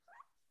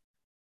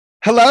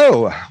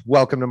Hello,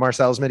 welcome to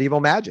Marcel's Medieval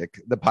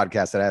Magic, the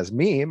podcast that has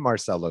me,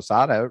 Marcel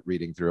Losada,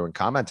 reading through and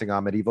commenting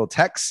on medieval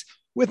texts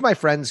with my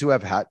friends who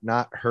have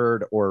not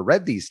heard or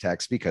read these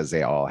texts because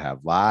they all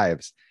have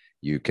lives.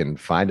 You can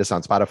find us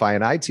on Spotify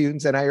and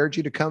iTunes, and I urge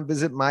you to come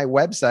visit my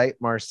website,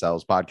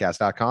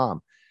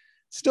 marcelspodcast.com.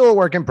 Still a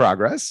work in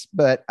progress,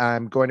 but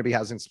I'm going to be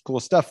housing some cool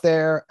stuff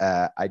there.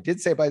 I did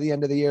say by the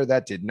end of the year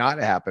that did not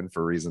happen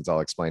for reasons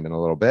I'll explain in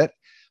a little bit.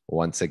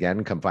 Once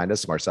again, come find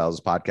us,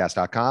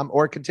 marcelspodcast.com,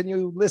 or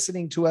continue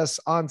listening to us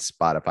on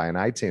Spotify and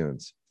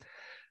iTunes.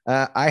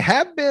 I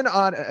have been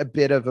on a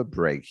bit of a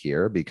break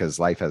here because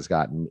life has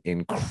gotten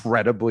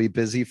incredibly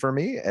busy for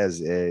me,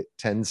 as it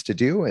tends to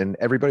do in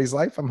everybody's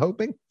life, I'm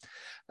hoping.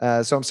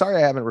 So I'm sorry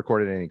I haven't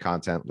recorded any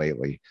content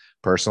lately.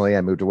 Personally,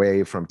 I moved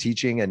away from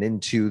teaching and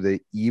into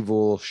the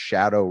evil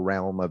shadow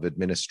realm of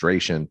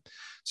administration.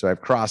 So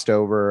I've crossed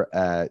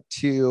over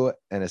to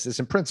an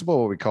assistant principal,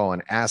 what we call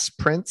an ass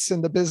prince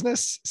in the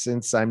business,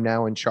 since I'm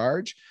now in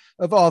charge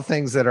of all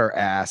things that are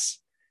ass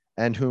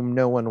and whom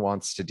no one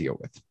wants to deal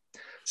with.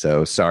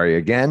 So sorry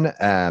again.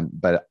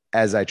 But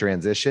as I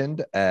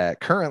transitioned,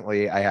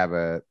 currently I have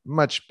a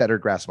much better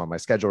grasp on my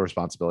schedule,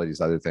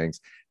 responsibilities, other things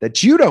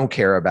that you don't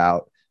care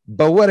about.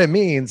 But what it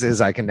means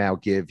is I can now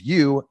give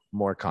you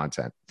more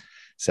content.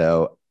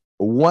 So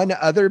one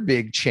other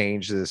big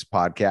change to this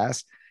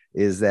podcast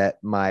is that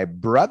my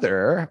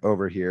brother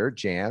over here,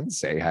 Jan,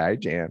 say hi,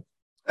 Jan.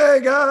 Hey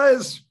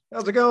guys,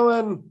 how's it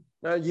going?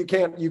 You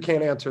can't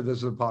answer this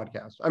as a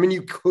podcast. I mean,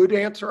 you could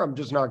answer. I'm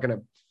just not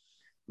gonna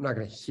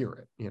hear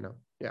it.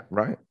 Yeah.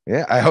 Right.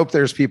 Yeah. I hope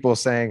there's people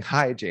saying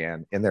hi,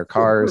 Jan, in their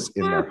cars,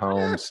 in their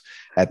homes,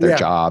 at their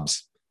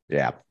jobs.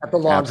 Yeah. At the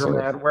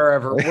laundromat,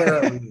 wherever you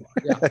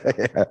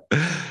are.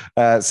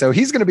 Yeah. So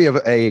he's going to be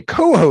a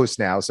co-host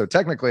now. So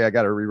technically I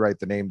got to rewrite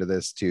the name to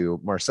this to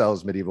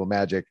Marcel's Medieval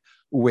Magic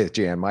with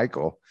Jan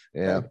Michael.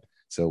 Yeah.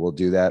 So we'll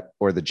do that,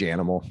 or the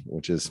Janimal,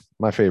 which is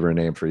my favorite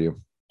name for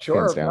you.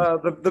 Sure.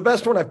 The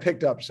best one I've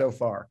picked up so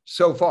far.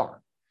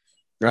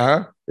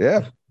 Yeah.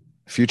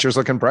 Future's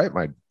looking bright,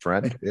 my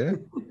friend.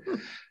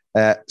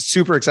 Yeah.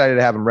 Super excited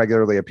to have him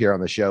regularly appear on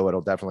the show.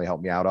 It'll definitely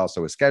help me out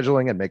also with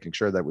scheduling and making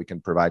sure that we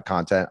can provide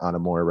content on a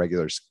more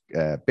regular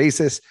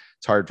basis.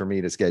 It's hard for me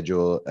to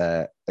schedule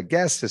a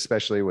guest,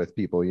 especially with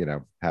people,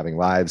 having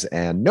lives,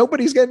 and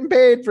nobody's getting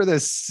paid for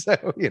this.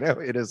 So,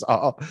 it is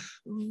all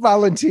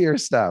volunteer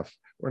stuff.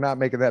 We're not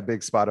making that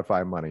big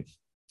Spotify money.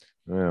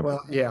 Yeah.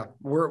 Well, yeah,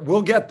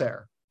 we'll get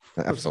there.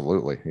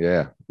 Absolutely.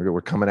 Yeah.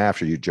 We're coming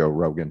after you, Joe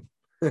Rogan.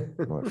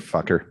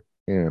 Motherfucker.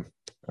 Yeah.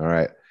 All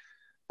right.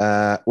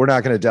 We're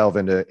not going to delve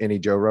into any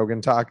Joe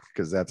Rogan talk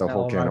because that's a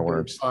whole can of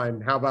worms. Fine.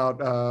 How about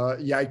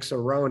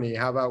Yikes-a-roni?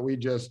 How about we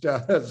just,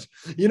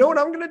 you know what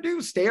I'm going to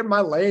do? Stay in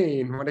my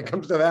lane when it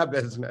comes to that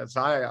business.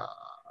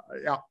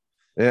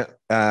 Yeah.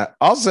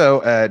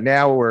 Also,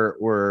 now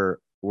we're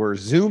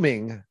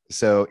Zooming.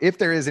 So if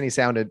there is any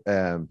sound,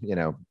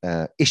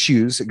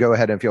 issues, go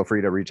ahead and feel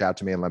free to reach out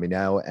to me and let me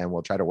know, and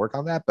we'll try to work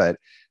on that. But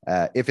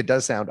if it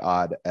does sound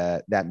odd,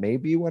 that may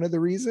be one of the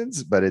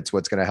reasons, but it's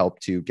what's going to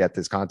help to get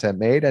this content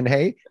made. And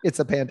hey, it's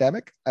a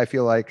pandemic. I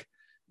feel like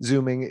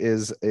Zooming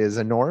is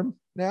a norm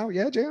now.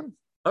 Yeah, Jan?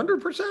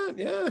 100%.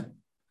 Yeah.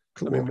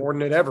 Cool. I mean, more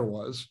than it ever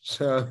was.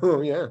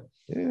 So, yeah.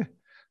 Yeah.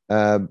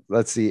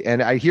 Let's see.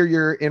 And I hear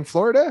you're in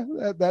Florida.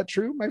 That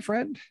true, my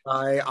friend?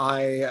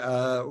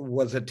 I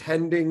was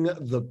attending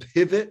the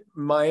Pivot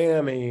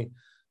Miami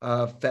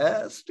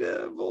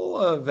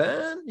festival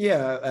event.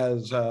 Yeah.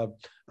 As a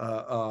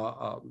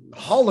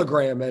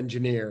hologram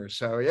engineer.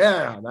 So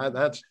yeah,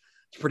 that's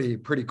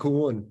pretty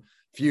cool and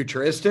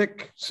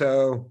futuristic.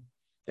 So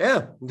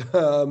yeah,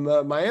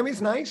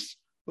 Miami's nice.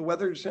 The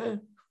weather's right.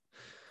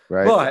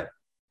 But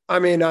I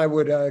mean, I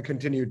would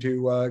continue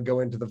to go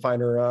into the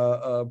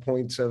finer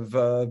points of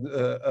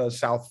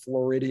South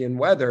Floridian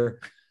weather,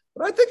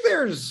 but I think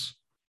there's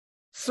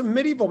some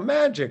medieval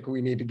magic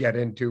we need to get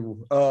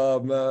into.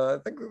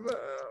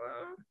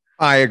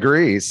 I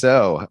agree.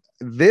 So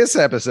this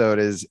episode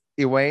is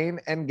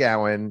Ewain and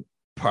Gawain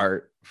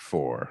Part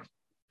 4.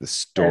 The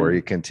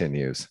story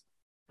continues.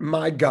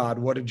 My God,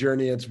 what a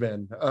journey it's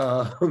been.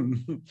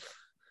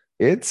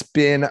 It's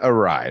been a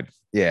ride.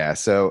 Yeah,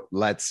 so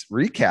let's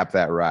recap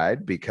that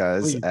ride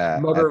because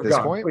at this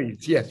point,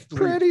 please.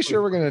 Pretty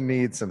sure we're going to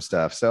need some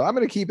stuff. So I'm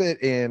going to keep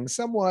it in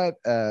somewhat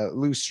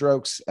loose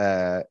strokes,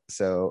 or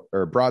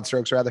broad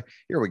strokes rather.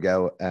 Here we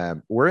go.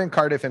 We're in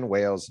Cardiff in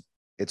Wales.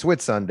 It's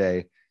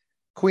Whitsunday.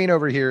 Queen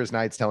over here is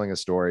Knights telling a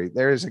story.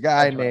 There's a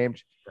guy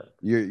named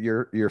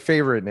your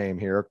favorite name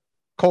here,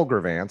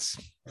 Colgrevance.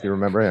 If you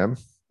remember him.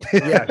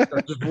 Yeah,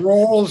 it just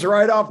rolls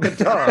right off the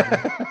tongue.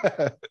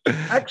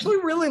 I actually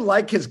really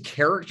like his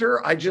character.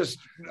 I just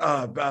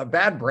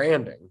bad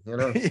branding,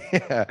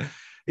 Yeah,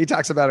 he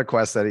talks about a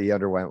quest that he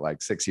underwent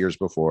like 6 years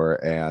before,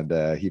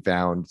 and he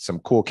found some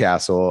cool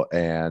castle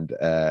and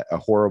a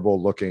horrible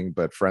looking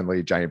but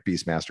friendly giant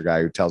beastmaster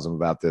guy who tells him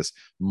about this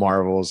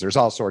marvels. There's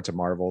all sorts of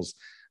marvels.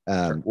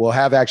 Sure. We'll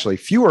have actually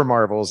fewer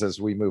marvels as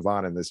we move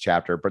on in this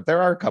chapter, but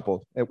there are a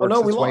couple. It works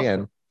its way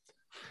in.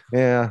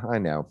 Yeah, I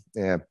know.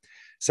 Yeah.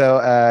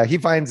 So he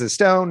finds a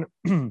stone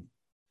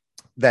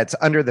that's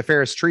under the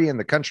fairest tree in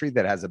the country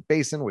that has a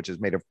basin which is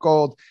made of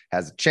gold,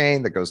 has a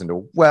chain that goes into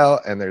a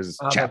well, and there's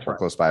a chapel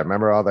close by.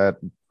 Remember all that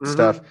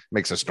stuff?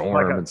 Makes a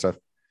storm and stuff.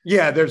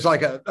 Yeah, there's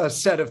like a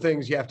set of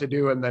things you have to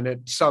do, and then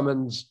it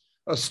summons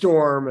a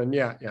storm, and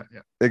yeah.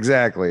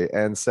 Exactly.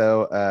 And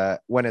so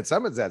when it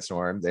summons that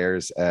storm,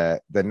 there's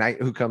the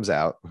knight who comes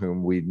out,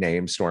 whom we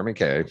named Stormy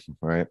K,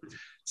 right?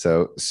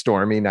 So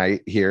Stormy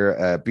Knight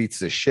here beats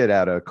the shit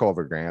out of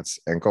Culver Grants,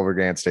 and Culver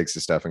Grants takes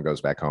his stuff and goes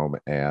back home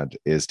and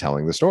is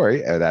telling the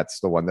story. And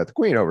that's the one that the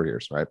queen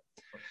overhears, right?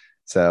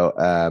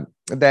 So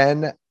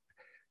then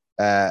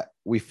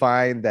we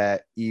find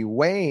that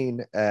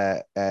Egwene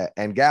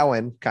and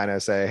Gawain kind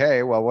of say,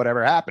 hey, well,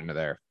 whatever happened to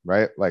there,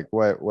 right? Like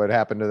what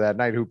happened to that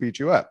knight who beat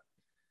you up?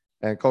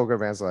 And Culver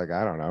Grant's like,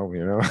 I don't know,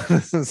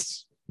 this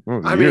is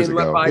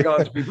let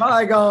bygones be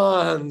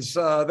bygones.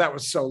 That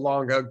was so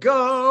long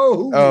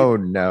ago. Oh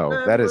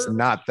no, that is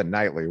not the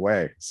knightly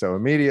way. So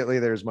immediately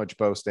there's much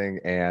boasting,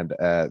 and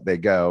they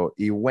go.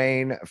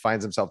 Egwene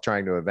finds himself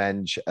trying to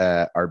avenge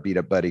our beat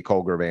up buddy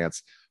Culver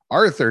Vance.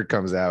 Arthur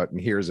comes out and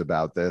hears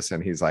about this,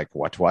 and he's like,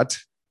 what?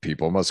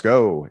 People must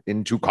go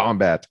into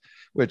combat,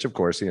 which of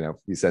course,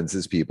 he sends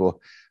his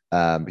people.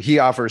 He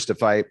offers to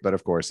fight, but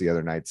of course the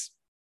other knights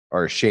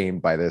are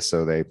shamed by this,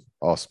 so they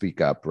all speak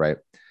up, right?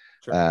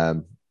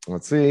 Sure.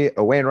 Let's see.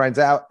 Owain rides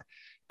out,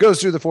 goes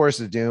through the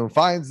Forest of Doom,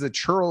 finds the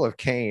Churl of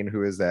Cain,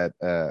 who is that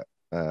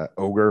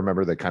ogre.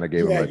 Remember, they kind of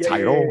gave him a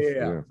title.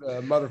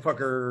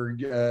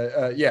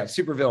 Motherfucker.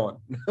 Super villain.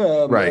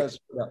 Right.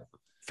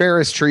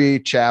 Ferris Tree,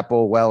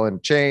 Chapel, Well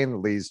and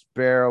Chain, Lee's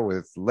Barrow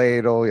with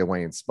Ladle.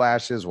 Owain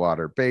splashes,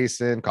 water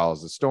basin,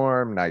 calls the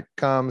storm. Night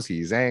comes,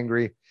 he's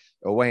angry.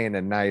 Owain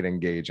and Knight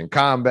engage in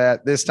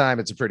combat. This time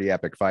it's a pretty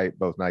epic fight.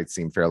 Both knights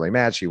seem fairly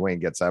matched. Owain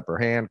gets upper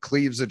hand,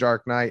 cleaves the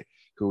Dark Knight,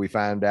 who we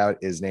found out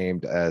is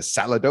named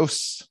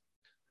Salados,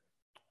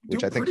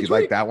 which I think you'd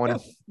like that one a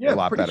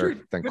lot better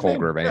than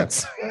Culver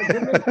Vance,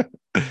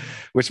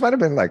 which might have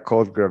been like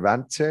Culver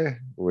Vance,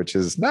 which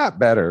is not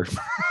better.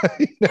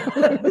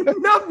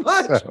 Not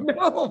much. So,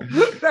 no.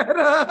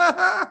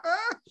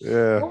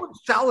 What would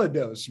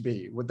Salados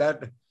be? Would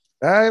that?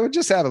 I would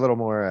just add a little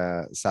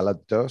more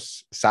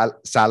Salados,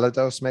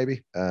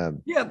 maybe.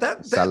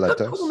 That's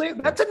a cool name.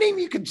 That's a name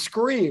you could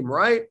scream,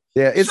 right?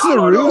 Yeah, it's the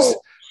ruse.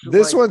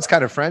 This one's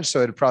kind of French,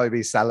 so it'd probably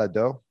be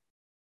Salado.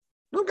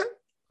 Okay.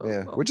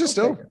 Yeah, which is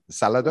still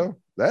Salado.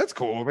 That's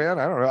cool, man.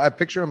 I don't know. I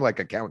picture him like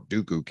a Count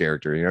Dooku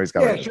character. He's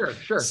got sure,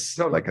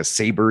 like a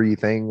sabery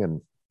thing, and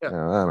I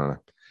don't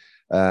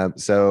know.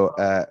 So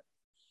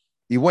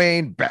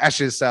Egwene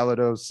bashes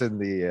Salados in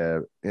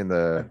the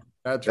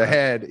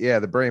head,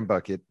 the brain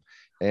bucket,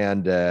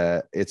 and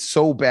it's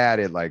so bad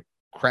it like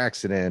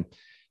cracks it in.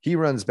 He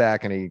runs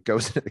back and he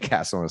goes into the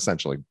castle and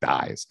essentially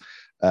dies.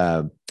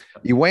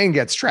 Egwene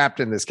gets trapped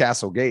in this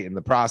castle gate in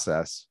the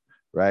process,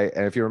 right?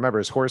 And if you remember,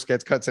 his horse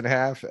gets cut in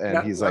half,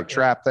 and he's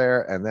trapped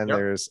there. And then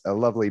there's a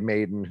lovely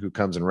maiden who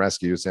comes and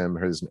rescues him.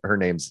 Her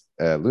name's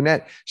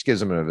Lunette. She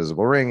gives him an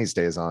invisible ring. He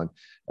stays on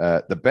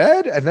the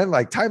bed, and then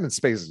like time and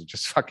space is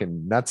just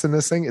fucking nuts in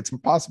this thing. It's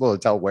impossible to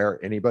tell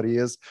where anybody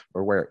is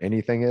or where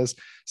anything is.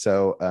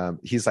 So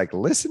he's like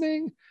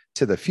listening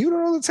to the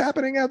funeral that's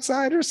happening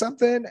outside or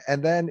something,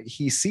 and then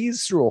he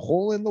sees through a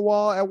hole in the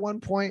wall at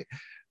one point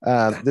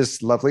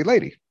this lovely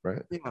lady,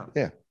 right?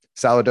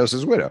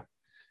 Salados's widow,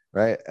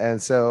 right?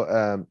 And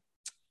so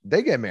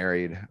they get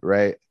married,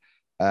 right?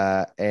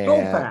 They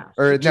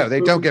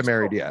don't get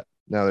married yet.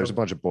 No, there's a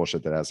bunch of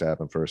bullshit that has to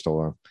happen first.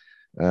 Hold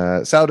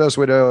on. Salados'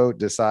 widow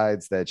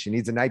decides that she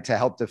needs a knight to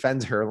help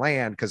defend her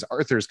land because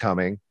Arthur's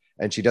coming,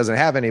 and she doesn't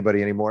have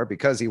anybody anymore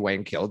because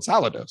Egwene killed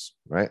Salados,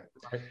 right?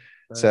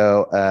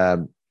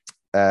 So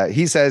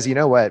he says, you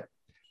know what?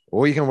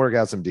 We can work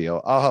out some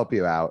deal. I'll help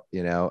you out,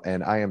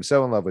 and I am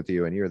so in love with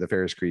you, and you're the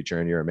fairest creature,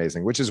 and you're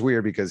amazing, which is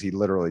weird because he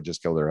literally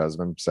just killed her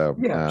husband. So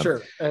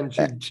sure.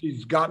 And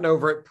she's gotten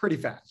over it pretty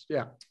fast.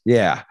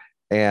 Yeah.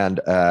 And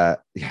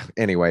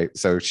anyway,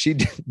 so she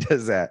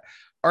does that.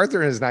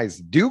 Arthur and his knights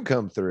do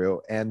come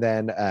through, and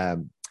then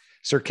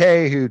Sir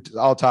Kay, who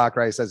all talk,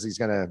 right, says he's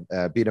going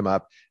to beat him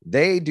up.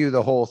 They do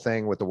the whole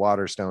thing with the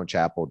Waterstone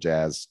Chapel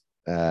jazz.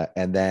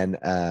 And then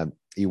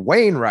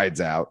Egwene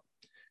rides out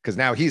because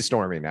now he's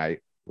Stormy Knight.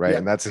 Right.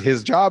 And that's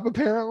his job,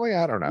 apparently.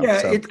 I don't know.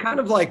 Yeah, it's kind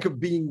of like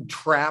being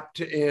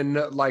trapped in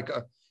like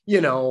a,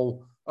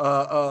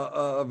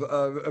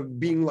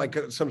 being like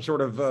some sort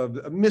of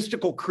a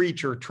mystical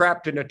creature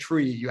trapped in a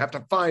tree. You have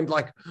to find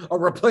like a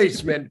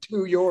replacement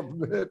to your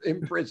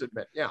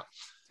imprisonment. Yeah.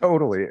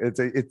 Totally.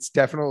 It's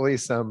definitely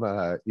some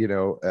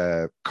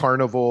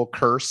carnival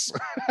curse.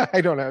 I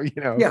don't know,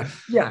 Yeah.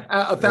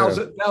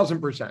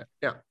 1,000%.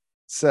 Yeah.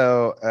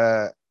 So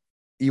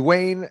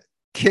Egwene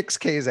kicks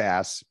Kay's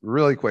ass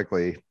really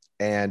quickly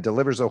and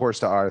delivers a horse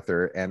to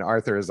Arthur. And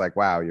Arthur is like,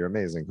 wow, you're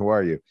amazing. Who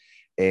are you?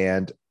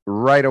 And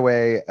right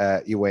away,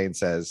 Egwene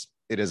says,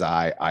 it is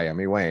I am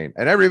Egwene.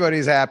 And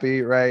everybody's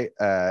happy, right?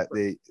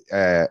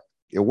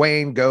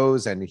 Egwene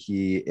goes and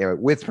he,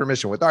 with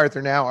permission with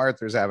Arthur now,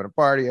 Arthur's having a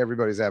party.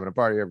 Everybody's having a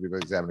party.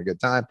 Everybody's having a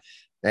good time.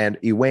 And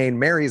Egwene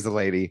marries the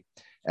lady.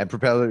 and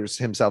propels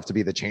himself to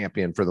be the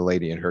champion for the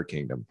lady in her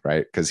kingdom,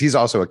 right? Because he's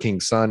also a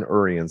king's son,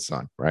 Urien's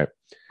son, right?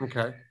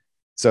 Okay.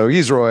 So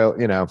he's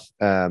royal,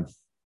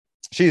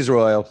 she's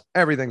royal,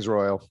 everything's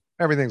royal,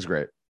 everything's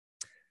great.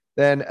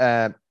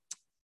 Then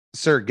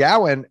Sir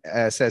Gawain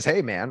says,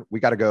 hey, man, we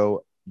got to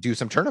go do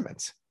some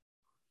tournaments,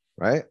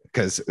 right?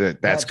 Because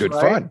that's good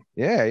right. Fun.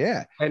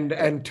 Yeah.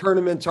 And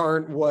tournaments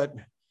aren't what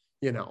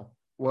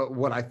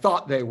I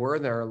thought they were.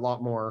 They're a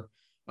lot more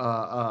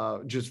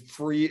just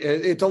free.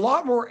 It's a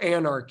lot more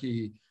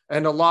anarchy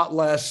and a lot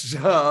less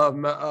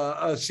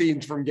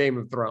scenes from Game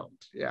of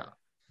Thrones. Yeah.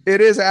 It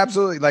is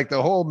absolutely like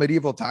the whole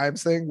medieval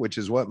times thing, which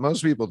is what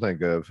most people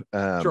think of.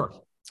 Sure.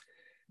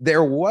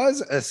 There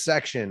was a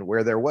section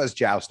where there was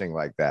jousting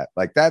like that.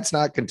 Like that's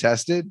not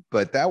contested,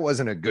 but that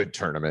wasn't a good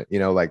tournament.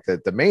 Like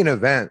the main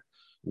event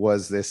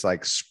was this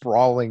like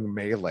sprawling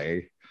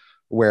melee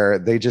where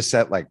they just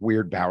set like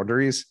weird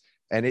boundaries.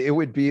 And it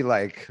would be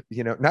like,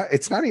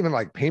 it's not even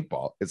like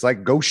paintball. It's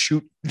like go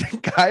shoot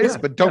guys,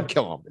 but don't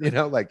kill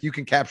them. Like you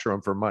can capture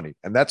them for money.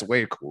 And that's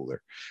way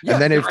cooler. Yeah,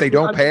 and then if they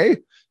don't pay,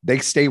 they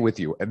stay with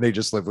you and they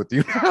just live with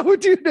you now,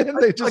 dude. And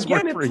they just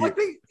work for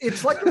you.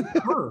 It's like a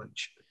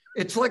purge.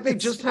 It's like they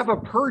just have a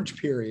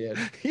purge period.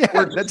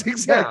 Yeah, that's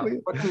exactly.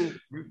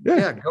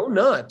 Yeah, go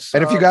nuts.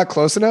 And if you got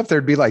close enough,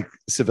 there'd be like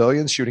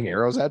civilians shooting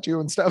arrows at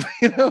you and stuff.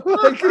 Like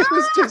it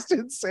was just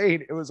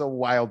insane. It was a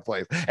wild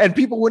place, and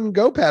people wouldn't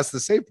go past the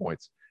save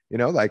points.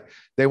 Like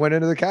they went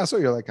into the castle.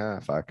 You're like,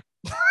 fuck.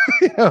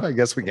 I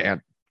guess we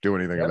can't do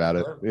anything about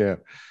it. Yeah.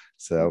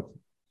 So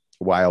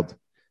wild.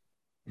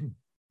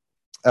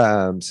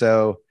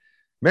 So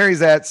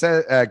Marizette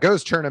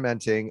goes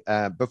tournamenting.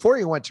 Before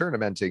he went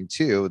tournamenting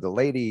too, the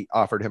lady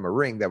offered him a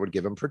ring that would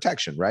give him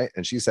protection, right?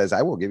 And she says,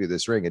 I will give you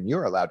this ring and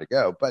you're allowed to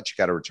go, but you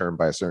got to return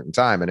by a certain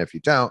time. And if you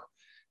don't,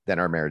 then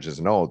our marriage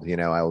isn't old.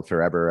 I'll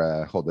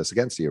forever hold this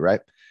against you,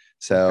 right?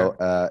 So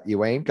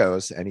Egwene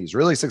goes and he's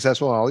really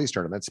successful in all these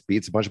tournaments,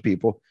 beats a bunch of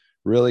people,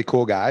 really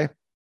cool guy.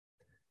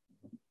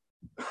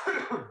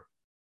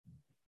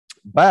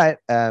 But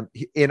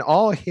in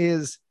all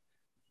his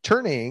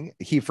turning,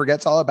 he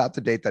forgets all about the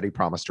date that he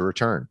promised to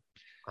return.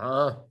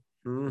 Yeah,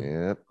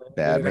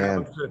 bad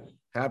man.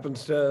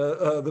 Happens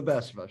to the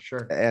best of us,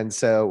 sure. And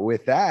so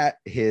with that,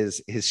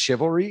 his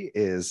chivalry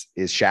is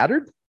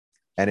shattered.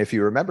 And if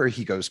you remember,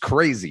 he goes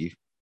crazy.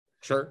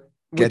 Sure.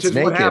 Which is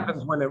naked. What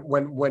happens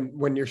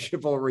when your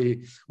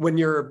chivalry, when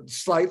you're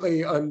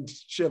slightly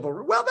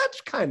unchivalrous. Well, it's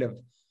kind of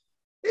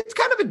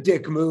a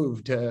dick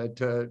move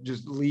to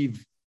just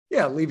leave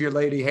your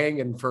lady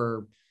hanging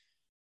for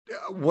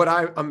what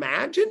I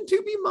imagine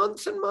to be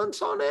months and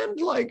months on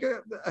end. Like,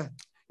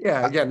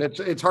 again,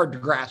 it's hard to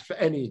grasp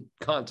any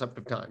concept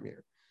of time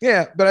here.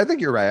 Yeah, but I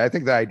think you're right. I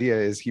think the idea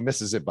is he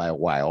misses it by a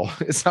while.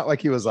 It's not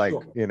like he was like,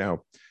 3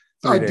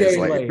 days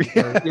late.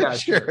 Yeah,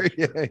 sure.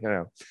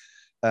 Yeah,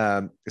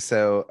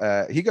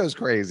 so he goes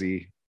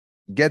crazy,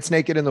 gets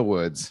naked in the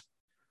woods,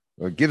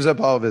 gives up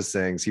all of his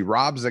things. He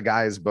robs a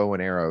guy's bow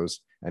and arrows.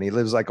 And he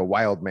lives like a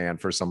wild man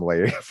for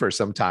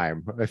some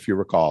time, if you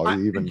recall. I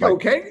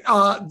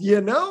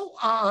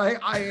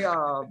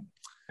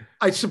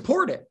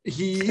support it.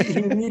 He's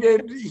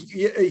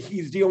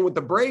dealing with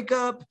the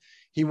breakup.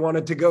 He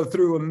wanted to go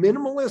through a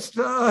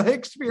minimalist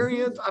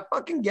experience. I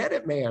fucking get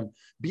it, man.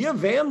 Be a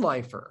van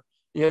lifer,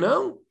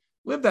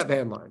 live that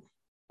van life.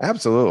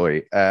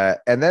 Absolutely.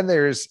 And then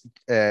there's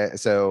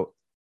so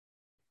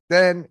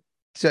then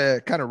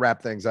to kind of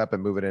wrap things up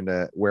and move it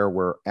into where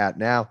we're at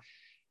now.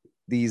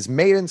 These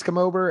maidens come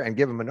over and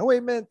give him an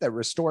ointment that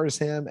restores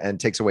him and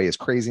takes away his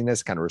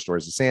craziness, kind of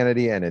restores his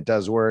sanity, and it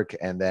does work.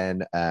 And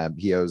then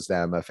he owes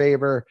them a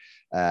favor.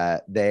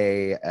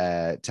 They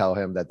tell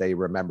him that they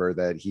remember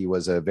that he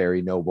was a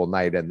very noble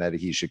knight and that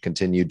he should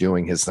continue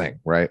doing his thing,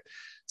 right?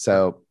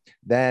 So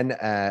then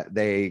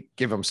they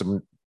give him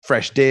some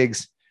fresh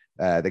digs.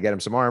 They get him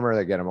some armor.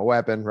 They get him a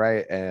weapon,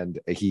 right? And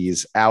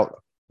he's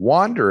out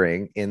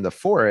wandering in the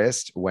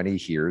forest when he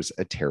hears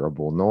a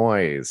terrible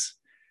noise.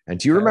 And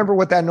do you remember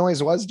what that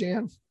noise was,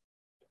 Jan?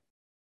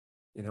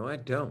 I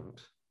don't.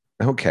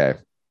 Okay.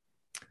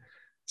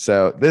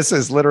 So this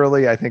is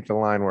literally, I think, the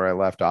line where I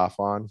left off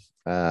on.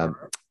 Right.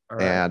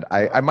 And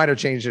I might have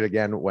changed it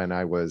again when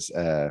I was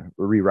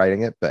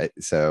rewriting it,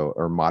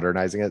 or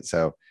modernizing it.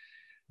 So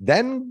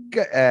then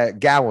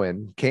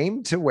Gawain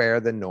came to where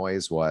the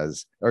noise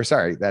was,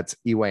 that's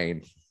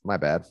Egwene. My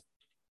bad.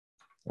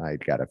 I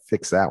got to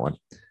fix that one.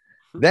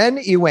 Then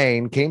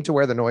Egwene came to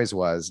where the noise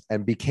was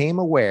and became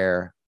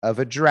aware of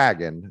a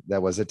dragon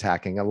that was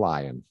attacking a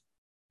lion.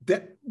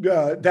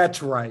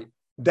 That's right.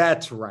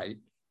 That's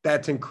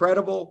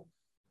incredible.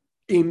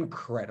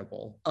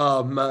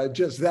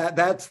 Just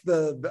that's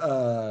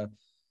the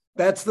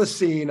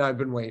scene I've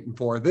been waiting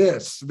for.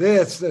 This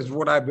is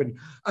what I've been,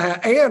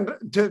 and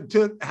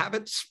to have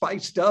it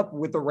spiced up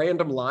with a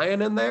random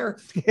lion in there,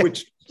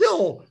 which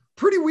still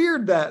pretty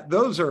weird that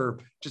those are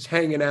just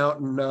hanging out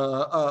in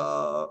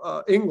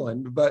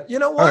England. But you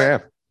know what? Oh, yeah.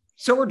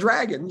 So are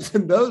dragons,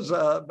 and those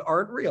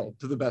aren't real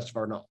to the best of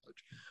our knowledge.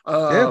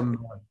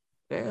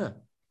 Yeah.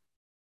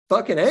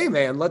 fucking A,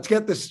 man, let's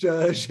get this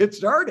shit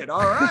started.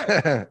 All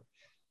right.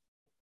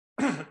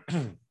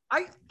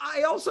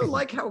 I also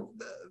like how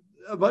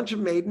a bunch of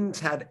maidens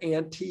had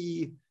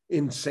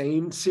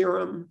anti-insane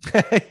serum.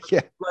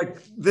 Yeah. Like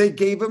they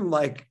gave him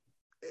like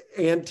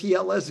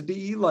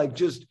anti-LSD, like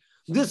just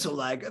this will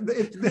like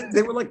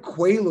they were like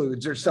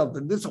Quaaludes or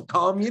something. This will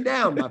calm you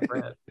down, my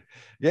friend.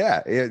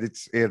 Yeah,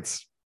 it's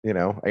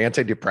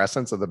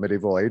antidepressants of the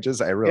medieval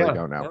ages. I really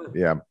don't know.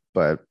 Yeah,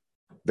 but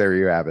there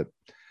you have it.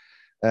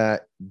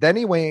 Then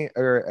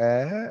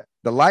the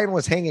lion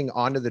was hanging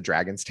onto the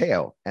dragon's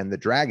tail, and the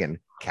dragon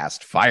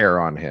cast fire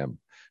on him.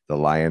 The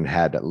lion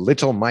had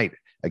little might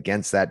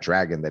against that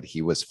dragon that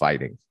he was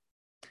fighting.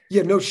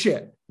 Yeah, no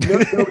shit. No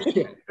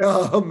shit.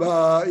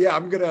 Yeah,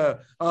 I'm gonna.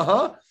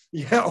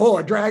 Yeah. Oh,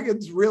 a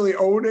dragon's really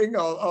owning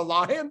a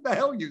lion? The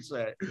hell you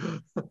say?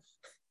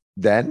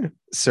 Then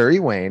Sir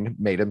Ewain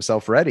made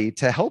himself ready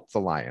to help the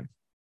lion.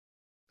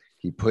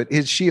 He put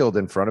his shield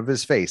in front of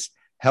his face,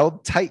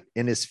 held tight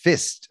in his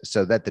fist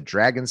so that the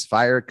dragon's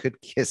fire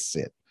could kiss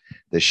it.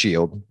 The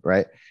shield,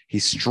 right? He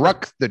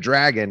struck the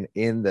dragon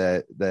in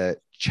the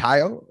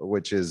chile,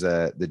 which is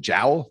the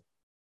jowl.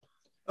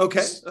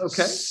 Okay.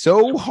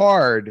 So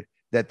hard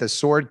that the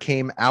sword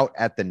came out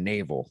at the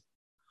navel.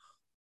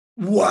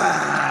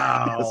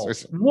 Wow.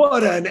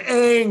 What an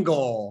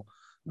angle.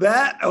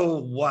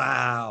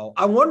 Wow.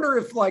 I wonder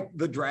if like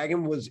the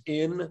dragon was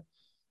in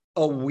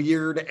a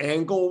weird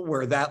angle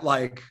where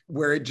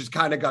it just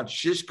kind of got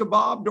shish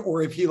kebabbed,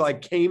 or if he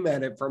like came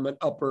at it from an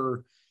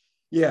upper.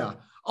 Yeah.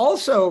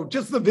 Also,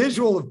 just the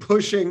visual of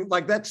pushing,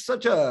 like that's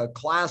such a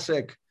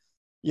classic,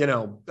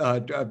 dragon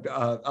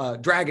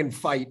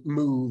fight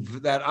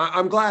move that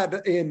I'm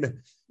glad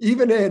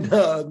even in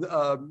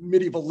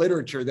medieval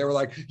literature, they were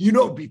like,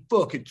 it'd be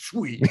fucking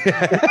sweet. You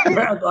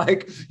had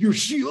like your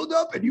shield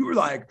up and you were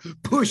like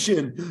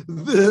pushing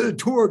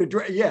toward a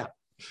dragon. Yeah.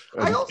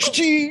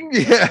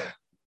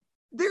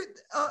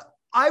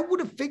 I would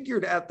have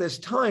figured at this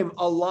time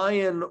a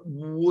lion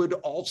would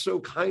also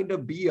kind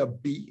of be a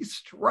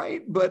beast,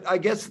 right? But I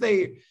guess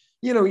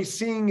he's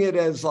seeing it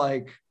as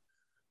like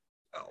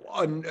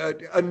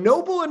a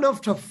noble enough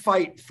to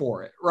fight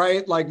for it,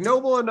 right? Like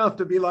noble enough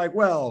to be like,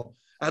 well,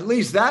 at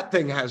least that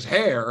thing has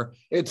hair.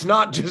 It's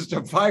not just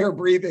a fire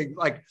breathing,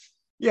 like,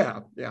 yeah.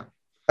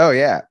 Oh,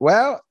 yeah.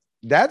 Well,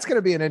 that's going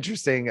to be an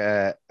interesting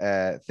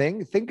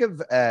thing. Think of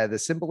the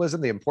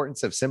symbolism, the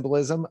importance of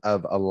symbolism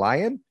of a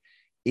lion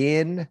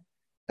in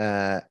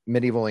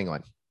medieval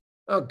England.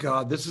 Oh,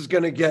 God, this is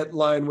going to get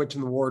Lion Witch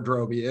in the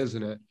Wardrobe,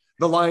 isn't it?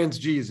 The lion's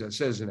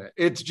Jesus, isn't it?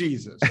 It's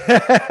Jesus.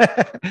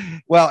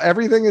 Well,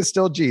 everything is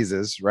still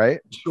Jesus, right?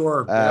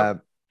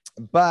 Sure.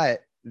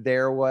 But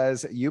there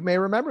was, you may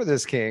remember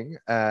this king,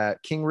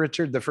 King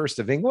Richard I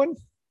of England,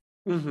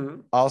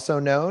 also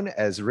known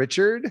as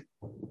Richard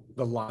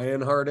the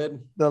Lionhearted.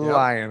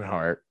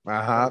 Lionheart.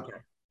 Okay.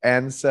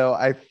 And so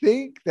I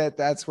think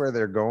that's where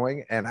they're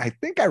going. And I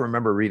think I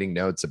remember reading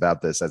notes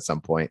about this at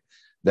some point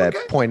that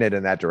pointed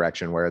in that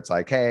direction, where it's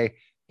like, hey,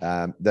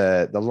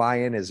 the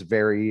lion is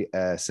very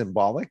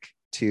symbolic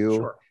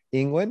to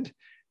England.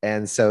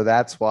 And so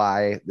that's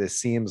why this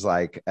seems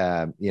like,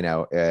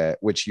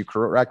 which you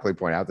correctly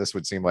point out, this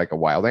would seem like a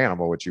wild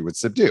animal, which you would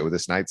subdue.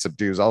 This knight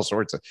subdues all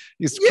sorts of,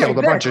 he's killed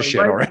a bunch of shit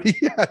already.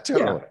 Yeah,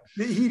 totally.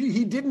 Yeah.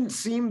 He didn't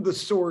seem the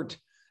sort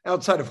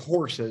outside of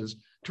horses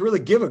to really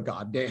give a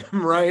goddamn,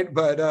 right?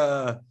 But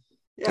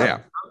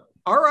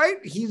all right,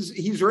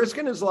 he's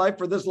risking his life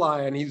for this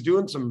lion. He's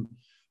doing some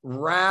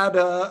rad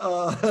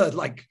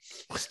like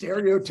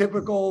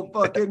stereotypical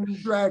fucking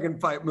dragon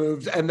fight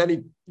moves, and then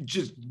he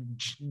just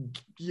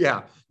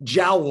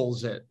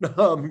jowls it.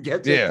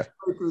 Gets it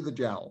straight through the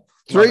jowl.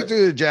 Straight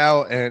through the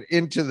jowl and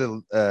into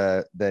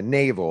the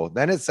navel.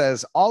 Then it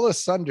says, all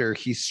asunder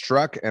he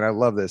struck, and I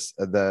love this,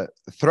 the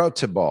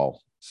throat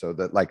ball. So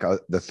that like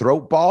the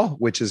throat ball,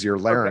 which is your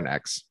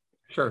larynx.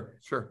 Sure.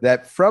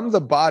 That from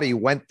the body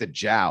went the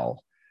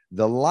jowl.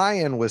 The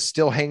lion was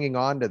still hanging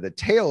on to the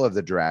tail of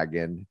the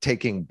dragon,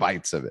 taking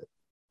bites of it.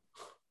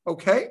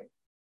 Okay.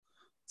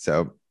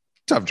 So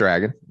tough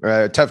dragon,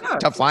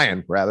 tough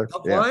lion, rather.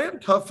 Lion,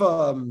 tough.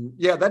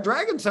 That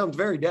dragon sounds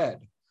very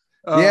dead.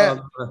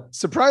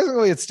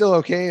 Surprisingly, it's still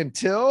okay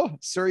until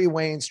Sir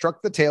Ewain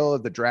struck the tail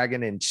of the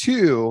dragon in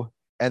two,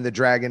 and the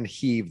dragon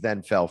heaved,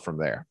 then fell from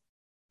there.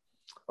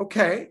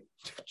 Okay,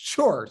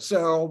 sure.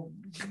 So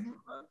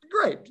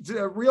great. It's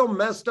a real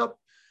messed up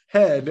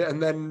head,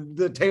 and then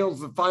the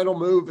tail's the final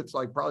move. It's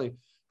like probably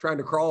trying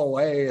to crawl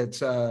away. It's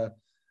that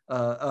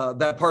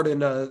part in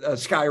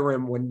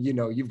Skyrim when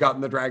you've gotten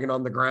the dragon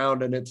on the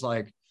ground and it's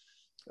like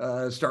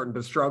starting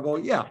to struggle.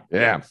 Yeah.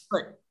 Right.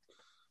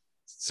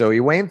 So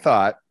Ewain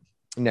thought,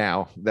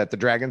 now that the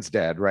dragon's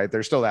dead, right?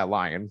 There's still that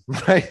lion,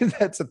 right?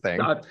 That's the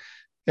thing.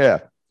 Yeah.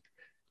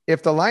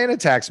 If the lion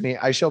attacks me,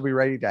 I shall be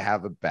ready to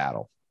have a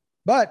battle.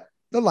 But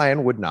the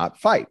lion would not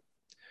fight.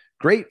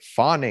 Great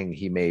fawning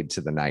he made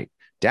to the knight.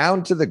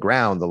 Down to the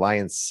ground, the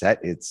lion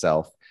set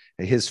itself.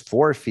 His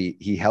forefeet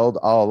he held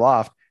all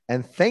aloft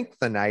and thanked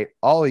the knight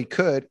all he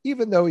could,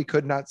 even though he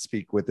could not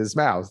speak with his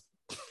mouth.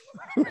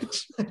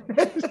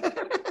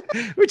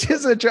 which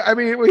is I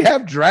mean, we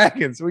have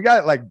dragons, we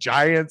got like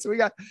giants,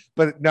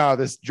 but no,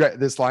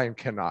 this lion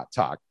cannot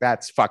talk.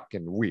 That's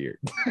fucking weird.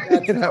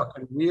 That's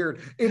fucking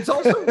weird. It's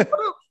also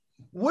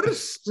what a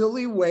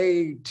silly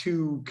way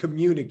to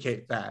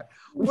communicate that.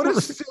 What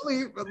a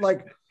silly,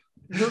 like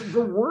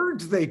the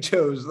words they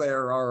chose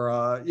there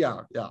are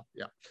yeah.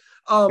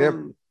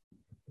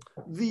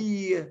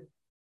 The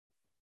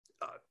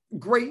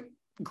great.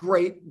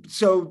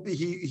 So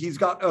he's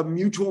got a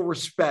mutual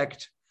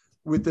respect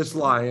with this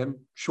lion,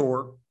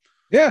 sure.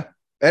 Yeah.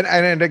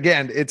 And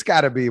again, it's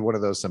got to be one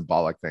of those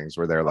symbolic things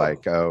where they're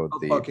like,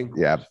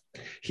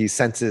 he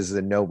senses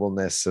the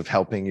nobleness of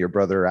helping your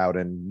brother out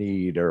in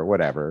need or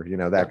whatever,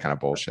 that kind of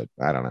bullshit.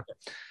 I don't know.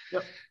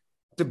 Yep.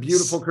 It's a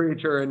beautiful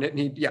creature, and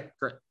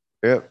great.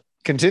 It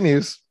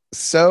continues.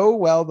 So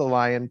well, the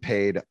lion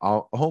paid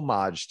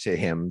homage to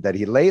him that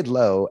he laid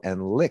low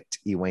and licked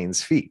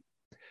Egwene's feet.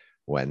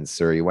 When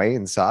Sir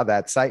Egwene saw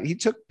that sight, he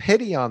took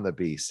pity on the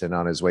beast, and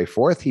on his way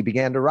forth, he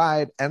began to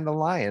ride, and the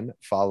lion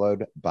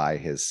followed by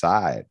his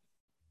side.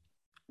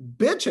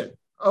 Bitchin'.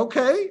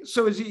 Okay,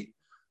 so is he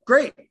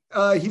great?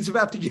 He's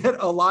about to get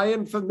a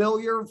lion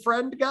familiar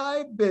friend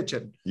guy.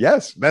 Bitchin'.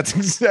 Yes, that's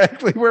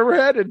exactly where we're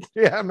headed.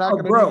 Yeah, I'm not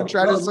going to even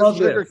try to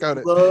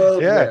sugarcoat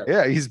it.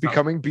 Yeah. He's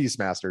becoming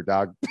Beastmaster,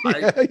 dog.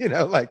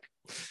 Like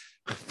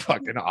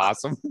fucking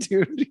awesome,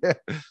 dude. Yeah.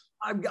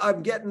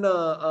 I'm getting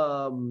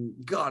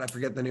God, I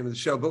forget the name of the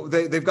show, but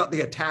they've got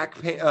the attack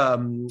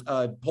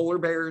polar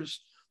bears.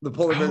 The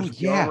polar bears,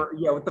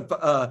 with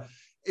the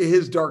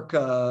his dark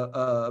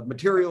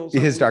materials.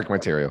 His dark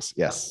materials,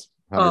 yes,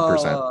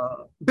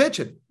 100%.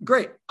 Bitchin',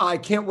 great! I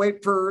can't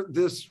wait for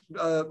this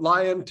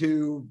lion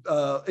to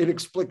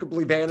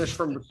inexplicably vanish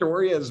from the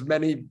story, as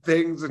many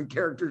things and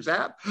characters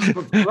have.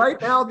 But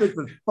right now, this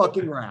is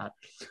fucking rad.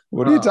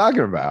 What are you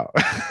talking about?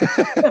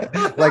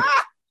 Like.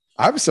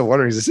 I'm still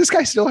wondering, does this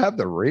guy still have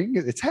the ring?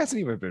 It hasn't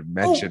even been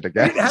mentioned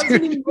again. It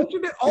hasn't even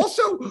mentioned it.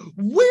 Also,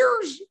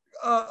 where's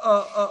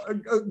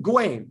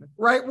Gwen?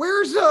 Right?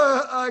 Where's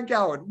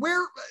Gowan?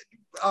 Where?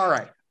 All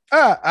right.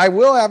 I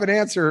will have an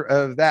answer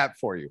of that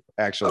for you,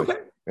 actually,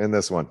 in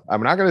this one.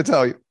 I'm not going to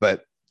tell you,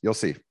 but you'll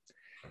see.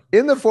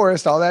 In the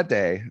forest all that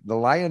day, the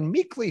lion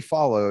meekly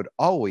followed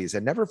always,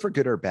 and never for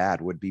good or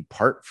bad would be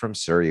part from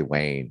Sir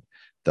Egwene.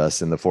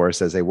 Thus, in the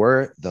forest as they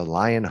were, the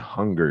lion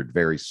hungered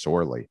very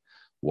sorely.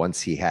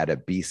 Once he had a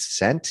beast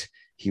scent,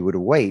 he would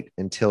wait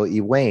until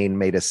Egwene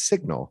made a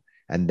signal,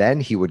 and then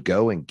he would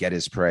go and get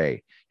his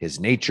prey. His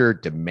nature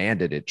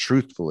demanded it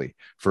truthfully.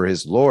 For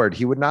his lord,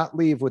 he would not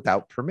leave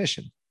without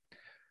permission.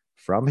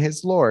 From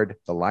his lord,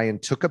 the lion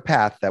took a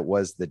path that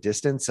was the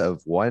distance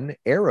of one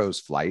arrow's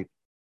flight,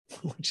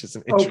 which is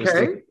an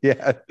interesting.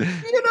 Yeah.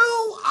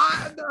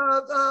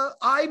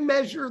 I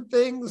measure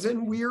things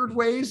in weird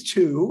ways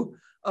too.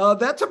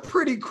 That's a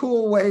pretty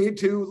cool way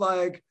to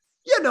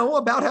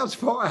about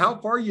how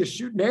far you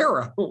shoot an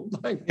arrow.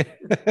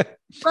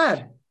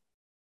 Fred.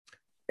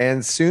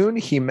 And soon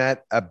he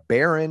met a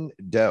barren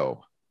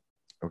doe.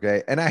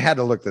 Okay. And I had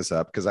to look this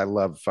up because I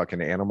love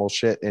fucking animal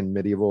shit in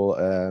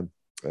medieval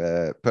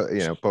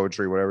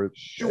poetry, whatever.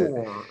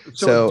 Sure.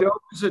 So doe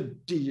is a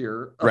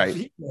deer,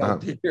 right?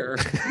 Deer.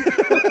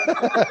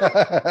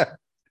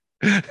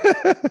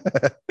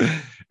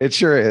 It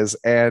sure is.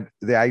 And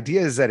the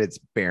idea is that it's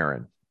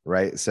barren,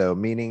 right? So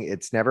meaning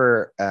it's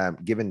never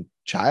given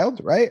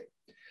child, right?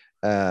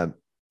 Okay.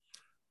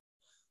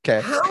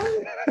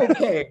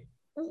 Okay.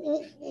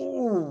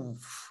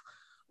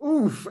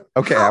 Oof.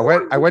 Okay,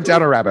 I went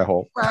down a rabbit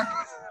hole. How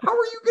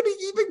are you going to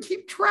even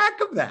keep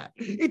track of that?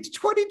 It's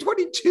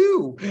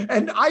 2022,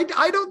 and I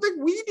don't think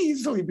we'd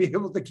easily be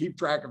able to keep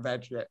track of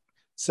that shit.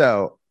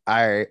 So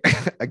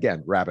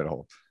again, rabbit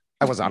hole.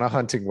 I was on a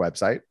hunting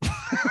website,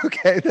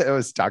 that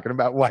was talking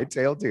about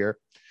white-tailed deer.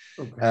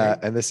 Okay.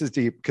 And this is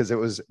deep because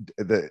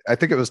I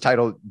think it was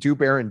titled "Do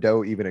Barren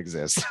Doe Even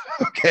Exist?"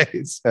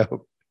 Okay,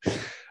 so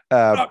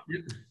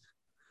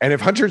and if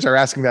hunters are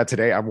asking that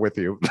today, I'm with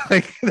you.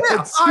 What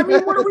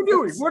are we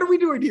doing? What are we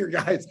doing here,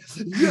 guys?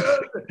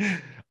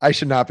 I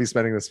should not be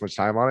spending this much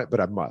time on it, but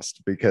I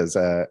must because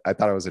I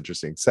thought it was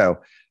interesting.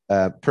 So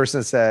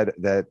person said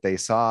that they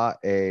saw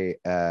they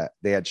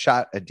had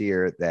shot a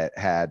deer that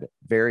had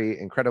very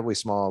incredibly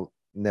small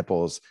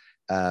nipples,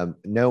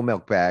 no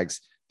milk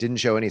bags, didn't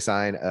show any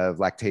sign of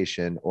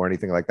lactation or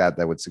anything like that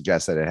would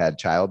suggest that it had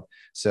child.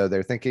 So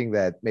they're thinking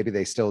that maybe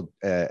they still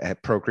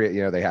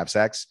procreate, they have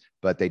sex,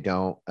 but they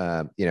don't,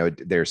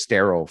 they're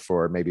sterile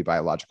for maybe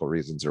biological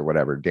reasons or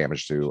whatever,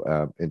 damage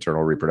to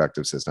internal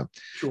reproductive system.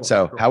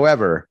 Sure.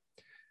 However,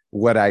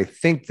 what I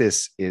think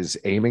this is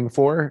aiming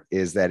for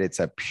is that it's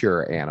a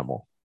pure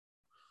animal,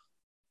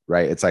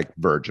 right? It's like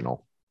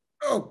virginal.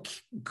 Oh,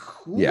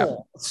 cool. Yeah.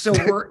 So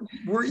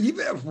we're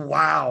even,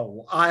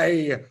 wow.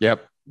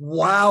 Yep.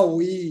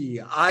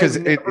 Wowee. I've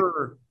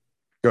never.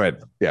 Go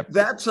ahead. Yeah.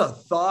 That's a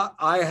thought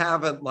I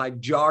haven't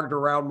jogged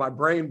around my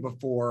brain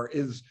before,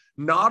 is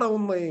not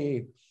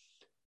only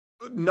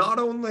not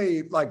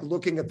only like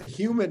looking at the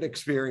human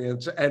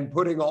experience and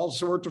putting all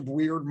sorts of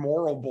weird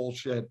moral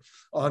bullshit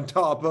on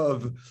top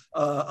of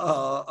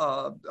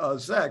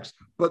sex,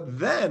 but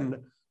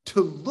then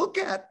to look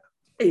at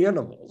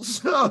animals,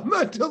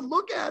 to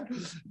look at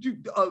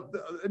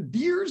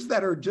deers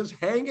that are just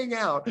hanging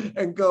out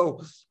and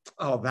go,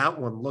 oh, that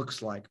one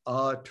looks like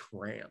a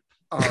tramp.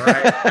 All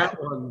right, that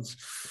one's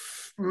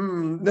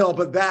no,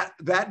 but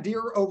that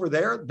deer over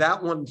there,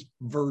 that one's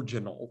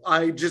virginal.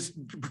 I just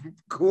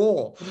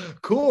cool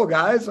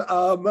guys.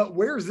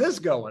 Where's this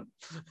going?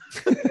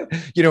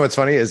 You know what's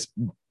funny is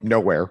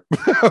nowhere.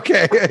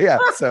 Okay, yeah.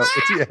 So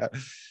yeah.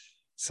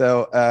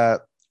 So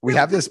we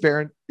have this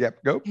Baron.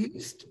 Yep, go.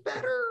 Taste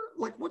better.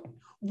 Like what?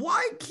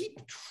 Why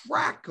keep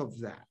track of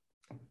that?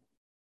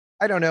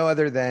 I don't know,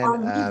 other than are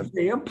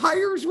we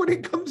vampires when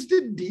it comes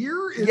to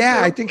deer?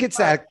 I think it's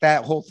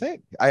that whole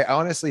thing. I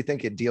honestly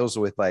think it deals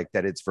with like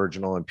that it's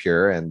virginal and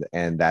pure,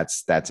 and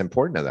that's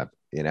important to them.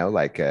 You know,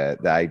 like the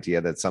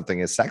idea that something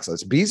is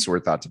sexless. Bees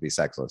were thought to be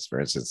sexless, for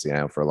instance, you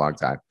know, for a long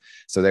time.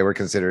 So they were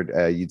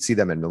considered. You'd see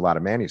them in a lot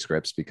of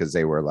manuscripts because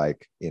they were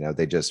like, you know,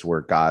 they just were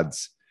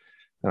gods.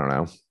 I don't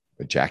know.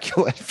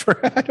 Ejaculate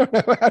for I don't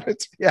know how to.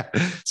 Yeah,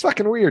 it's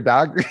fucking weird,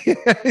 dog.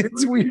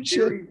 It's weird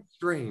shit.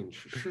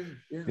 Strange.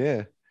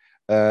 Yeah.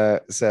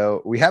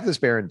 So we have this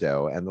barren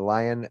doe, and the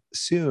lion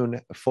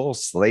soon full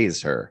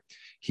slays her.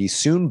 He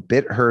soon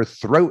bit her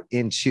throat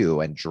in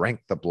two and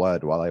drank the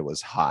blood while it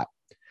was hot.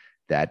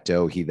 That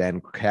doe he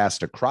then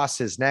cast across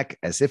his neck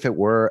as if it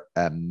were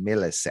a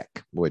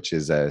millisek, which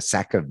is a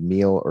sack of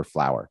meal or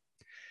flour.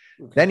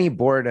 Okay. Then he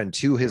bore it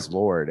unto his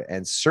lord,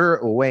 and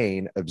Sir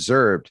Owain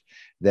observed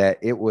that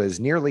it was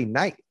nearly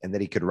night and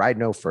that he could ride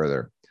no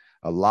further.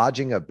 A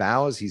lodging of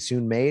boughs he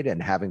soon made,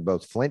 and having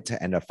both flint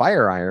and a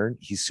fire iron,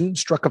 he soon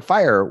struck a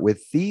fire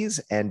with these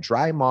and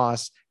dry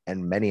moss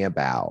and many a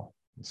bough.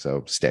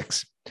 So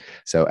sticks.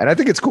 So, and I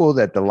think it's cool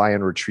that the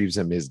lion retrieves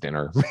him his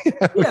dinner.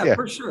 Yeah,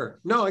 for sure.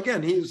 No,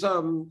 again, he's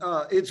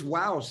it's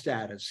wow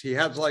status. He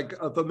has like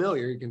a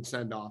familiar he can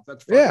send off.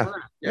 That's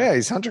yeah,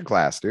 he's hunter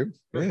class, dude.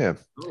 Yeah.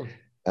 Cool.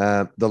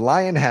 The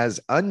lion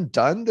has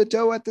undone the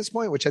doe at this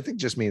point, which I think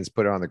just means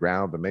put it on the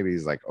ground, but maybe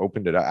he's like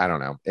opened it up. I don't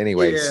know.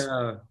 Anyways.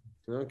 Yeah.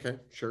 Okay,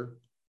 sure.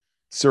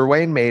 Sir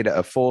Owain made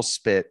a full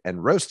spit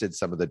and roasted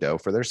some of the doe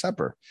for their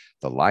supper.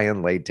 The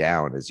lion lay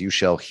down, as you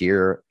shall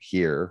hear,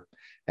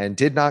 and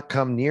did not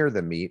come near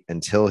the meat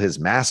until his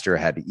master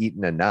had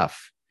eaten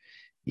enough.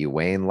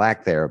 Owain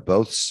lacked there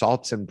both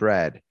salt and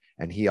bread,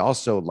 and he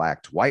also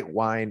lacked white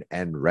wine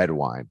and red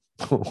wine.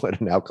 What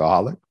an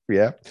alcoholic.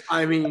 Yeah.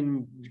 I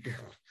mean,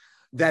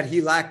 that he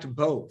lacked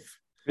both.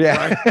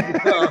 Yeah.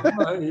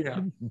 Right?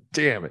 Yeah.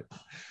 Damn it.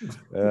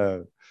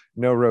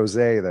 No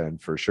rosé then,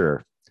 for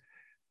sure.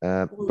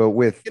 But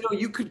with, you know,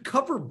 you could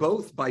cover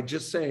both by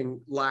just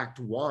saying lacked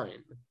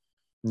wine.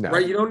 No.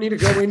 Right? You don't need to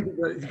go into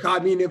the, I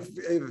mean, if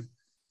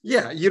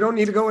you don't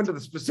need to go into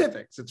the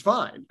specifics. It's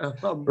fine.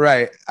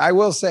 Right. I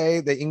will say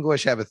the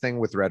English have a thing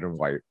with red and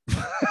white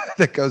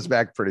that goes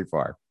back pretty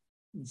far.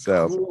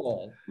 So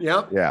cool.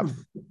 Yep. Yeah.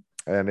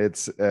 And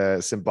it's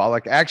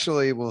symbolic.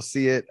 Actually, we'll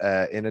see it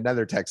in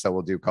another text that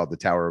we'll do called the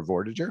Tower of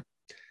Vortigern,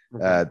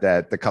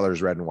 that the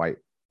colors red and white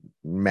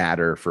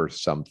matter for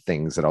some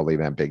things that I'll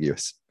leave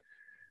ambiguous.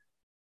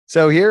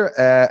 So here,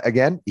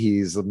 again,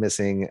 he's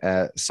missing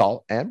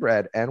salt and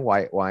bread and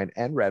white wine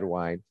and red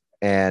wine.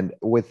 And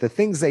with the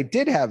things they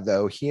did have,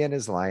 though, he and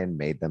his lion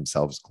made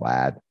themselves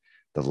glad.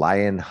 The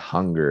lion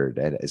hungered,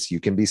 and as you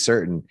can be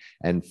certain,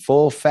 and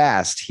full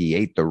fast he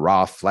ate the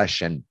raw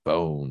flesh and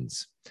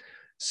bones.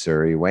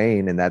 Sir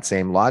Owain, in that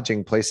same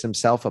lodging, placed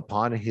himself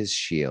upon his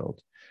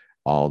shield.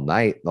 All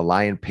night the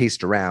lion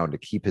paced around to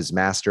keep his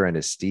master and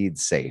his steed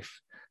safe.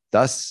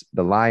 Thus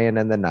the lion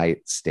and the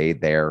knight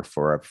stayed there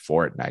for a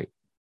fortnight.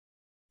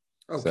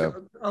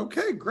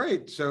 Okay,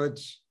 great. So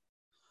it's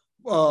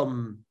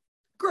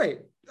great.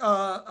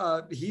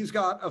 He's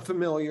got a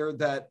familiar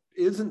that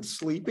isn't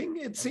sleeping,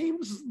 it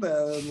seems.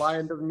 The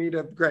lion doesn't need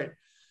a great.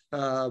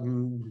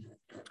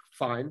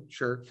 Fine,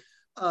 sure.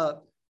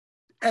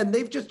 And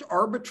they've just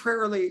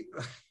arbitrarily,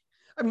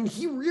 I mean,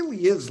 he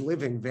really is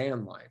living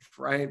van life,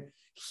 right?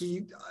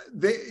 He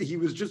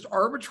was just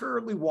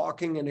arbitrarily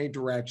walking in a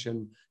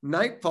direction.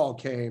 Nightfall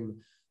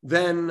came.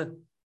 Then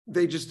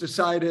they just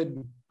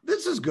decided,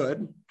 this is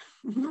good.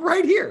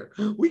 Right here.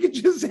 We could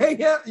just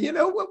hang out. You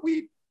know what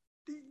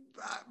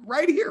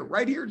right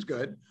here is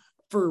good.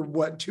 For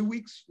what, 2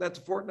 weeks? That's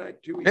a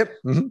fortnight, 2 weeks. Yep.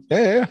 Mm-hmm.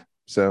 Yeah.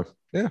 So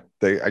yeah,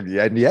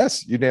 and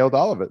yes, you nailed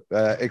all of it.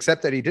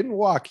 Except that he didn't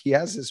walk. He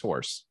has his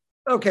horse.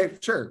 Okay,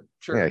 sure.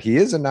 Yeah, he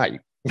is a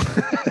knight.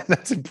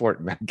 That's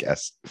important, I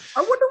guess.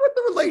 I wonder what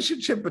the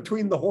relationship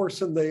between the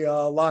horse and the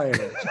lion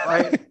is,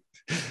 right?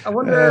 I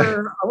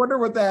wonder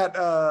what that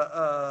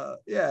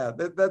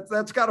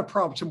that's got to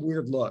prompt some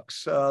weird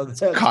looks.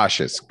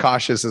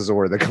 Cautious is a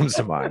word that comes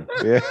to mind.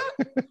 Yeah.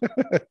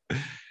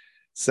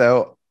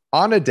 So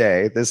on a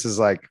day, this is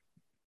like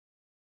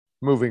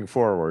moving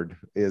forward,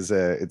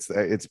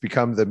 it's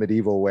become the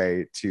medieval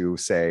way to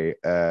say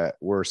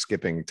we're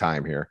skipping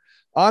time here.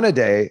 On a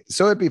day,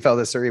 so it befell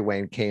that Sir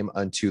Ewain came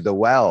unto the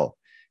well.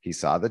 He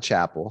saw the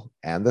chapel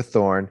and the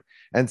thorn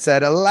and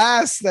said,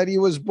 Alas, that he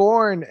was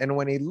born. And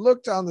when he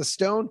looked on the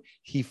stone,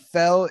 he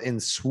fell in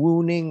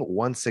swooning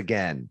once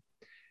again.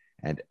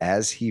 And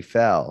as he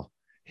fell,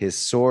 his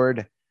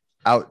sword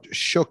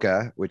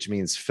outshooka, which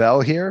means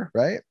fell here,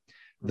 right?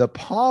 The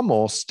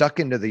pommel stuck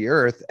into the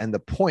earth and the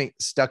point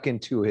stuck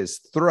into his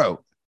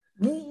throat.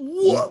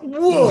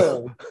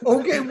 Whoa.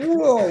 Okay.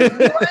 Whoa.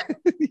 What?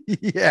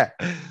 Yeah.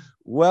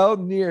 Well,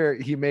 near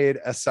he made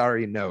a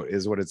sorry note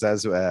is what it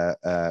says,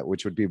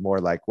 which would be more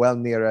like, well,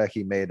 near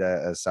he made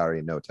a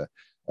sorry nota.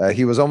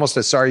 He was almost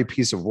a sorry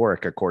piece of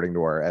work, according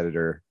to our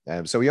editor.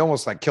 So he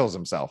almost like kills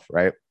himself,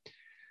 right?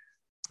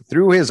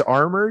 Through his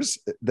armors,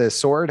 the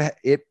sword,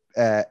 it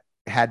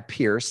had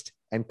pierced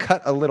and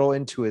cut a little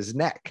into his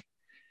neck.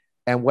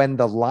 And when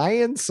the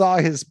lion saw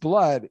his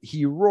blood,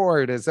 he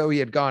roared as though he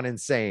had gone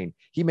insane.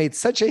 He made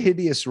such a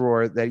hideous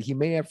roar that he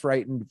may have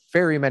frightened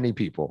very many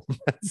people.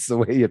 That's the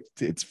way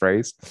it's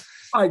phrased.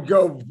 I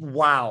go,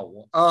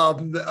 wow.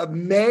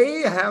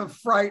 May have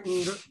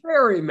frightened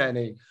very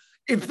many.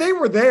 If they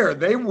were there,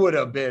 they would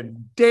have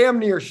been damn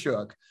near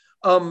shook.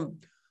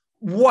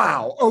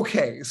 Wow.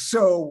 Okay.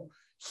 So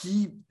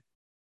he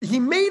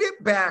made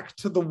it back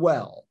to the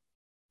well.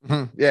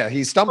 Yeah,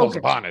 he stumbles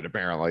upon it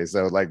apparently.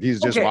 So like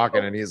he's just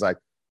walking and he's like,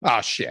 oh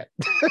shit.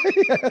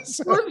 Yes.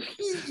 Was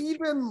he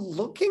even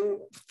looking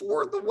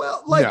for the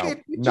well?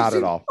 Like no, not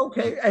at all.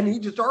 Okay. And he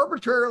just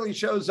arbitrarily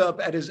shows up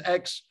at his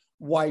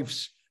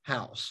ex-wife's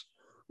house.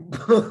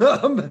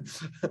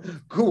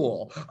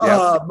 Cool.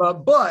 Yep.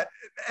 But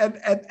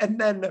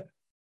then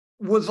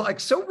was like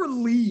so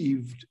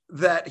relieved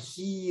that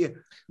he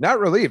not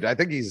relieved. I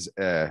think he's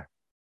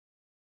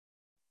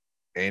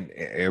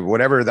and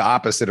whatever the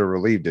opposite of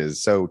relieved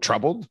is. So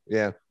troubled.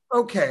 Yeah.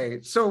 Okay.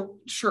 So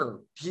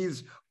sure.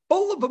 He's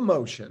full of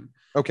emotion.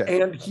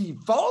 Okay. And he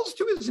falls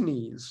to his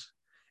knees.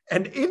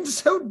 And in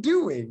so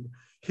doing,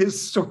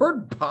 his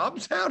sword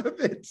pops out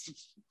of its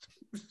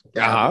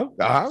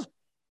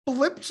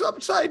flips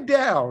upside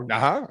down.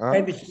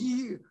 And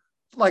he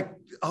like,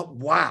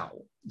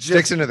 wow.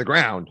 Sticks into the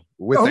ground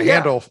with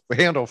the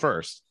handle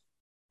first.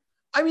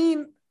 I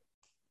mean,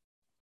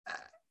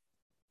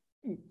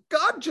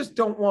 God just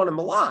don't want him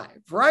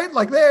alive, right?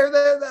 Like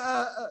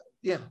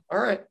yeah. All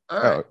right.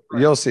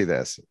 You'll see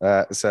this.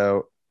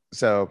 So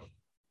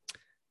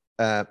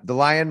the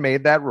lion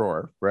made that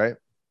roar, right?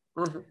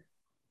 Mm-hmm.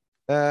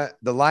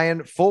 The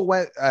lion full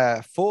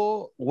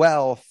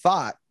well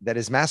thought that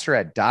his master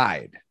had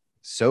died.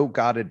 So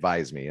God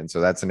advised me. And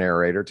so that's a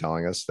narrator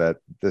telling us that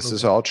this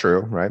is all true,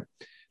 right?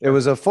 It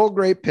was a full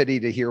great pity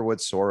to hear what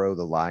sorrow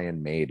the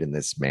lion made in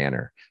this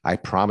manner. I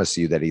promise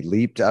you that he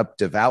leaped up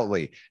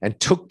devoutly and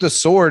took the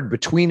sword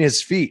between his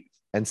feet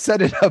and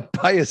set it up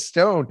by a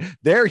stone.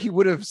 There he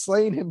would have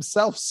slain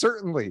himself,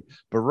 certainly.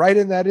 But right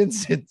in that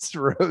instant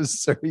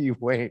rose Sir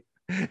Ewain.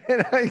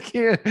 And I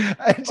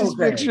just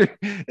picture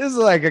this is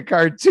like a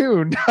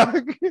cartoon.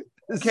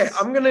 Okay,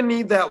 I'm gonna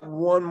need that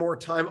one more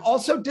time.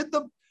 Also, did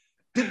the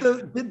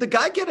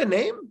guy get a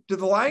name? Did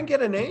the lion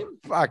get a name?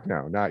 Fuck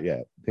no, not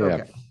yet. Yeah.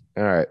 Okay.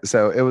 All right.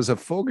 So it was a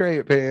full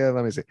great.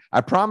 Let me see.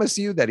 I promise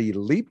you that he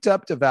leaped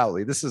up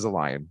devoutly. This is a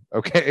lion.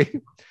 Okay.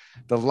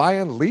 The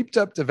lion leaped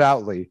up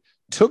devoutly,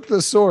 took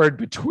the sword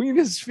between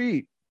his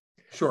feet,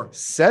 sure,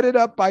 set it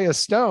up by a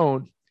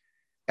stone,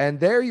 and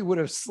there he would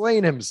have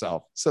slain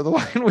himself. So the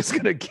lion was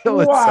going to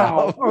kill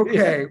itself.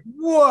 Okay.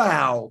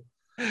 Wow.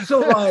 So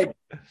like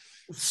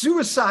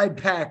suicide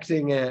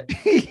pacting it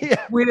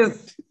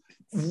with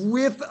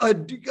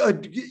a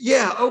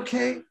yeah.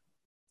 Okay.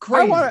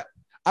 Crazy.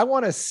 I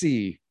want to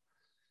see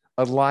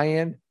a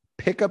lion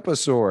pick up a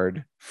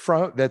sword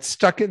that's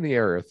stuck in the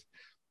earth,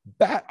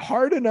 bat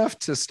hard enough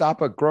to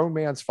stop a grown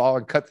man's fall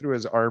and cut through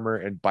his armor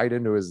and bite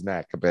into his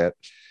neck a bit.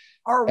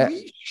 Are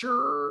we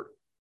sure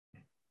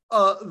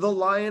the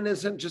lion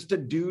isn't just a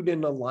dude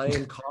in a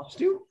lion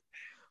costume?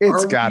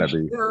 It's gotta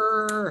be.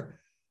 Sure?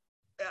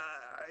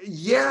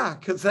 Yeah,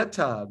 because it's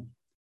a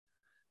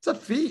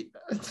feat.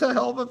 It's a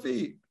hell of a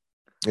feat.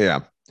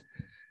 Yeah.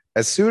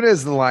 As soon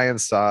as the lion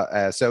saw,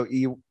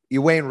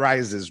 Ewain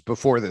rises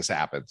before this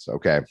happens.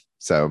 Okay.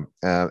 So,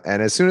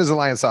 and as soon as the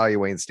lion saw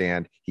Ewain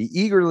stand, he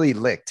eagerly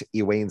licked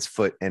Ewain's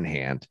foot and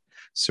hand.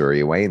 Sir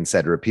Ewain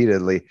said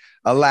repeatedly,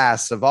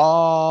 Alas, of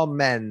all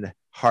men,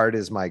 hard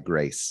is my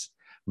grace.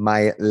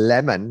 My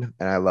lemon,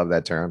 and I love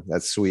that term,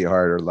 that's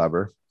sweetheart or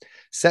lover,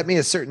 set me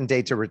a certain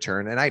day to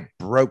return, and I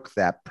broke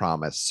that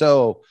promise.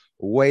 So,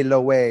 wail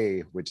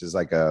away, which is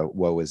like a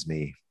woe is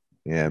me.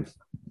 Yeah.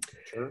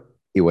 Sure.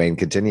 Ewain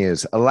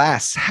continues,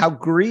 Alas, how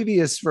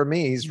grievous for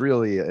me, he's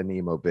really an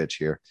emo bitch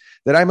here,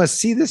 that I must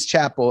see this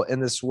chapel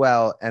and this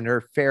well and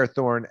her fair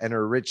thorn and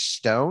her rich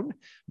stone.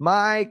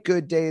 My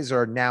good days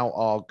are now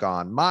all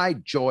gone. My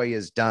joy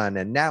is done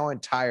and now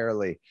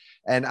entirely,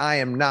 and I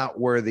am not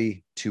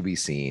worthy to be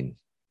seen.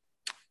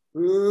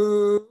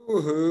 Ooh.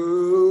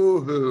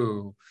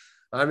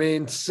 I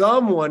mean,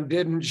 someone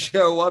didn't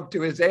show up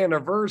to his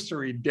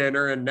anniversary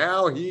dinner and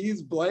now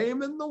he's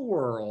blaming the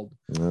world.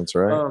 That's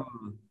right.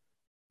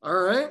 All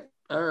right.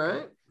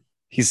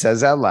 He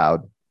says out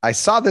loud, I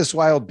saw this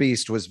wild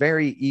beast was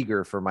very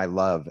eager for my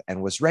love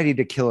and was ready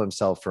to kill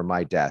himself for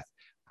my death.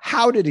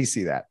 How did he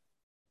see that?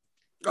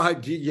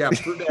 Yeah.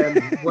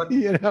 And what,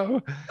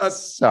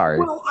 sorry.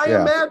 Well, I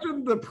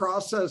imagine the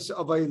process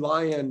of a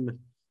lion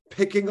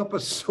picking up a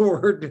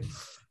sword,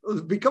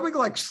 becoming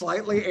like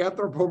slightly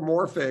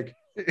anthropomorphic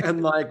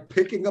and like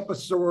picking up a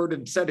sword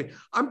and setting.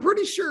 I'm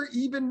pretty sure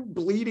even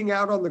bleeding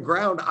out on the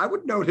ground, I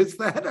would notice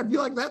that. I'd be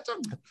like, that's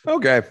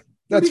okay.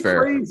 That's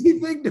fair. Crazy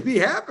thing to be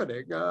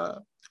happening.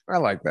 I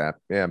like that.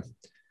 Yeah.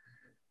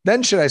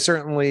 Then should I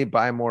certainly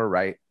by more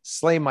right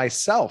slay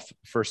myself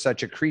for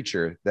such a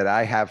creature that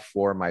I have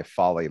for my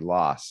folly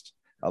lost.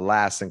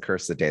 Alas, and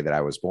curse the day that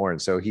I was born.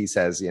 So he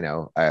says,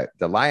 the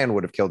lion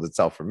would have killed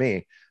itself for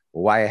me.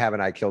 Why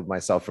haven't I killed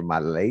myself for my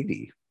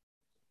lady?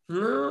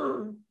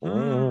 Mm-hmm.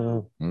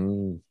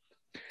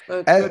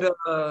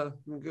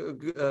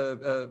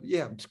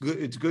 Yeah, it's good.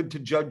 It's good to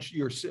judge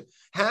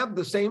have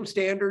the same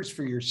standards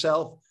for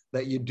yourself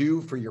that you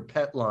do for your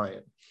pet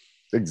lion.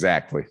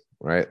 Exactly.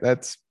 Right.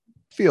 That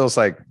feels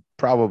like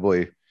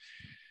probably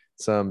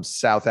some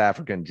South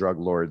African drug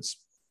lords,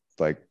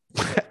 like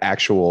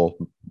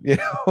actual,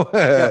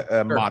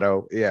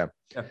 motto. Yeah.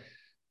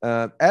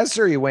 As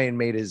Sir Ewain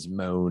made his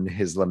moan,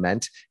 his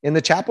lament, in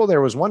the chapel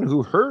there was one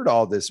who heard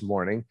all this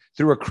morning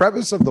through a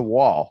crevice of the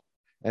wall,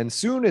 and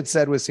soon it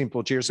said with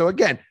simple cheer. So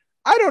again,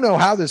 I don't know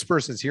how this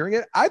person's hearing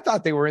it. I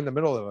thought they were in the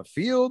middle of a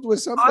field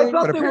with something. I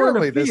thought they were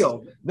in a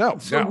field.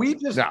 We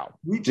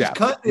just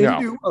cut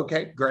into.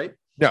 Okay, great.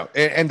 No,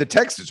 and the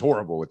text is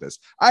horrible with this.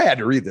 I had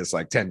to read this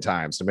like 10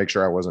 times to make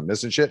sure I wasn't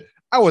missing shit.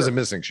 I wasn't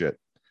missing shit.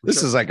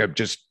 This is like a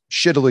just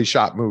shittily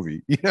shot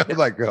movie,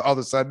 like all of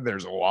a sudden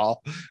there's a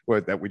wall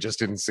that we just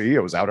didn't see.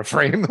 It was out of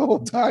frame the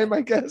whole time,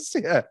 I guess.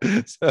 Yeah.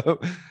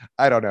 So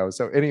I don't know.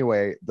 So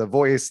anyway,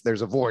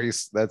 there's a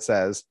voice that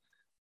says,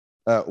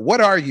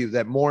 what are you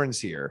that mourns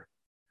here?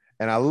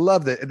 And I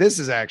love that. This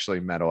is actually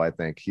metal, I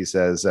think. He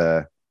says,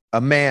 a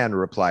man,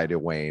 replied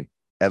Ewain,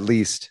 at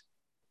least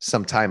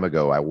some time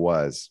ago I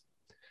was.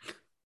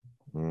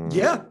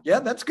 Yeah,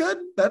 that's good.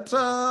 That's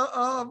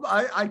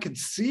I could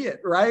see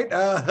it, right?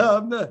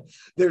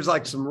 There's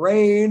like some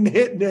rain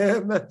hitting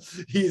him.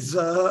 He's he's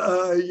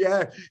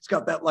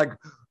got that like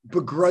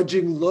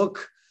begrudging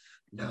look.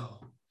 No,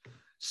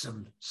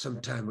 some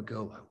time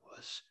ago I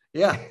was.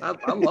 Yeah,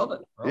 I love it.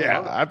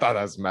 I thought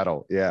that was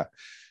metal. Yeah.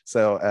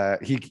 So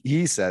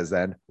he says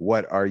then,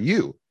 what are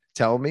you?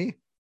 Tell me,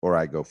 or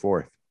I go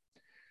forth.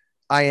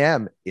 I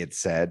am, it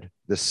said,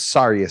 the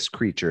sorriest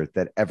creature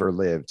that ever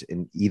lived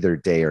in either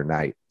day or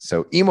night.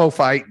 So emo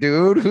fight,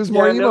 dude. Who's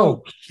more emo?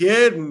 No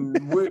kidding.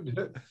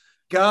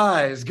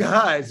 Guys,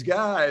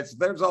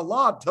 there's a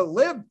lot to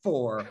live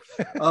for.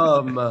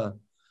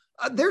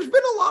 There's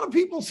been a lot of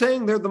people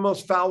saying they're the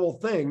most foul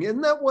thing.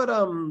 Isn't that what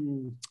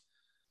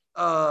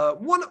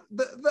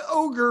the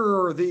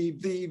ogre or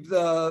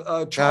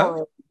the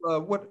Charles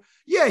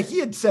he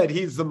had said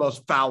he's the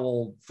most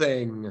foul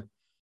thing.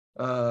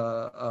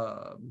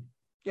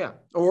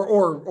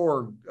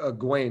 Or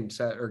Gawain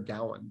said, or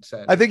Gowan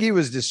said. I think he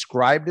was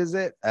described as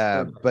it,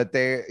 but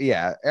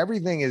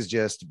everything is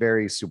just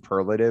very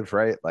superlative,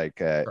 right? Like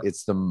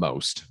it's the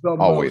most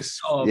always.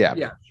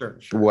 Sure.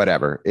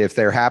 Whatever. If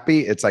they're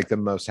happy, it's like the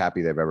most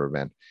happy they've ever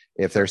been.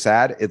 If they're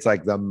sad, it's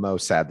like the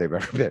most sad they've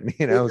ever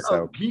been.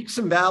 So peaks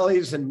and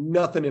valleys and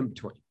nothing in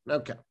between.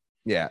 Okay.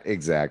 Yeah,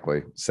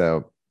 exactly.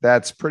 So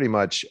that's pretty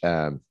much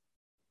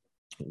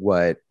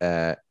what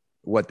that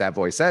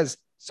voice says.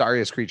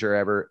 Sorriest creature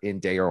ever in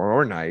day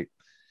or night.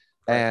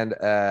 And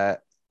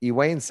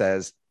Ewain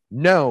says,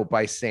 no,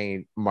 by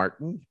Saint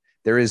Martin,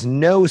 there is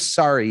no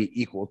sorry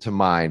equal to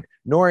mine,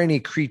 nor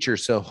any creature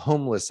so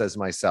homeless as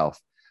myself.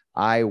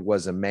 I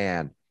was a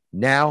man.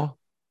 Now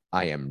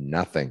I am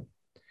nothing.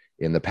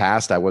 In the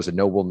past, I was a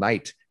noble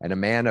knight and a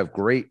man of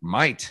great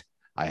might.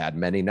 I had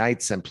many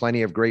knights and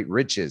plenty of great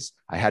riches.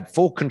 I had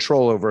full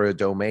control over a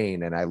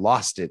domain, and I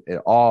lost it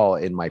all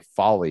in my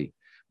folly.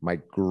 My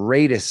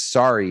greatest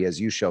sorry, as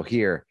you shall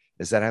hear,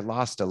 is that I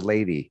lost a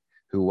lady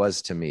who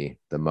was to me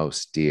the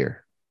most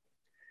dear.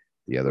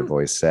 The other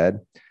voice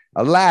said,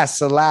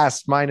 alas,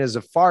 mine is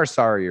a far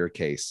sorrier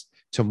case.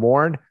 To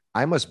mourn,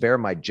 I must bear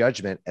my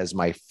judgment as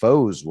my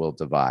foes will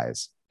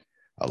devise.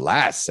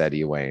 Alas, said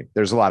Ewain.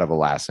 There's a lot of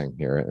alasing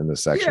here in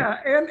this section. Yeah,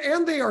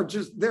 and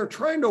they're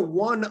trying to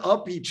one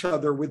up each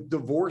other with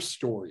divorce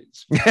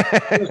stories.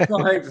 It's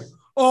like,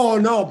 oh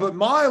no, but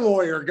my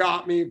lawyer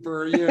got me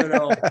for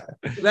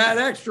that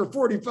extra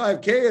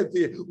 $45K at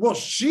the. Well,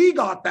 she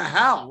got the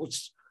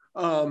house.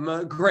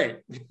 Great.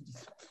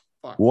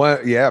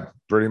 What? Yeah,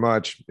 pretty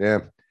much. Yeah.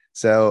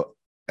 So,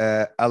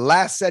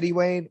 alas, said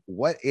Ewain,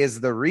 what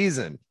is the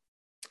reason?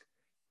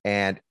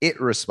 And it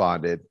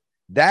responded,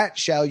 that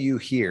shall you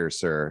hear,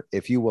 sir,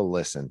 if you will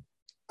listen.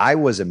 I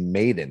was a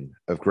maiden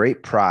of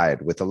great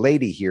pride with a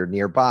lady here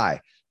nearby.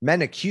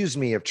 Men accused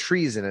me of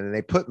treason and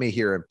they put me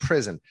here in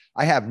prison.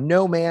 I have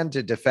no man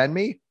to defend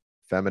me.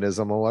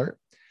 Feminism alert.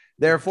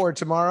 Therefore,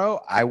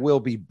 tomorrow I will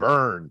be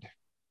burned.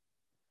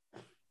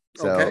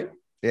 So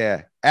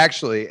Yeah,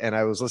 actually, and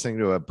I was listening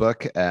to a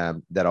book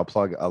that I'll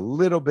plug a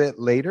little bit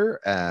later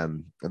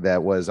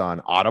that was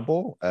on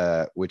Audible,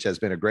 which has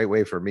been a great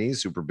way for me,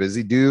 super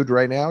busy dude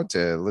right now,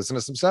 to listen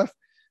to some stuff.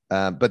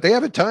 But they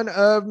have a ton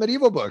of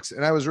medieval books,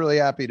 and I was really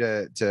happy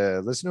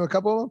to listen to a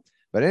couple of them.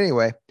 But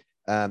anyway,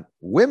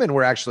 women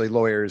were actually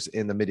lawyers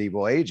in the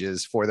medieval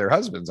ages for their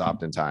husbands,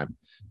 oftentimes.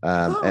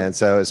 And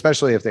so,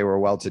 especially if they were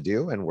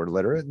well-to-do and were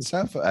literate and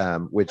stuff,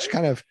 which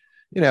kind of,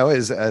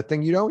 is a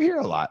thing you don't hear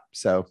a lot.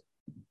 So,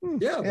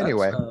 yeah,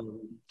 anyway, that's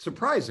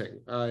surprising.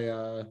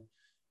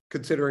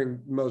 Considering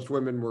most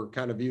women were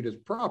kind of viewed as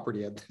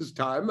property at this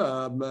time.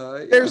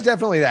 There's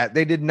definitely that.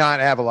 They did not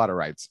have a lot of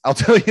rights. I'll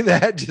tell you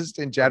that. Just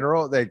in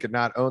general, they could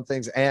not own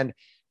things. And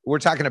we're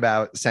talking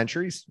about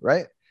centuries,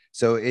 right?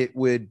 So it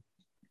would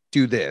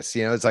do this,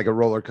 it's like a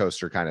roller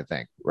coaster kind of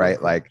thing, right?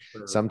 Like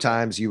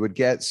sometimes you would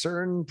get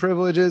certain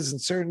privileges in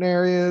certain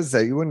areas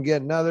that you wouldn't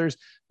get in others,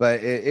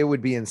 but it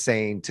would be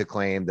insane to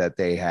claim that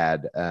they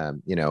had,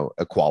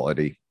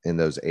 equality in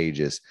those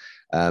ages.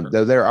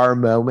 Though there are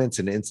moments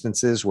and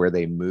instances where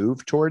they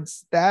move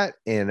towards that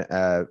in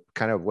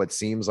kind of what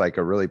seems like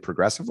a really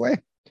progressive way.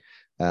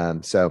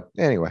 So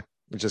anyway,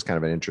 it's just kind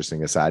of an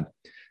interesting aside.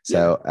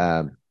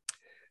 So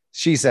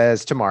she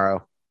says,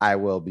 tomorrow I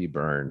will be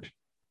burned.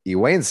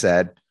 Egwene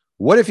said,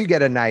 what if you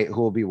get a knight who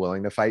will be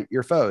willing to fight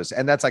your foes?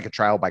 And that's like a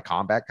trial by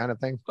combat kind of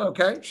thing.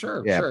 Okay,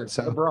 sure. Yeah. Sure.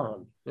 So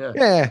LeBron.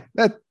 Yeah.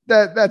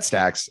 That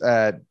stacks,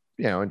 and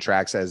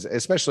tracks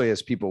especially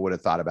as people would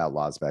have thought about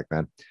laws back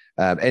then.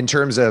 In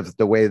terms of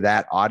the way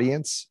that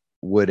audience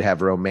would have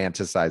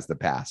romanticized the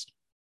past.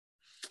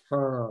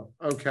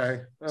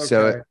 Okay.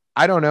 So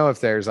I don't know if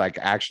there's like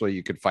actually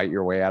you could fight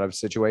your way out of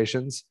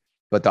situations,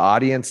 but the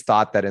audience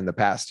thought that in the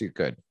past you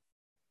could.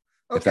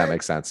 Okay. If that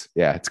makes sense.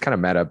 Yeah, it's kind of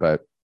meta,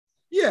 but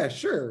yeah,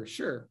 sure.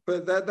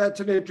 But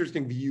that's an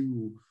interesting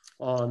view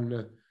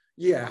on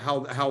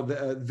how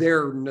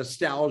their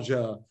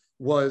nostalgia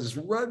was.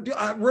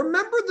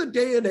 Remember the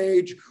day and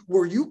age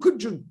where you could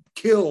just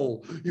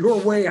kill your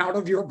way out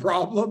of your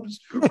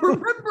problems?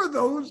 Remember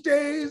those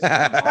days?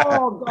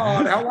 Oh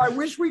God, how I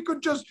wish we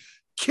could just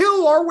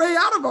kill our way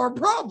out of our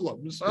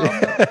problems.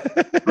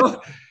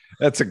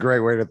 That's a great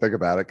way to think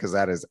about it, because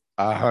that is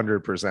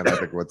 100% I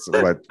think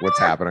what's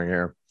happening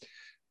here.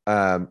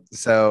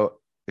 So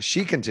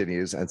she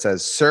continues and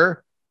says,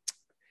 sir,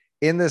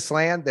 in this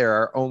land, there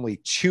are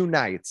only 2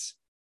 knights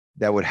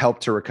that would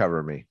help to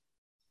recover me.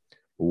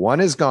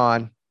 One is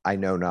gone, I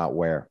know not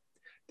where.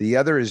 The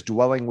other is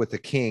dwelling with the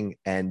king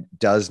and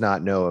does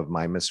not know of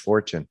my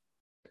misfortune.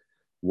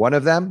 One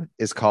of them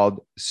is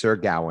called Sir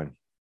Gawain.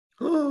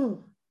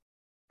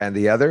 And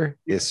the other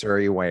is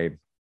Sir Egwene.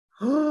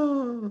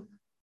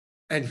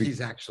 And he's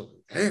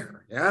actually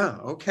there. Yeah.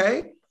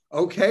 Okay.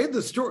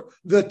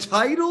 The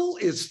title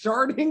is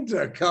starting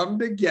to come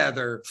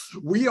together.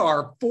 We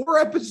are 4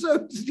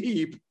 episodes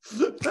deep.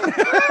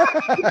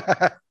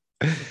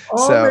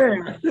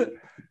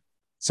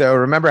 So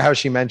remember how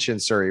she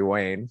mentioned Sir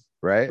Egwene,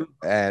 right?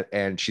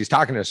 And she's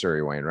talking to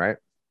Sir Egwene, right?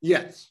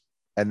 Yes.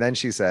 And then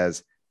she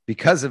says,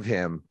 because of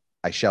him,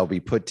 I shall be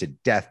put to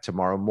death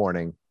tomorrow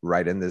morning,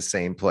 right in this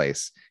same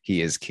place.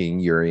 He is King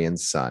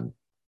Urien's son.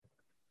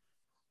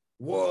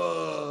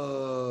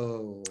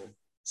 Whoa.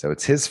 So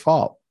it's his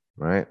fault,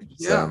 right?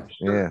 Yeah. So,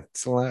 sure. Yeah.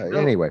 It's a lot.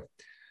 Anyway.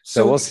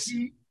 So we'll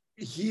see.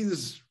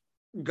 He's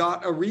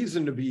got a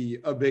reason to be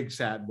a big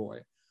sad boy.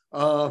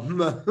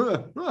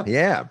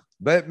 Yeah.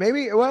 But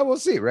maybe, well, we'll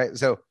see, right?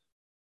 So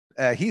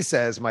he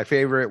says, my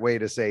favorite way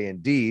to say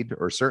indeed,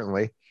 or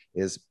certainly,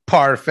 is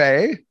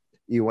parfait,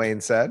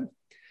 Egwene said.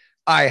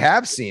 I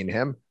have seen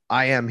him.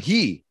 I am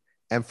he.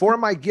 And for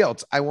my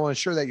guilt, I will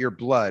ensure that your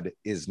blood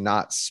is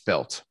not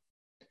spilt.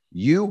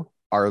 You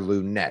are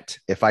Lunette,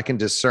 if I can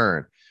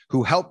discern,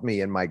 who helped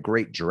me in my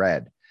great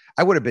dread.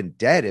 I would have been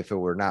dead if it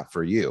were not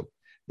for you.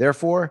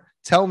 Therefore,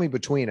 tell me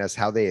between us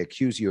how they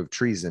accuse you of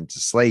treason to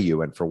slay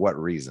you and for what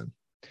reason.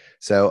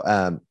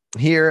 So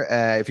here,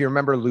 if you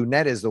remember,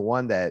 Lunette is the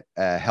one that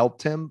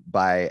helped him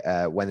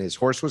by when his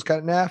horse was cut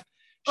in half.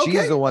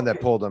 She's the one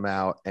that pulled him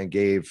out and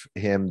gave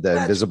him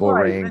the invisible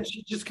ring. And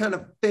she just kind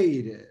of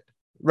faded.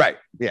 Right.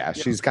 Yeah.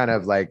 She's kind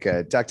of like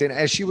tucked in.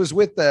 As she was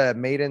with the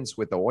maidens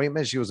with the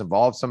ointment, she was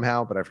involved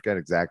somehow, but I forget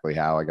exactly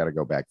how. I got to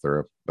go back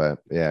through. But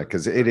yeah,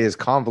 because it is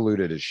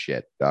convoluted as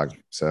shit, dog.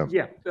 So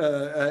yeah,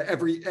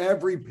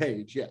 every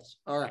page. Yes.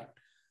 All right.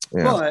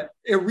 Yeah. But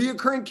a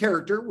reoccurring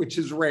character, which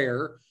is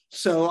rare.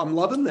 So I'm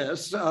loving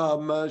this.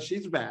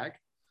 She's back.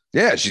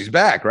 Yeah, she's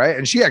back, right?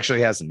 And she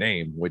actually has a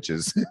name, which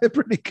is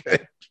pretty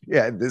good.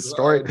 Yeah, in this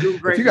story,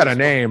 if you got a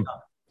name,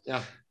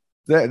 yeah,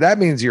 that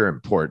means you're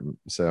important.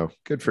 So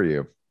good for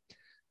you.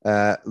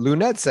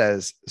 Lunette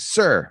says,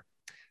 sir,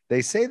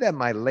 they say that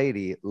my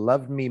lady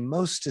loved me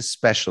most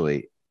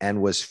especially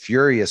and was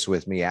furious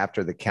with me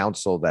after the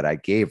counsel that I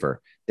gave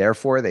her.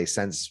 Therefore, they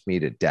sentenced me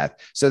to death.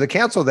 So the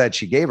counsel that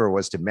she gave her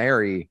was to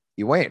marry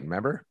Egwene,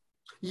 remember?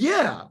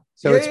 Yeah.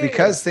 So it's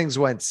because things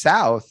went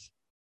south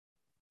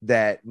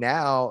that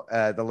now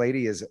the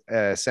lady is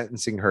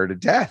sentencing her to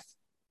death.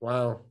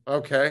 Wow.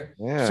 Okay.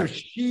 So Yeah,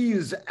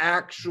 she's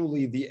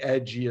actually the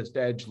edgiest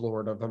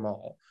edgelord of them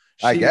all.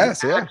 I She's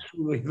guess. Yeah.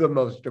 actually the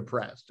most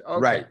depressed. Okay.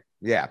 Right.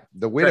 Yeah.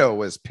 The Great. widow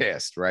was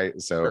pissed, right?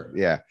 So, Sure.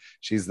 yeah,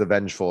 she's the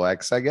vengeful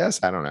ex, I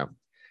guess. I don't know.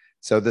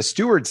 So the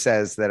steward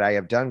says that I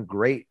have done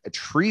great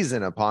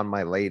treason upon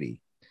my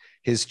lady.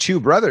 His two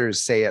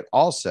brothers say it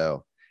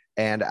also,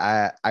 and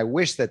I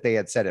wish that they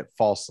had said it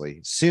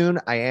falsely. Soon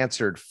I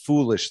answered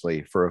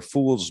foolishly, for a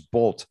fool's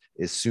bolt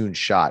is soon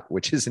shot,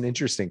 which is an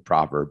interesting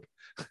proverb.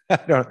 I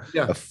don't,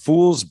 Yeah. a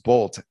fool's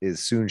bolt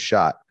is soon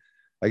shot.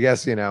 I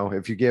guess, you know,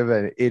 if you give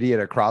an idiot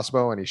a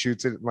crossbow and he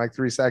shoots it in like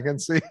 3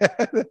 seconds,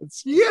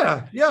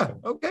 Yeah. Yeah.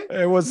 Okay.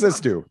 hey, what's this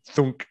do?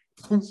 Thunk.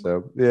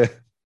 So, yeah.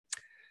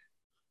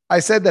 I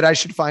said that I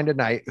should find a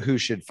knight who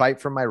should fight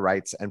for my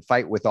rights and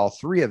fight with all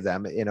three of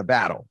them in a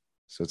battle.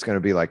 So it's going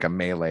to be like a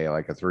melee,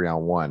 like a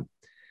 3-on-1.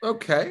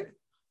 Okay.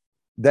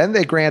 Then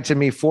they granted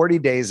me 40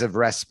 days of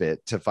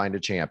respite to find a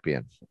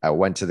champion. I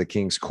went to the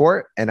king's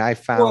court and I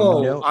found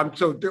Whoa. I'm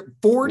so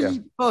 40 Yeah.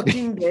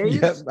 fucking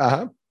days. Yeah,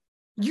 uh-huh.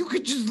 You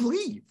could just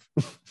leave.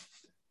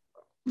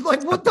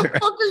 Like, what the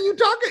fuck are you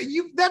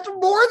talking? That's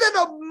more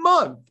than a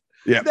month.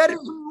 Yeah. That is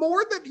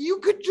more than you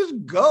could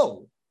just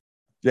go.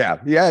 Yeah,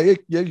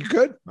 you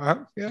could.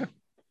 Uh-huh. Yeah.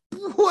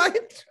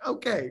 What?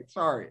 Okay,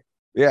 sorry.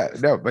 Yeah,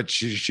 no, but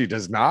she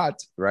does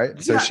not,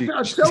 right? So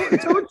yeah, so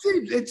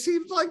it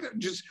seems like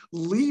just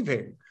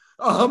leaving.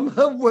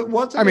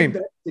 Wasn't I mean,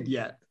 invented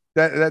yet.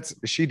 that's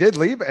she did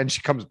leave and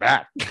she comes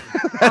back.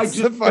 That's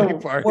the funny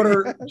part.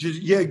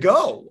 You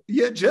go.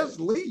 You just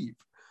leave.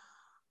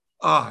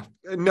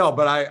 No,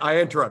 but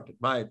I interrupted.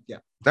 No,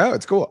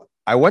 it's cool.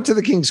 I went to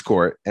the king's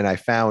court and I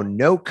found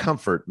no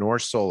comfort nor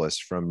solace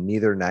from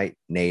neither knight,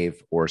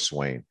 knave, or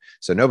swain.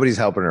 So nobody's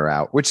helping her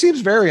out, which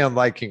seems very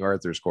unlike King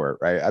Arthur's court,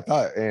 right? I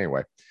thought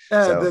anyway.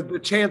 The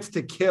chance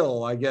to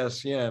kill, I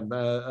guess. Yeah.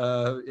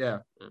 Yeah.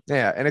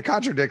 Yeah. And it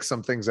contradicts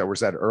some things that were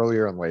said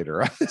earlier and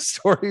later on the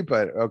story,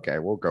 but okay,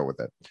 we'll go with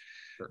it.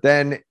 Sure.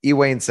 Then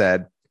Ewain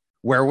said,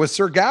 "Where was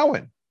Sir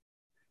Gawain?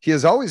 He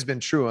has always been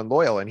true and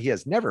loyal, and he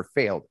has never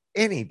failed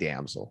any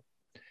damsel."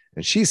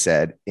 And she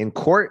said, "In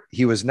court,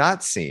 he was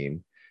not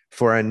seen,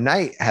 for a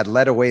knight had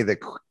led away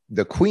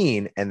the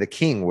queen, and the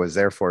king was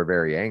therefore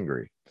very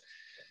angry."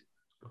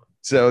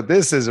 So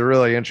this is a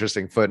really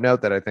interesting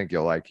footnote that I think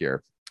you'll like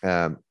here.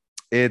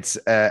 It's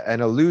an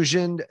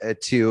allusion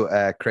to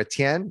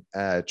Chrétien,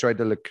 Troy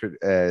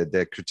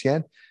de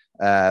Chrétien,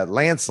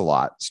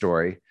 Lancelot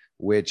story,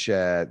 which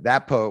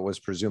that poet was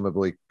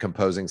presumably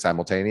composing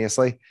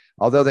simultaneously.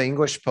 Although the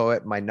English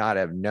poet might not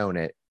have known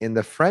it, in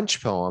the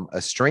French poem,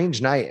 a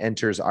strange knight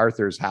enters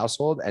Arthur's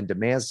household and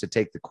demands to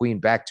take the queen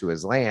back to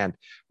his land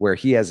where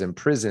he has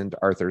imprisoned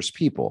Arthur's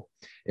people.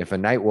 If a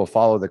knight will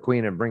follow the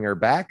queen and bring her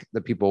back,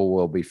 the people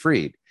will be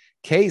freed.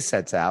 Kay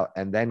sets out,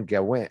 and then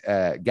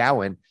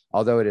Gawain,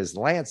 although it is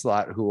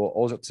Lancelot who will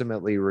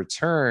ultimately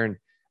return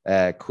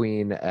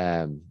Queen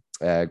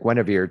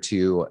Guinevere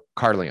to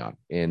Carleon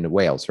in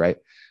Wales, right?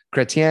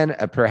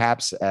 Chrétien,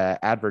 perhaps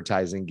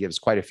advertising, gives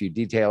quite a few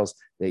details.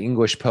 The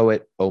English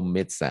poet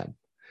omits them.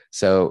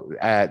 So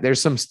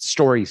there's some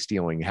story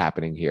stealing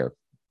happening here.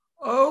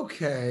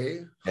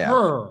 Okay. Yeah.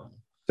 Huh.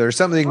 There's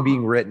something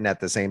being written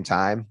at the same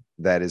time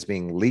that is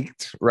being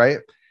leaked, right?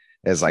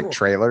 As like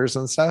trailers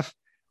and stuff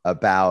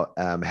about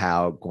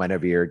how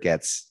Guinevere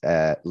gets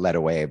led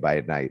away by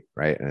a knight,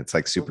 right? And it's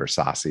like super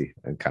saucy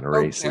and kind of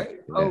racy.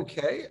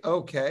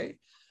 Okay.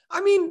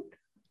 I mean,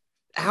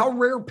 how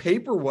rare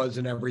paper was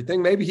and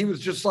everything. Maybe he was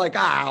just like,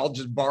 I'll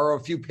just borrow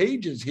a few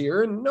pages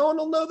here and no one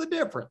will know the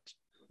difference.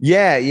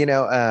 Yeah,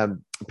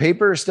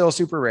 paper is still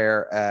super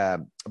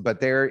rare, but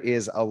there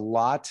is a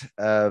lot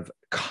of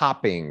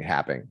copying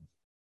happening.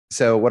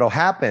 So what'll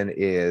happen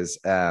is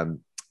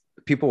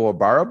people will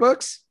borrow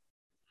books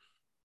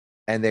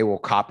and they will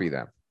copy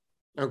them.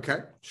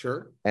 Okay,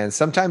 sure. And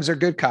sometimes they're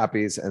good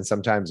copies and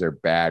sometimes they're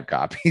bad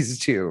copies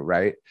too,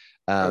 right?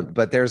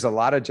 But there's a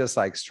lot of just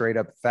like straight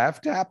up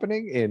theft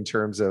happening in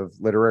terms of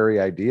literary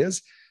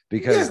ideas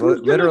because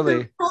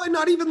literally probably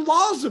not even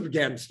laws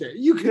against it.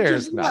 You can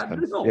just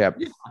nothing. Yeah.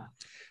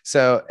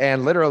 So,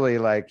 and literally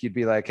like, you'd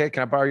be like, "Hey,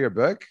 can I borrow your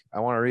book?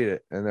 I want to read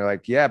it." And they're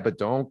like, "Yeah, but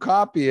don't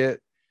copy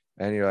it."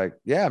 And you're like,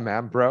 "Yeah,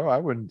 man, bro, I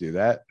wouldn't do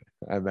that."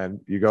 And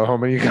then you go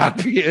home and you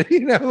copy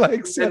it,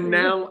 like. And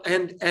now,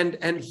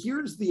 and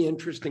here's the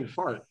interesting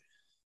part.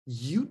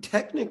 You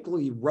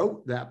technically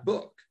wrote that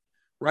book.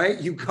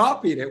 Right? You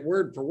copied it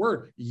word for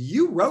word.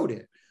 You wrote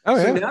it.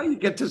 So now you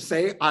get to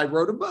say, I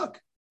wrote a book.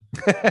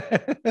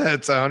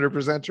 That's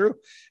 100% true.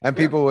 And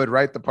people would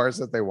write the parts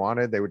that they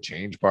wanted. They would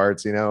change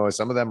parts,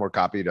 some of them were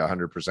copied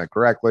 100%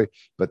 correctly,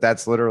 but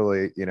that's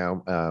literally,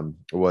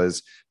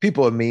 was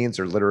people of means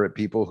or literate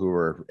people who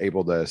were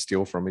able to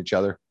steal from each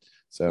other.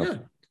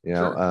 So,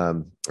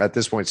 at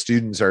this point,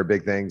 students are a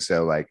big thing.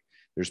 So like,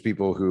 there's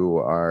people who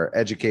are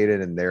educated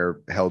and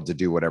they're held to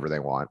do whatever they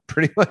want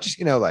pretty much,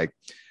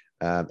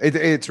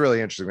 it's really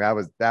interesting.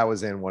 That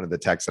was in one of the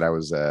texts that I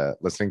was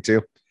listening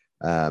to,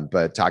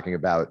 but talking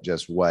about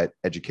just what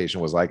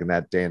education was like in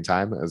that day and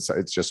time.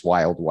 It's just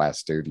Wild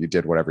West, dude. You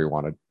did whatever you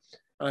wanted.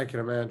 I can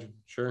imagine.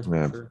 Sure.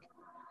 Yeah. Sure.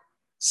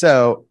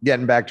 So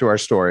getting back to our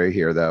story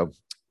here, though,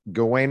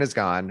 Gawain is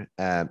gone.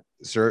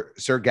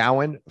 Sir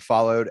Gawain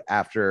followed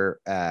after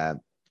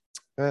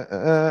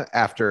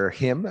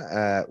him,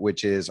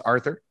 which is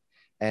Arthur,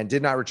 and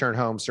did not return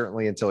home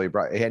certainly until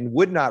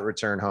would not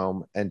return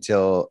home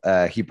until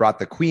he brought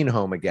the queen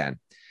home again.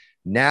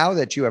 Now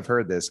that you have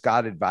heard this,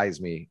 God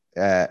advised me.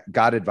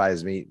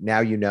 Now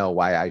you know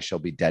why I shall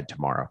be dead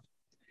tomorrow.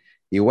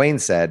 Ewain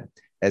said,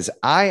 as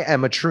I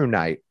am a true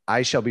knight,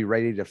 I shall be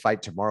ready to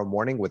fight tomorrow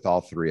morning with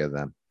all three of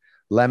them.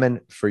 Lemon,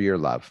 for your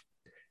love.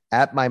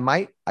 At my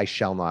might, I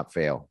shall not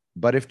fail.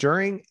 But if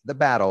during the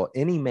battle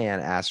any man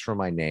asks for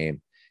my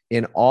name,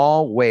 in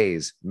all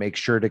ways make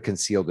sure to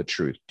conceal the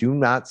truth. Do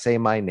not say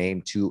my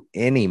name to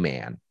any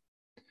man.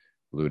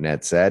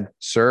 Luned said,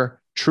 sir,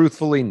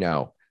 truthfully,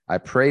 no. I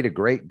pray to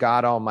great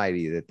God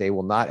Almighty that they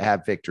will not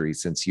have victory,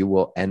 since you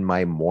will end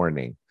my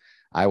mourning.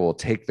 I will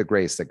take the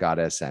grace that God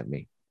has sent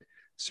me.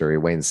 Sir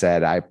Ewain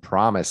said, I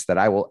promise that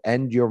I will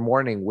end your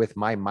mourning with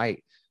my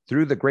might.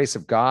 Through the grace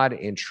of God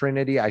in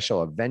Trinity, I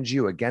shall avenge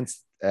you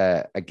against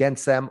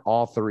them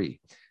all three.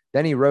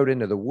 Then he rode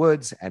into the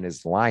woods, and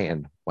his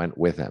lion went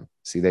with him.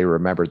 See, they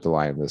remembered the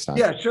lion this time.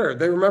 Yeah, sure.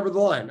 They remember the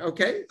lion.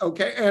 Okay.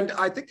 And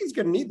I think he's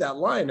going to need that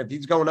lion if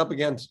he's going up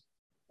against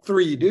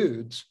three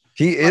dudes.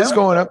 He is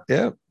going up.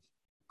 Yeah.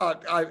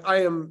 I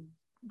am.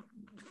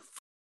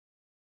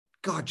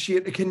 God,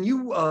 shit. Can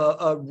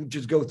you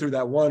just go through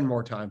that one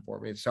more time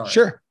for me? Sorry.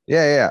 Sure.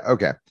 Yeah.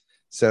 Okay.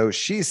 So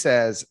she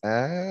says,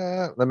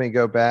 let me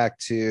go back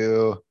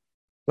to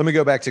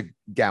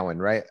Gawain,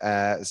 right?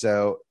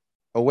 So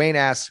Owain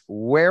asks,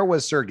 where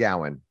was Sir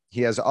Gawain?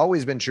 He has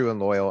always been true and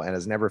loyal and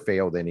has never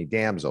failed any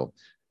damsel.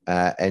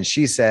 And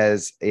she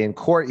says, in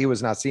court, he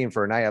was not seen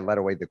for a night. I led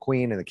away the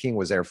queen, and the king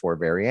was therefore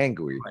very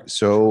angry. Right.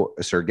 So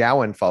Sir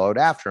Gawain followed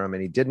after him,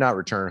 and he did not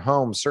return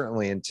home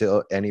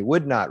he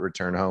would not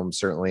return home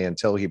certainly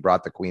until he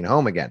brought the queen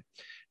home again.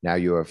 Now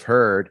you have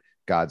heard,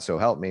 God so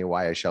help me,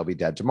 why I shall be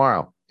dead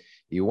tomorrow.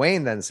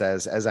 Ewain then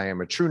says, as I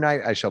am a true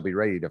knight, I shall be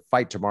ready to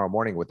fight tomorrow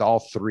morning with all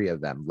three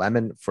of them.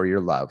 Lemon, for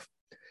your love.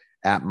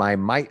 At my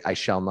might, I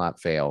shall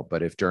not fail.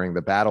 But if during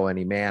the battle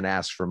any man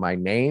asks for my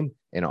name,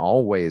 in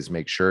all ways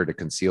make sure to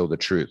conceal the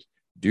truth.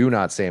 Do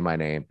not say my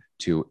name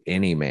to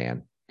any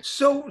man.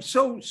 So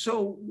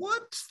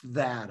what's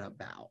that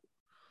about?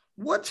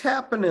 What's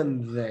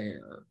happening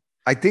there?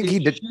 I think he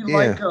did.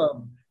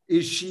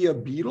 Is she a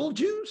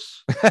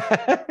Beetlejuice?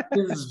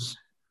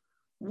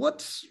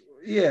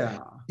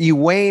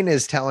 Ewain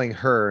is telling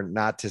her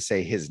not to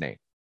say his name.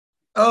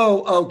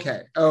 Oh,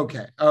 okay.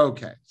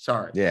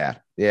 Sorry. Yeah.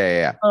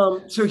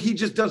 So he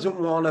just doesn't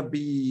want to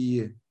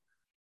be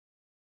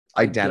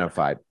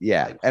identified.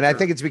 Yeah. Like, and I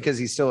think it's because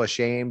he's still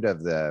ashamed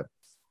of the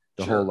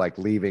whole like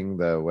leaving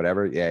the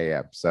whatever.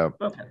 Yeah. So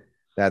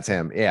that's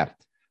him. Yeah.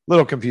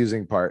 Little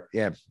confusing part.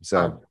 Yeah.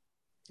 So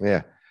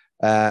yeah.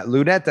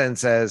 Luned then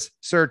says,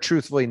 sir,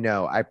 truthfully,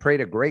 no. I pray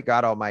to great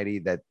God Almighty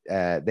that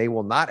they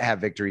will not have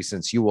victory,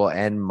 since you will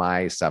end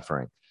my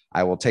suffering.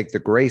 I will take the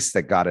grace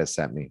that God has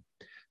sent me.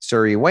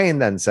 Sir Ewain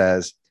then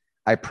says,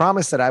 I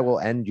promise that I will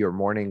end your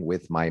mourning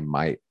with my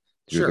might,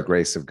 through the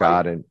grace of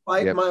God. And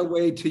fight my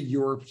way to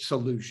your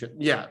solution.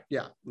 Yeah.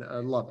 I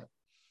love it.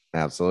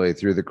 Absolutely.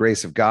 Through the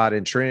grace of God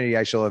in Trinity,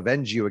 I shall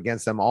avenge you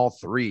against them all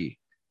three.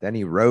 Then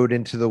he rode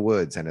into the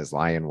woods, and his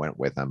lion went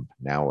with him.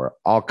 Now we're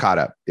all caught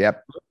up.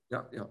 Yep.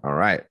 Yeah. All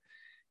right.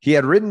 He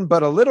had ridden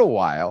but a little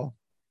while,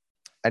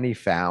 and he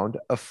found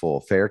a full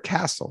fair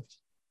castle.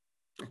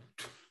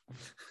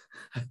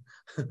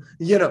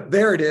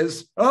 There it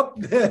is. Oh,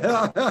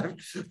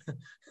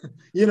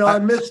 I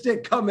missed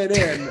it coming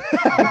in.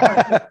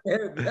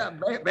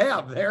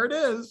 Bam, there it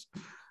is.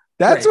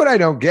 That's what I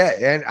don't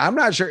get. And I'm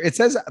not sure. It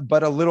says,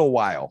 but a little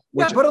while.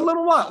 But a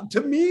little while.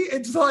 To me,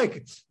 it's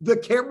like the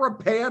camera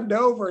panned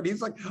over and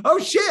he's like, oh,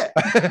 shit.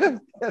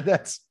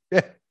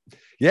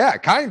 Yeah,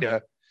 kind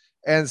of.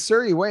 And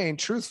Sir Ewain,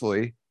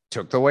 truthfully,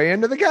 took the way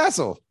into the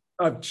castle.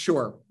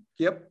 Sure.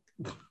 Yep.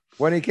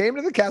 When he came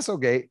to the castle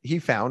gate, he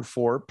found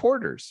 4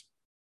 porters.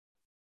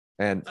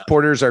 And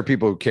porters are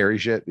people who carry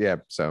shit. Yeah.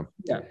 So.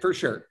 Yeah, for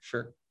sure.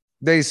 Sure.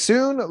 They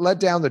soon let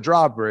down the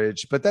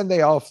drawbridge, but then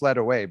they all fled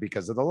away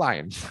because of the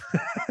lion.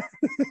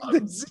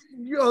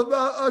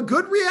 A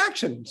good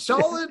reaction.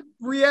 Solid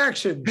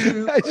reaction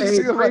to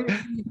shit.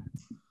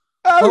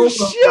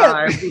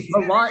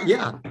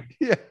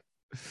 Yeah.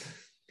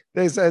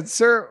 They said,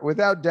 sir,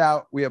 without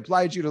doubt, we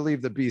oblige you to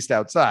leave the beast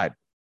outside.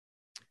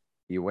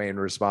 Ewain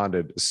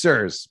responded,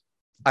 sirs,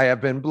 I have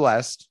been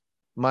blessed.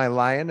 My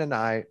lion and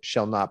I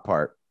shall not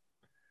part.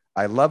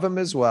 I love him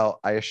as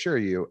well, I assure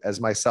you, as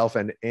myself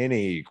and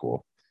any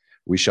equal.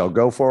 We shall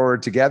go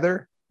forward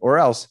together, or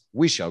else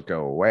we shall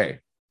go away.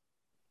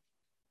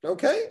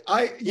 Okay.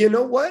 You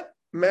know what?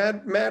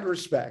 Mad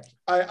respect.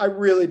 I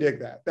really dig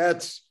that.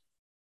 That's,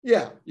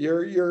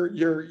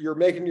 you're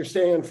making your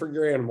stand for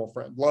your animal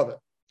friend. Love it.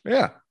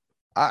 Yeah.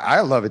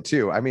 I love it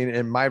too. I mean,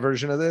 in my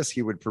version of this,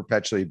 he would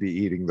perpetually be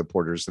eating the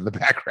porters in the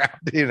background,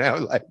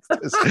 like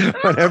this,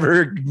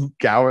 whenever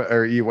Gowan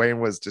or Ewain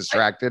was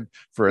distracted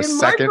for a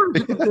second. My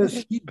version of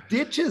this, he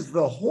ditches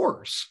the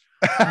horse.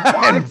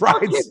 And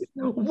rides.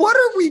 What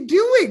are we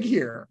doing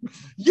here?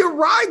 You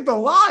ride the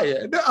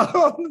lion.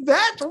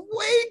 That's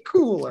way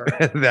cooler.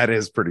 That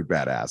is pretty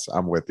badass.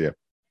 I'm with you.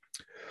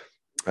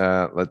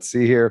 Let's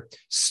see here.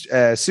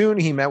 Soon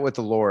he met with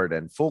the Lord,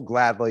 and full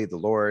gladly the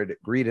Lord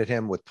greeted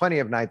him with plenty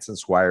of knights and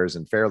squires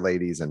and fair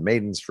ladies and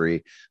maidens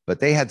free,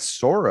 but they had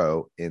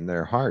sorrow in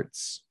their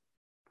hearts.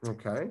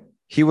 Okay.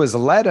 He was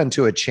led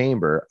unto a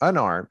chamber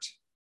unarmed,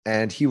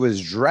 and he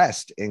was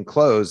dressed in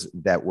clothes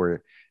that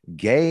were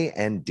gay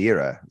and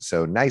dear,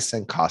 so nice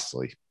and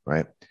costly,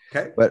 right?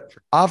 Okay. But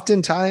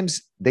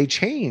oftentimes they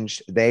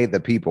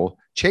the people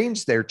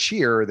changed their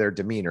cheer, their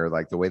demeanor,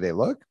 like the way they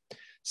look.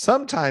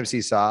 Sometimes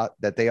he saw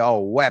that they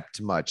all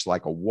wept much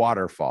like a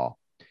waterfall.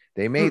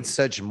 They made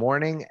such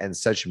mourning and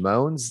such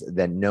moans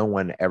that no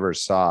one ever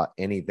saw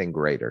anything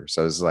greater.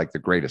 So it's like the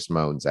greatest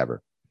moans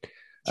ever.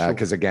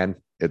 Because again,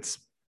 it's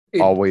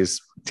always.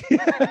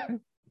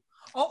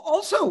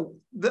 Also,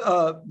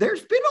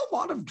 there's been a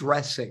lot of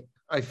dressing,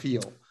 I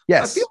feel.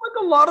 Yes. I feel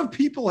like a lot of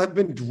people have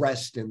been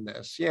dressed in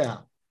this. Yeah.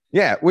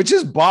 Yeah, which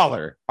is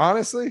baller.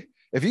 Honestly,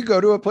 if you go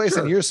to a place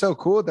and you're so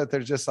cool that they're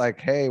just like,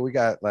 hey, we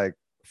got like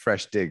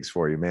fresh digs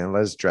for you, man.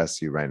 Let's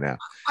dress you right now.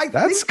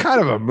 That's kind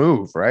of a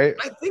move, right?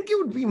 I think it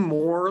would be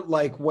more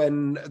like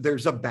when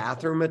there's a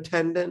bathroom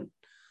attendant.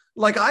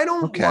 Like I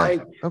don't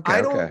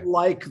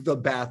like the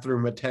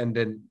bathroom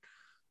attendant.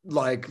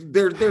 Like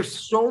there's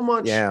so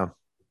much. Yeah.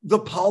 The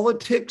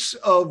politics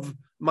of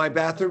my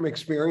bathroom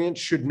experience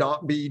should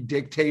not be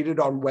dictated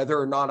on whether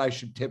or not I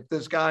should tip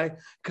this guy,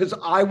 because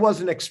I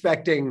wasn't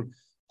expecting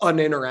an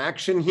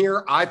interaction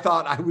here. I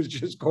thought I was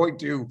just going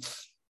to,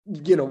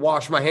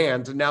 wash my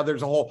hands. And now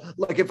there's a whole,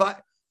 like,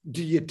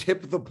 do you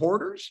tip the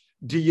porters?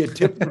 Do you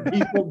tip the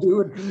people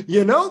doing,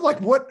 like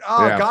what?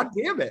 God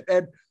damn it.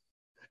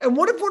 And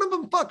what if one of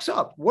them fucks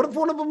up? What if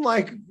one of them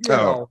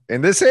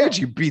in this age,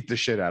 you beat the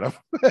shit out of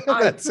them?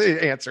 That's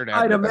the answer now.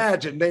 I'd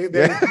imagine they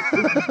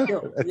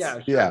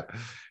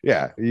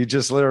yeah. You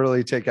just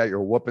literally take out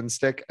your whooping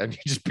stick and you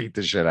just beat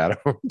the shit out of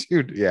them,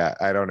 dude. Yeah,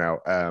 I don't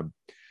know.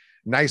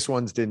 Nice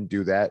ones didn't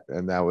do that,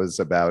 and that was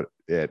about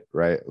it,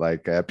 right?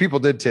 Like people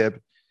did tip.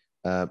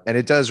 And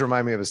it does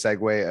remind me of a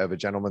segue of a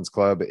gentleman's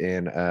club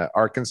in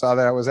Arkansas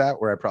that I was at,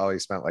 where I probably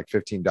spent like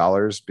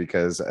 $15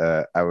 because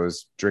I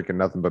was drinking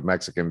nothing but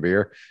Mexican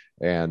beer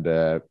and,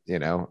 had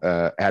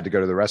to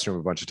go to the restroom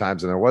a bunch of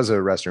times. And there was a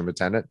restroom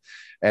attendant,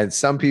 and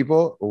some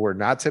people were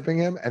not tipping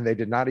him, and they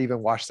did not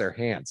even wash their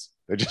hands.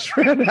 They just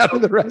ran out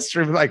of the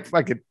restroom like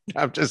fucking,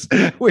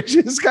 which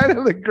is kind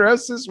of the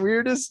grossest,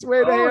 weirdest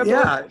way to handle it.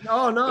 Yeah.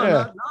 Oh,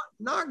 no,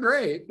 not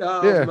great.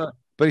 But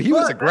he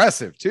was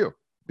aggressive too.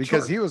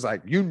 Because he was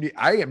like,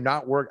 I am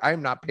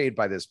not paid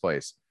by this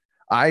place.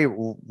 I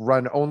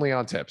run only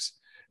on tips.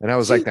 And I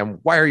was like, then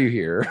why are you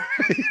here?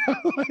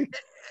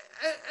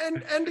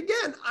 And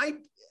again,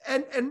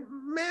 and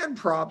man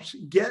props,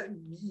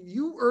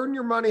 you earn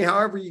your money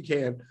however you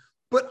can.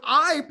 But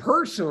I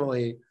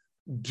personally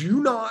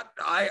do not,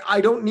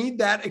 I don't need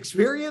that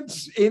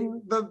experience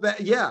in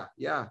yeah.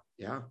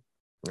 No,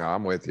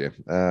 I'm with you.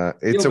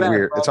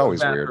 It's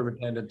always weird.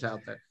 Attendants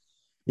out there.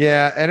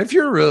 Yeah, and if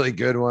you're a really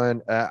good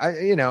one,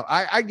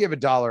 I give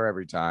 $1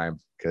 every time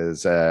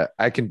because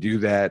I can do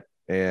that,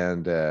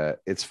 and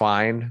it's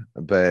fine.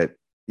 But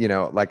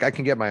like I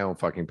can get my own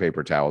fucking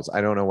paper towels. I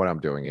don't know what I'm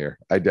doing here.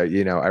 I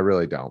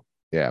really don't.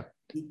 Yeah.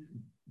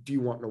 Do you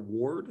want an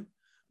award,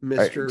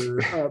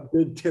 Mr.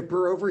 Big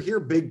Tipper over here?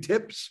 Big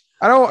tips.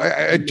 I don't.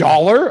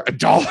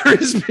 $1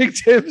 is big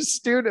tips,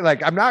 dude.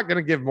 Like I'm not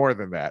gonna give more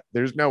than that.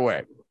 There's no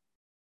way.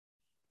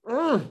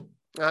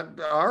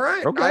 All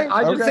right. Okay.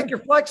 I just think you're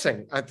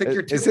flexing. I think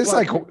you're. Is this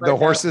like the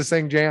horses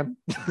thing, Jan?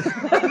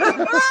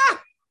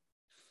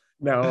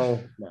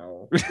 No.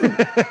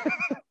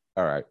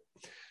 All right.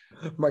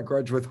 My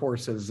grudge with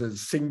horses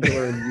is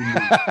singular and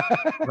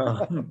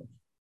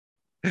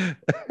unique.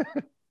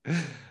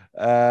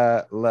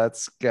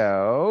 Let's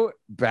go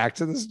back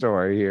to the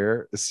story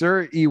here.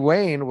 Sir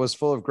Ewain was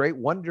full of great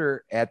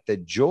wonder at the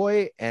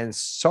joy and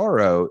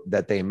sorrow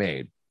that they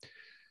made.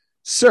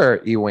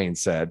 Sir, Ewain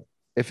said,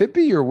 if it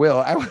be your will,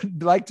 I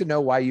would like to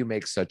know why you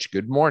make such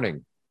good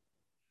mourning.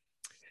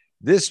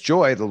 This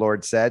joy, the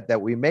Lord said,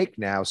 that we make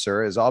now,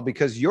 sir, is all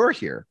because you're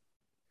here.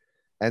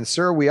 And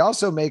sir, we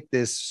also make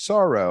this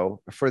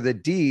sorrow for the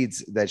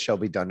deeds that shall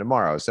be done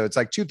tomorrow. So it's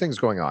like two things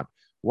going on.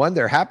 One,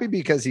 they're happy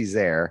because he's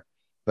there,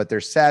 but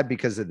they're sad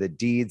because of the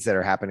deeds that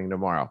are happening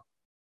tomorrow.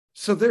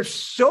 So they're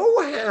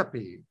so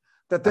happy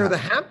that they're the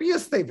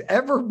happiest they've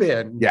ever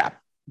been. Yeah.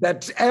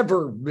 That's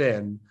ever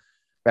been.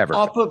 Ever.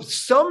 Off of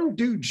some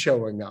dude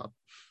showing up.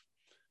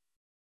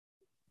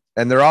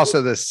 And they're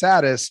also the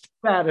saddest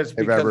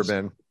they've ever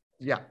been.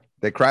 Yeah.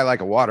 They cry like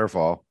a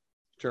waterfall.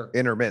 Sure.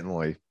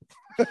 Intermittently.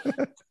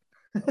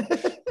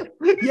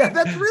 Yeah,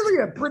 that's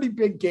really a pretty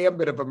big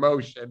gambit of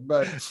emotion.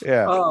 But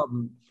yeah.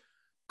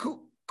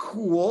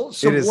 Cool.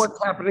 So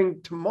what's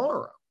happening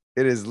tomorrow?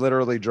 It is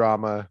literally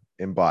drama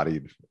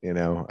embodied.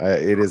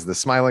 It is the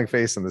smiling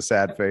face and the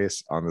sad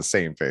face on the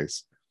same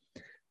face.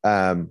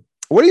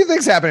 What do you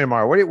think's happening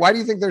tomorrow? Why do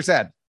you think they're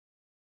sad?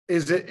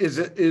 Is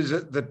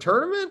it the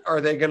tournament?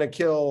 Are they going to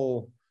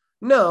kill?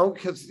 No,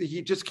 because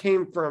he just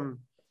came from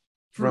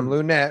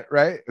Lunette,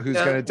 right? Who's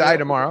going to die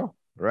tomorrow,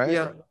 right?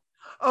 Yeah.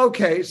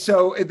 Okay,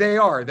 so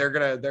they're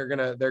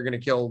gonna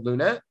kill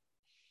Lunette.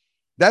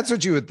 That's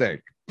what you would think.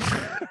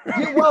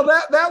 Yeah, well,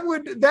 that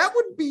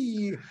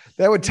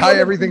would tie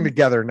everything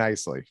together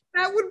nicely.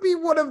 That would be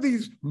one of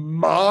these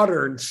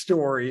modern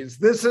stories.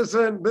 This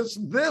isn't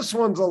this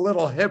one's a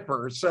little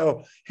hipper,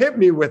 so hit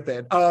me with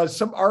it.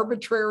 Some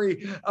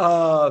arbitrary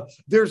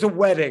there's a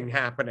wedding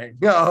happening.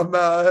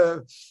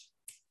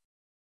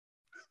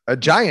 A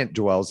giant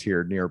dwells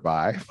here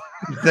nearby.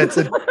 That's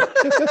a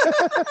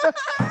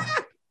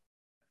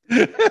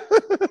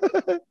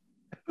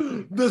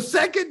the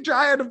second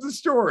giant of the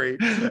story.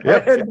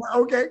 Yep.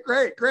 Okay,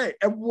 great.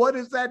 And what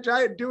is that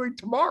giant doing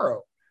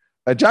tomorrow?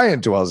 A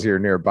giant dwells here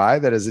nearby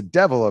that is a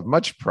devil of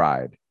much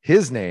pride.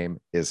 His name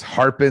is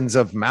Harpins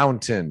of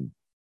Mountain.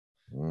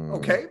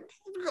 Okay.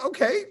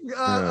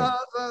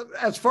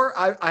 As far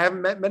I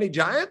haven't met many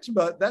giants,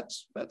 but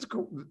that's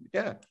cool.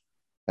 Yeah.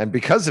 And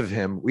because of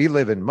him, we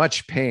live in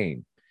much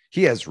pain.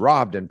 He has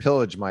robbed and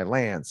pillaged my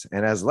lands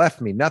and has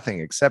left me nothing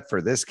except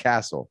for this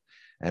castle.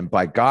 And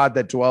by God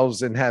that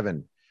dwells in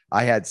heaven,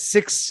 I had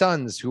 6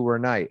 sons who were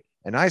knight,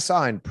 and I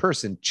saw in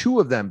person 2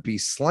 of them be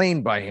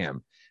slain by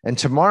him. And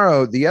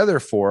tomorrow the other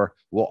 4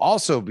 will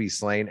also be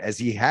slain, as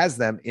he has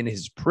them in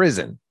his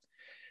prison.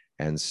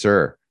 And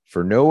sir,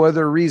 for no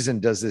other reason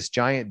does this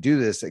giant do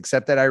this,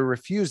 except that I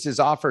refused his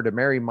offer to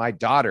marry my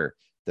daughter,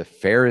 the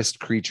fairest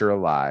creature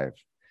alive.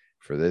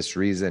 For this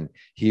reason,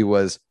 he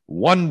was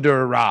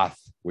wonder wroth,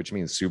 which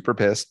means super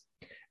pissed,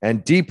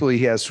 and deeply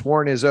he has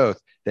sworn his oath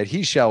that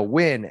he shall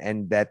win,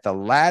 and that the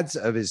lads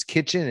of his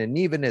kitchen and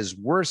even his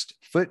worst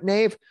foot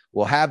knave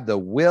will have the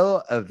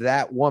will of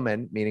that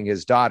woman, meaning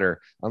his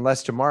daughter,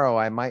 unless tomorrow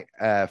I might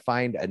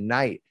find a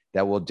knight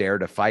that will dare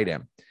to fight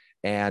him.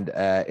 And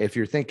if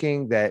you're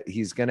thinking that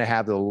he's going to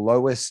have the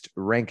lowest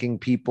ranking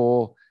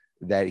people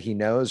that he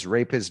knows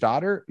rape his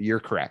daughter, you're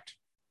correct.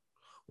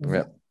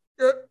 Yep.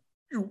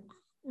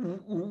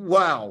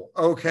 Wow.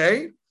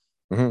 Okay.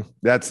 Mm-hmm.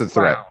 That's the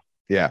threat. Wow.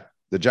 Yeah.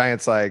 The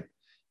giant's like,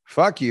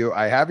 fuck you.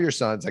 I have your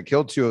sons. I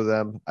killed 2 of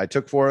them. I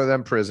took 4 of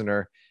them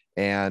prisoner.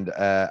 And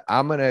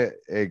I'm going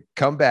to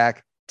come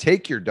back,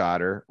 take your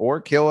daughter, or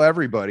kill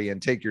everybody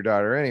and take your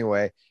daughter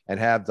anyway, and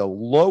have the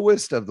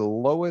lowest of the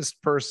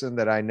lowest person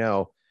that I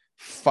know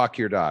fuck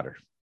your daughter.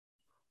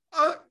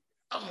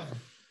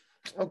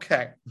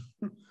 Okay.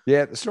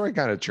 Yeah, the story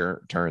kind of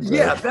turns.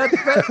 Yeah,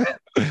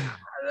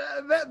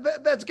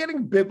 that's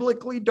getting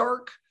biblically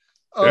dark.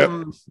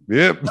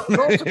 Yep.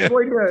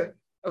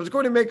 I was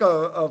going to make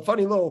a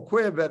funny little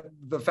quib at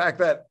the fact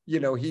that, he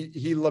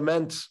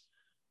laments,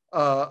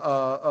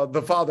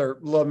 the father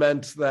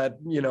laments that,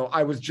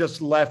 I was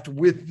just left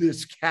with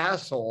this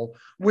castle,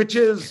 which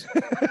is,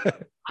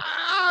 that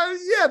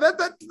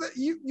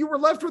you were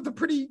left with a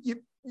pretty,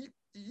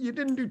 you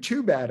didn't do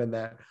too bad in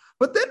that.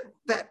 But then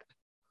that's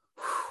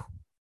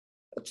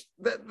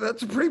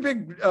a pretty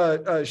big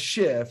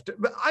shift.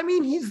 But I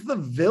mean, he's the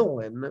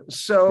villain,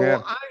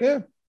 so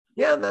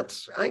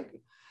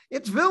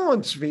it's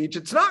villain speech.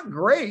 It's not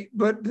great,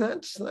 but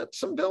that's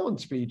some villain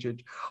speech.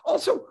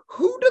 Also,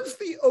 who does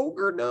the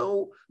ogre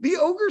know? The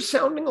ogre's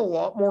sounding a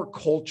lot more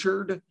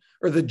cultured,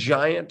 or the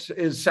giant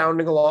is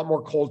sounding a lot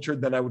more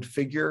cultured than I would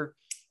figure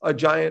a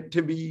giant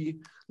to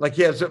be. Like,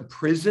 he has a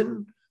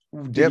prison.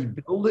 Did he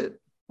build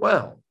it?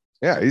 Wow.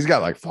 Yeah, he's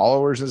got like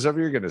followers and stuff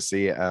you're going to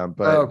see.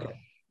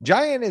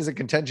 Giant is a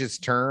contentious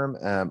term.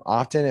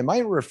 Often it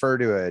might refer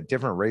to a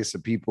different race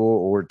of people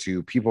or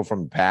to people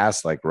from the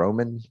past, like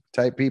Roman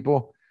type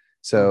people.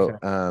 So,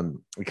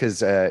 because,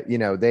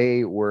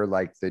 they were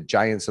like the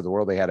giants of the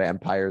world. They had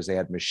empires, they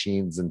had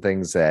machines and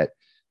things that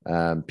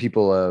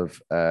people of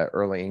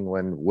early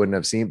England wouldn't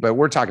have seen. But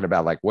we're talking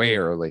about like way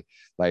early,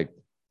 like,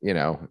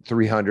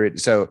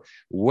 300. So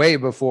way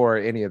before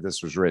any of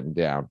this was written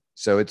down.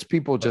 So it's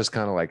people just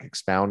kind of like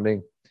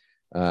expounding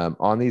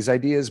on these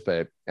ideas.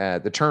 But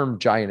the term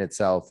giant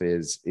itself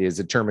is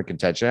a term of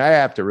contention. I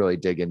have to really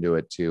dig into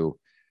it to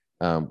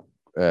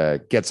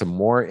get some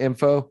more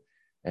info.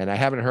 And I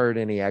haven't heard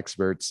any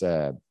experts,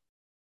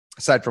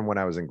 aside from when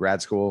I was in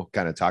grad school,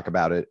 kind of talk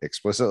about it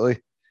explicitly.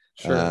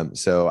 Sure.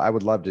 So I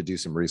would love to do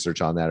some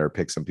research on that, or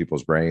pick some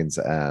people's brains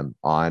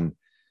on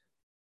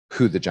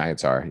who the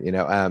giants are.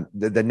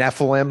 The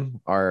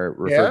Nephilim are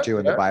referred to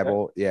in the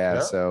Bible.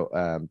 Yeah.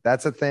 So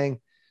that's a thing.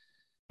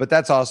 But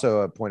that's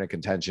also a point of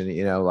contention,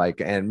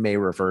 and may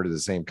refer to the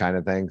same kind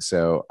of thing.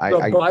 So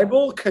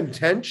Bible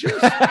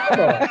contentious?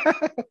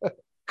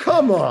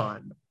 Come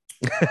on.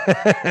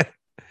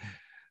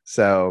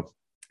 So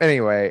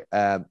anyway,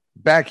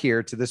 back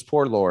here to this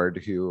poor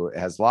lord who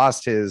has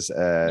lost his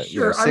 6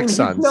 sons. He's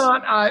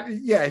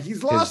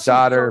lost his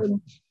daughter.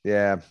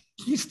 Yeah.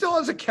 He still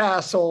has a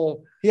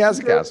castle. He has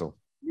a castle.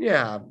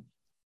 Yeah.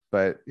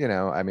 but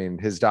I mean,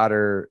 his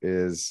daughter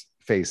is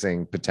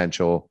facing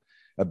potential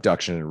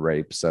abduction and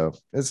rape, so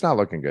it's not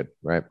looking good,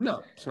 right?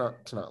 No, it's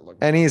not looking.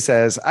 And he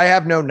says, I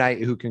have no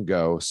knight who can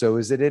go, so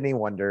is it any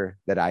wonder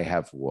that I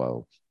have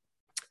woe?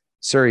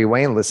 Sir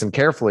Ewain listened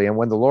carefully, and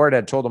when the Lord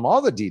had told him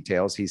all the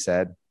details, he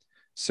said,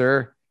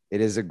 Sir,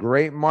 it is a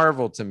great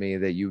marvel to me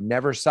that you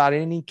never sought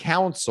any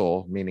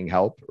counsel, meaning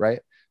help, right,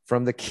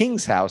 from the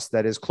king's house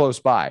that is close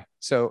by.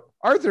 So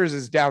Arthur's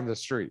is down the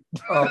street.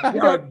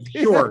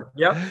 Sure.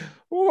 Yep.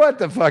 What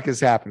the fuck is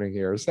happening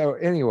here? So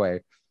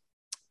anyway,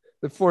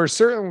 for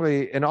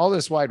certainly in all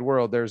this wide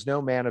world, there's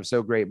no man of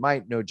so great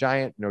might, no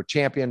giant, no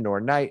champion, nor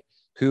knight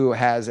who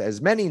has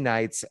as many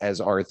knights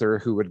as Arthur,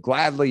 who would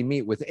gladly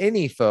meet with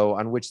any foe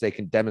on which they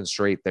can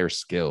demonstrate their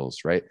skills,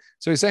 right?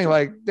 So he's saying,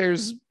 like,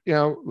 there's,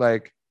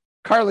 like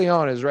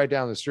Carleon is right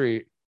down the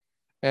street,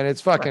 and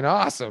it's fucking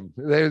awesome.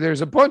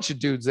 There's a bunch of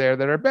dudes there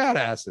that are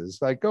badasses.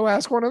 Like, go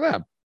ask one of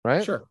them,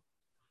 right? Sure.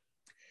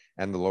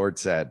 And the Lord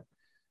said,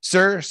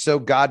 Sir, so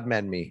God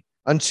mend me.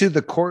 Unto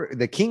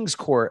the king's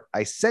court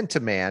I sent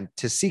a man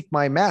to seek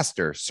my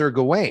master, Sir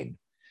Gawain,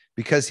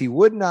 because he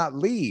would not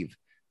leave,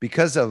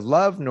 because of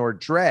love nor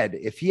dread,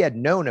 if he had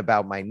known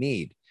about my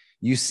need.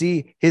 You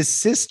see, his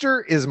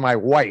sister is my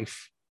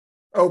wife.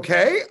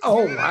 Okay.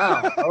 Oh,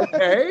 wow.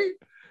 Okay.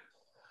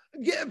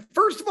 Yeah.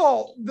 First of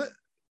all,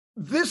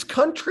 this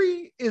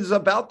country is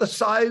about the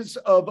size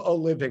of a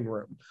living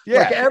room.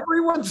 Yeah. Like,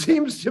 everyone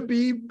seems to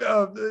be,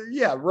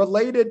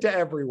 related to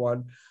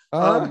everyone.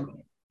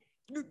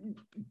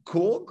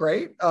 Cool.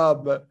 Great.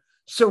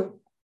 So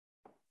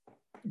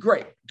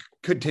great.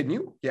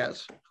 Continue.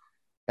 Yes.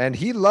 And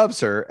he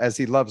loves her as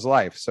he loves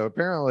life. So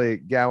apparently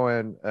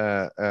Gawain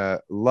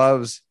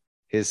loves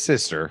his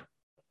sister.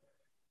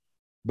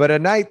 But a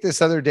knight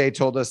this other day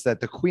told us that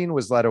the queen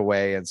was led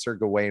away and Sir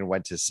Gawain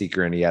went to seek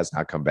her and he has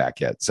not come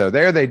back yet. So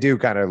there they do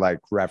kind of like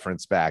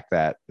reference back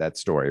that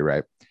story,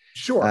 right?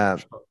 Sure.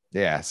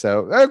 Yeah.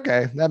 So,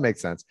 okay, that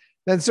makes sense.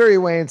 Then Sir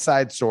Ewain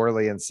sighed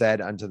sorely and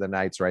said unto the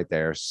knights right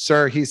there,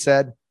 Sir, he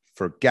said,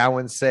 for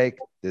Gawain's sake,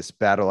 this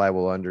battle I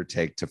will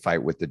undertake to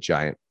fight with the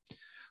giant.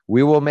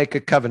 We will make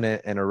a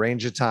covenant and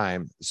arrange a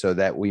time so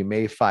that we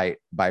may fight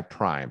by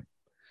prime.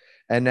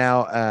 And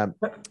now, I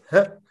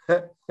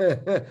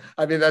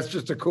mean, that's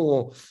just a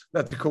cool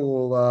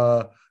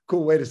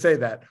way to say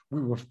that.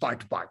 We will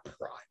fight by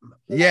prime.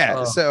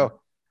 Yeah.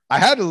 So I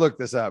had to look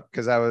this up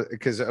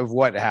because of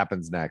what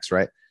happens next,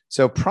 right?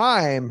 So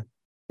prime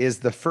is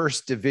the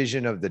first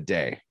division of the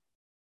day.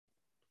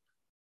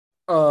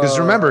 Because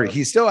remember,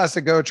 he still has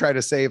to go try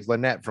to save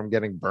Lynette from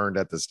getting burned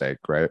at the stake,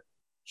 right?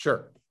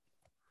 Sure.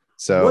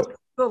 So what's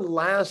the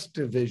last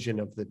division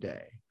of the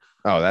day?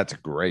 Oh, that's a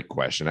great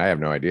question. I have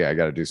no idea. I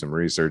got to do some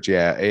research.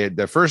 Yeah.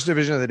 The first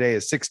division of the day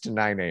is 6 to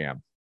 9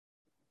 a.m.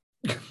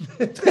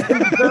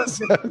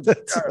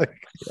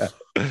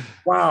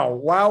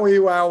 Wow.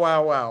 Wowie,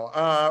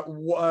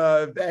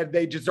 wow. And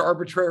they just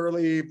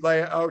arbitrarily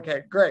play.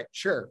 Okay, great.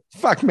 Sure.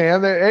 Fuck,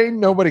 man. There ain't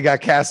nobody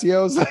got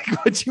Casios. Like,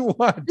 what you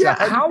want? Yeah.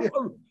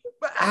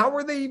 How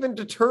are they even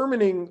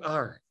determining?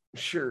 All right,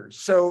 sure.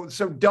 So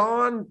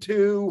dawn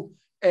to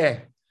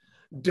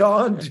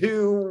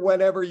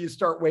whenever you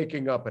start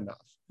waking up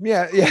enough.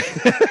 Yeah.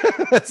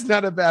 That's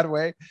not a bad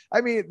way.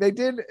 I mean,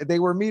 they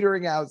were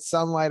metering out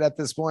sunlight at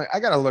this point. I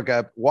got to look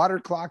up, water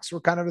clocks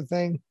were kind of a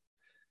thing.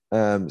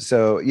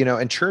 So,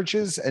 and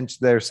churches and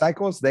their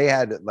cycles, they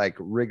had like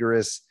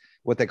rigorous,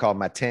 what they call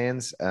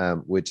matins,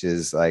 which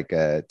is like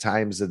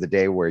times of the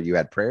day where you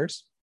had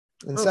prayers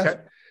and stuff.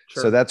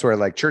 Sure. So that's where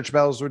like church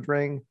bells would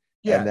ring.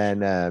 Yeah.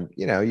 And then,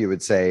 you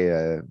would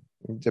say,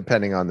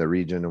 depending on the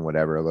region and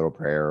whatever, a little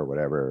prayer or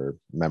whatever.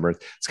 Remember,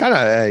 it's kind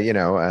of,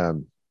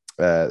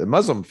 the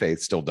Muslim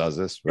faith still does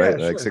this, right?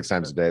 Yeah, like 6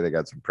 times a day, they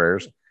got some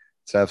prayers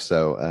stuff.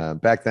 So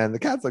back then the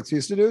Catholics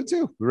used to do it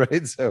too,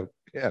 right? So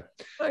yeah,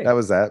 nice. That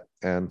was that.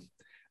 And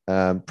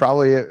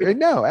probably,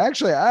 no,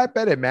 actually, I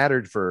bet it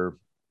mattered for,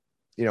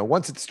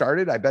 once it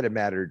started, I bet it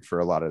mattered for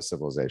a lot of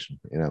civilization,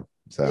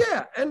 So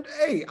yeah, and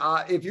hey,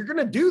 if you're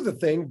gonna do the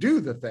thing,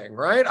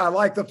 right? I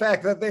like the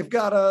fact that they've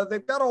got a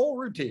whole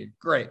routine.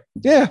 Great.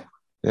 Yeah.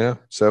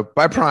 So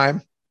by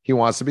prime, he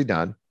wants to be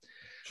done.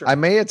 Sure. I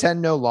may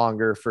attend no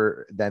longer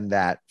than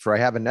that, for I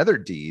have another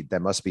deed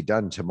that must be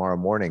done tomorrow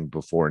morning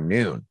before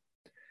noon.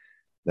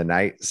 The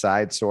knight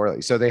sighed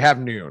sorely. So they have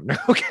noon.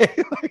 Okay.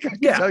 Like, I can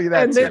tell you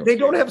that. And they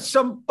don't have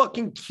some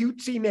fucking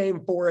cutesy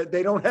name for it.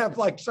 They don't have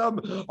like some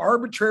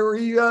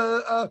arbitrary,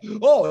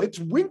 it's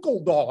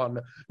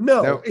Winkledawn.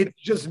 No,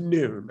 it's just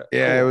noon.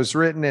 Yeah. Cool. It was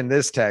written in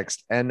this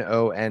text,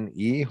 None,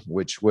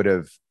 which would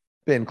have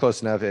been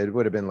close enough. It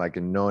would have been like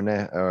a none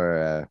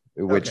or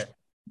which,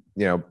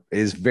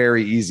 is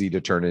very easy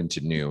to turn into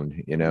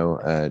noon,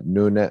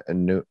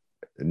 Nuna,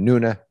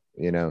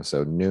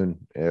 so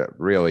noon,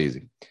 real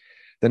easy.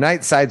 The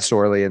knight sighed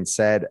sorely and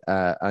said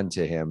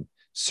unto him,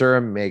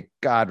 Sir, may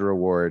God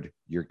reward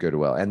your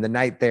goodwill. And the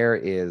knight there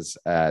is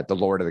the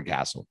Lord of the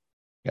castle.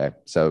 Okay.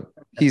 So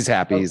he's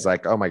happy. Okay. He's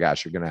like, oh my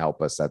gosh, you're going to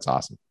help us. That's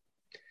awesome.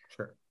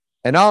 Sure.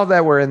 And all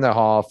that were in the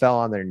hall fell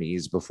on their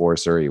knees before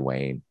Sir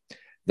Ewain.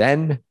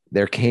 Then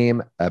There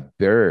came a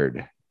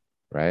bird,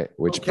 right?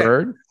 Which Okay.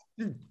 bird?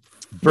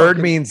 Bird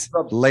Fucking- means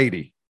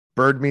lady.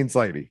 Bird means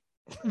lady.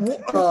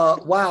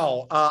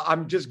 Wow.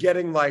 I'm just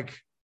getting like,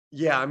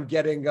 yeah, I'm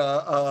getting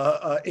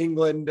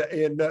England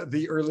in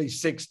the early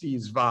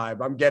 60s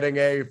vibe. I'm getting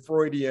a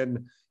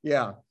Freudian.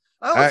 Yeah.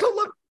 I also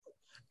love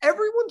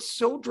everyone's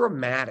so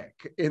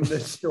dramatic in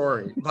this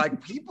story.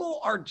 Like people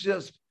are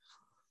just,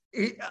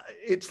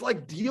 it's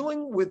like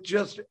dealing with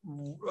just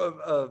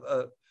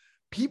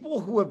people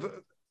who have,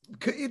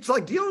 it's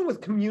like dealing with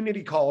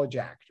community college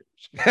actors.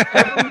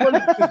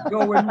 Everyone's just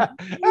going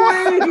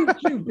way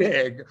too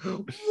big,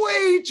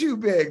 way too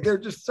big. They're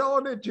just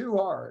selling it too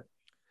hard.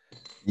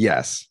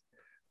 Yes.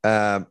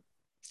 Let's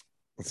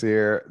see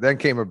here. Then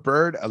came a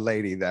bird, a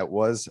lady that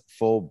was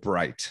full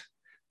bright,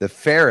 the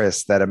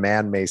fairest that a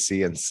man may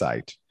see in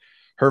sight.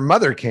 Her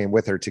mother came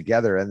with her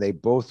together, and they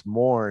both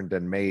mourned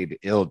and made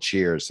ill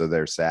cheer. So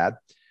they're sad.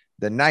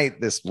 The knight,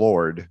 this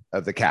lord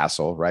of the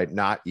castle, right,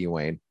 not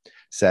Egwene,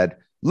 said,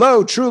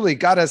 "Lo, truly,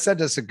 God has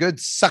sent us a good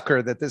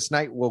succor that this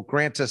night will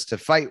grant us to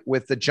fight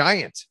with the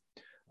giant."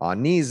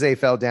 On knees they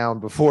fell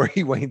down before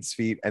Egwene's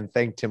feet and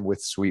thanked him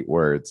with sweet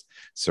words.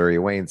 Sir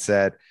Egwene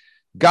said,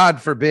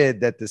 "God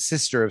forbid that the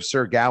sister of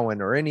Sir Gawain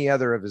or any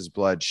other of his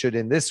blood should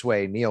in this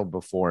way kneel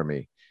before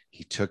me."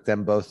 He took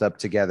them both up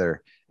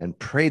together and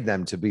prayed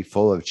them to be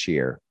full of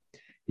cheer.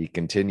 He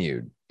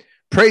continued,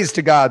 "Praise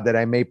to God that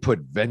I may put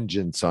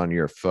vengeance on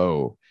your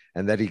foe,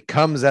 and that he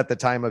comes at the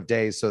time of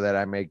day so that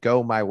I may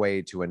go my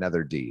way to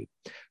another deed.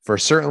 For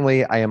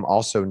certainly I am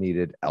also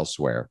needed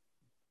elsewhere."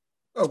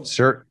 Oh,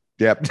 sir.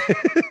 Yep.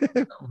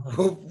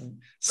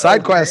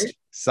 Side quest.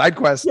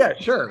 Yeah,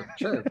 sure.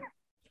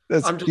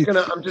 I'm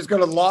just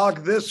gonna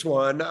log this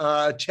one,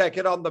 check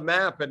it on the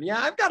map, and yeah,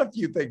 I've got a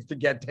few things to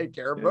take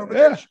care of over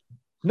there.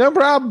 No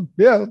problem.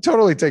 Yeah, I'll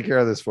totally take care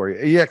of this for you.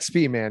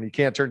 EXP, man. You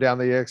can't turn down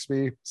the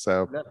EXP.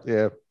 So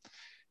yeah,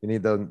 you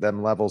need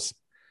them levels.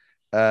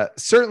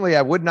 Certainly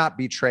I would not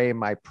betray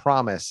my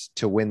promise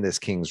to win this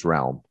king's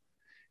realm.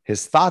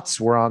 His thoughts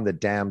were on the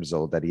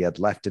damsel that he had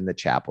left in the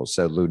chapel.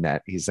 So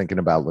Lunette, he's thinking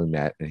about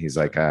Lunette, and he's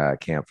like, I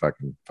can't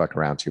fuck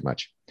around too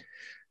much.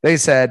 They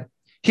said,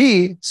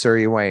 "He, Sir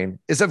Egwene,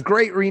 is of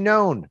great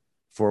renown,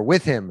 for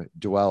with him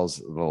dwells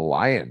the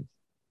lion."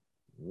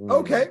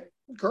 Okay,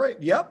 great.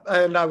 Yep.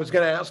 And I was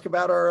going to ask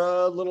about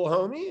our little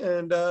homie,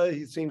 and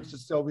he seems to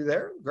still be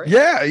there. Great.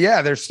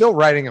 Yeah. They're still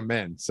writing him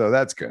in. So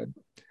that's good.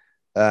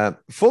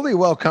 Fully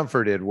well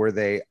comforted were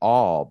they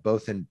all,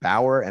 both in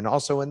bower and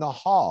also in the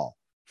hall.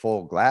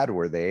 Full glad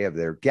were they of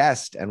their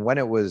guest. And when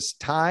it was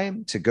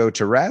time to go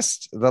to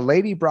rest, the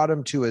lady brought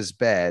him to his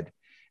bed.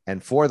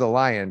 And for the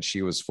lion,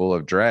 she was full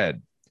of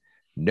dread.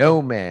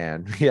 No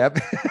man. Yep.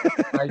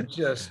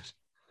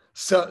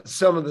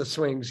 Some of the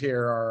swings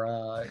here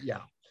are,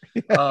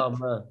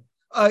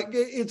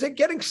 is it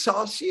getting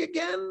saucy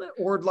again,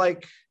 or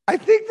like? I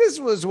think this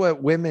was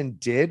what women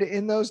did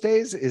in those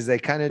days. Is they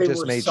kind of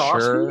just made saucy?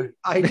 Sure.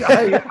 I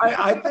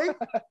think.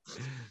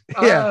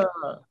 Yeah,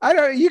 I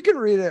don't. You can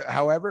read it,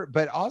 however,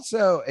 but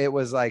also it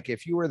was like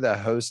if you were the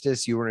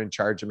hostess, you were in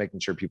charge of making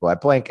sure people had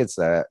blankets,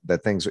 the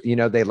things.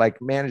 They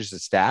like managed the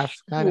staff.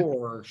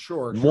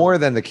 Sure. More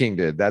than the king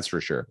did, that's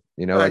for sure.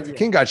 The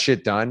king got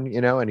shit done.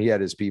 And he had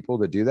his people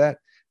to do that.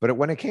 But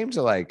when it came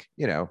to like,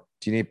 do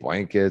you need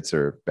blankets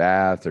or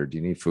bath or do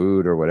you need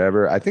food or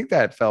whatever? I think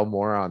that fell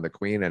more on the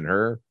queen and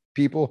her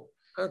people.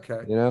 Okay.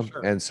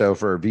 Sure. And so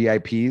for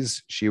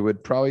VIPs, she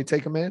would probably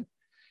take them in.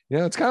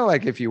 It's kind of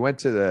like if you went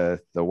to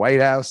the White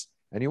House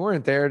and you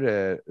weren't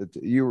there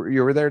you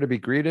were there to be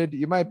greeted,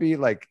 you might be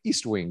like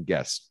East Wing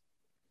guest.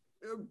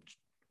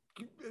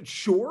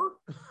 Sure.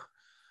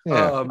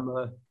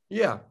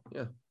 Yeah.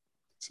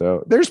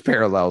 So there's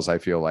parallels, I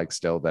feel like,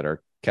 still that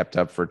are kept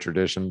up for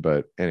tradition.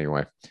 But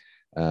anyway,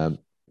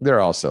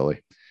 they're all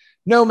silly.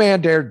 No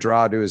man dared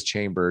draw to his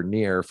chamber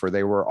near, for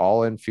they were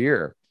all in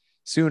fear.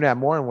 Soon at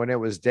morn, when it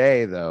was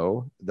day,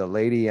 though, the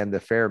lady and the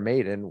fair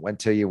maiden went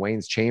to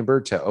Egwene's chamber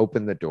to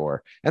open the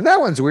door. And that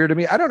one's weird to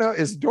me. I don't know.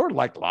 Is the door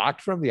like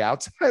locked from the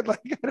outside?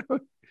 Like, I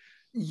don't.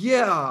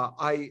 Yeah.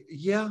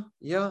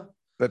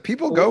 But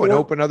people go and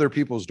open other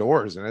people's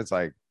doors, and it's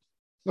like,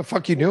 the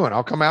fuck you doing?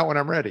 I'll come out when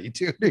I'm ready,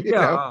 too.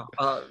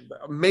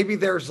 Maybe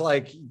there's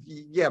like,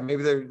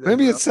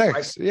 maybe it's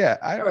sex.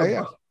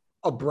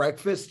 A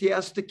breakfast he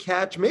has to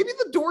catch. Maybe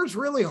the door's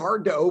really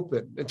hard to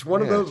open. It's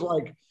one of those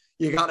like,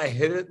 you got to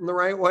hit it in the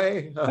right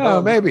way.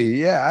 Oh, maybe.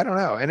 Yeah, I don't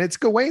know. And it's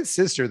Gawain's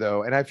sister,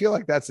 though. And I feel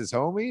like that's his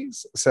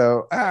homies.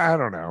 So I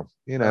don't know.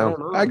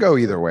 I go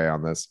either way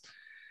on this.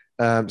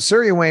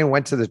 Sir Egwene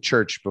went to the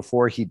church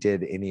before he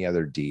did any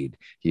other deed.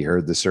 He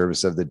heard the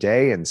service of the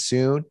day, and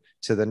soon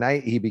to the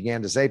night, he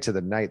began to say to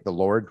the knight, the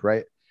Lord,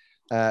 right?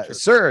 Sure.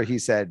 Sir, he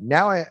said,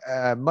 now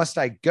must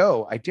I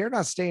go? I dare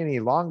not stay any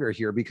longer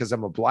here because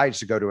I'm obliged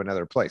to go to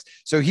another place.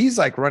 So he's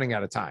like running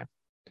out of time.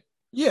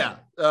 Yeah.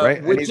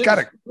 Right. Which is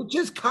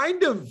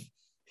kind of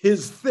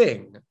his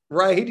thing,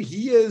 right?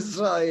 He is,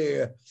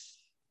 I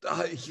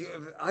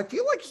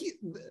feel like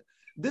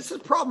this is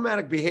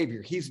problematic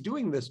behavior. He's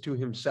doing this to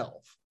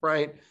himself,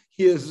 right?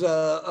 He is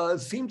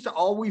seems to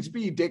always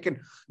be Dickin.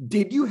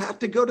 Did you have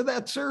to go to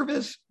that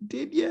service?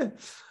 Did you?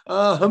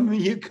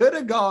 You could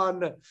have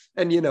gone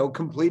and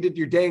completed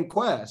your dang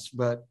quest,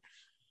 but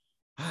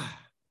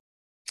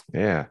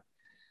yeah.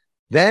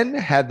 Then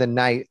had the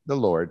knight, the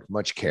Lord,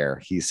 much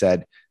care. He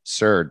said,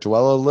 Sir,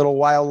 dwell a little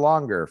while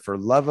longer for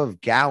love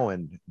of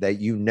Gawain that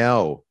you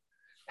know.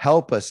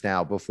 Help us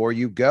now before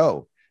you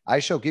go. I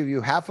shall give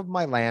you half of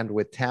my land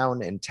with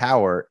town and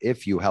tower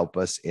if you help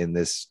us in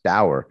this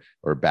dower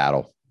or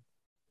battle.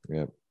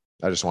 Yeah.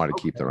 I just wanted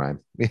to keep the rhyme.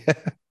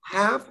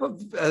 half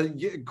of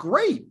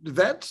great.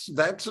 That's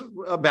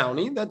a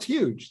bounty. That's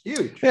huge.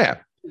 Yeah.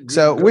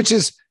 So, which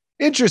is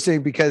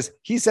interesting because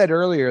he said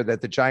earlier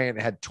that the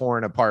giant had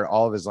torn apart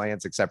all of his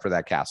lands except for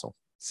that castle.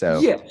 So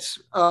yes,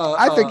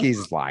 I think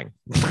he's lying.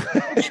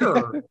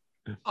 Sure.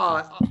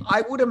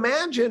 I would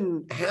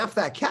imagine half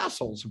that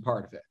castle's a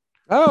part of it.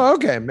 Oh,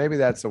 okay. Maybe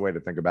that's the way to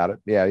think about it.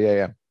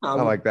 Yeah.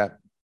 I like that.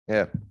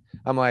 Yeah.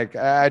 I'm like,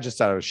 I just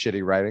thought it was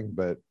shitty writing,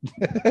 but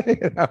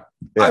yeah.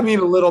 I mean,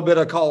 a little bit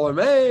of column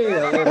A,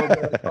 a little bit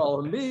of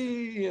column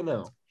B,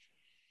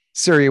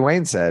 Sir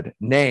Ewain said,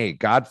 Nay,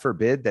 God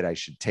forbid that I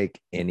should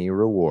take any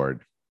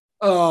reward.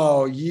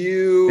 Oh,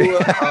 you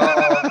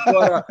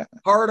what a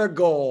heart of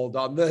gold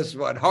on this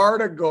one.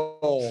 Heart of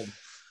gold.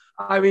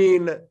 I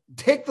mean,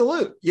 take the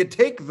loot. You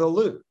take the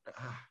loot.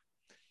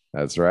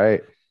 That's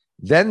right.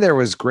 Then there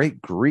was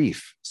great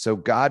grief. So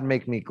God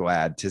make me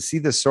glad to see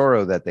the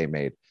sorrow that they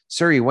made.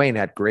 Sir Ewain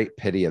had great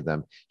pity of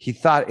them. He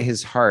thought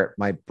his heart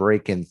might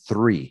break in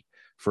three,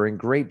 for in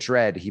great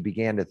dread, he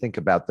began to think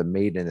about the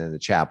maiden in the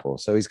chapel.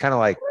 So he's kind of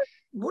like,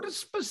 what a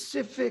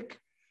specific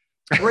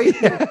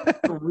break in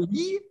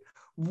three?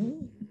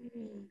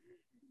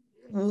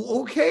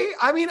 Okay.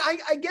 I mean,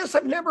 I guess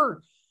I've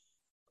never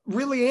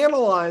really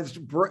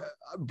analyzed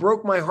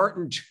broke my heart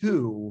in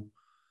two,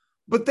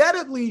 but that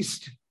at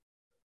least,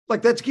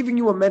 like, that's giving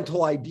you a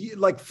mental idea.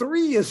 Like,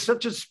 three is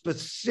such a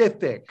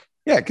specific.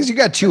 Yeah, because you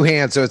got two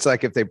hands, so it's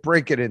like if they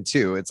break it in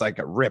two, it's like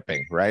a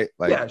ripping, right?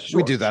 Like, yeah, sure,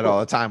 we do that all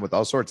the time with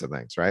all sorts of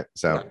things, right?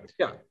 So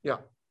yeah.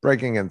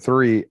 Breaking in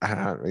three,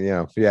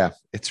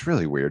 it's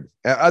really weird.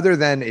 Other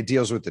than it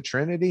deals with the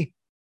Trinity,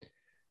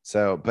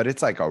 so, but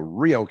it's like a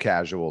real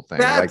casual thing.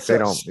 That's like they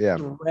don't,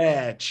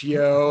 stretch,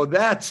 yo.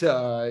 That's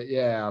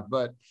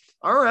but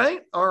all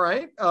right.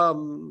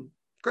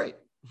 Great.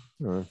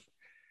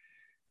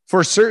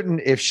 For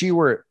certain, if she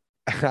were,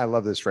 I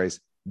love this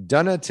phrase,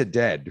 done to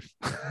dead.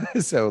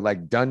 So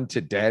like done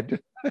to dead,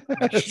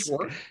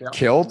 sure. Yeah.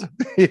 Killed.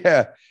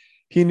 Yeah.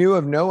 He knew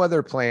of no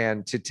other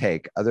plan to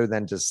take other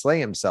than to slay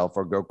himself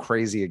or go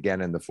crazy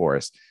again in the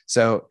forest.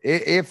 So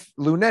if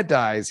Luned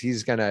dies,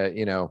 he's going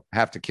to,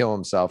 have to kill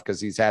himself because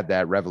he's had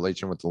that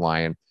revelation with the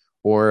lion,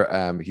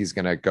 or he's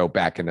going to go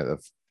back into the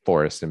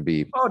forest and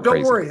be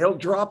don't worry, he'll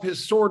drop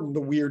his sword in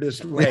the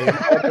weirdest way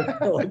and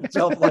kill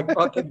himself like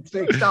fucking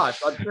 6 times,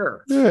 I'm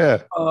sure. Yeah.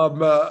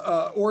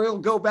 Or he'll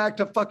go back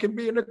to fucking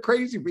being a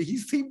crazy, but he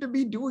seemed to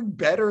be doing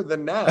better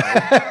than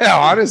that.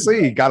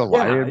 Honestly, he got a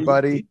lion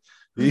buddy.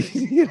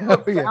 He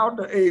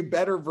found a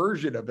better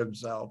version of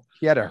himself.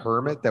 He had a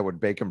hermit that would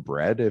bake him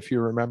bread, if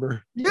you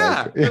remember.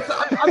 Yeah, that's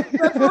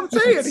what I'm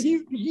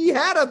saying. He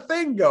had a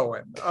thing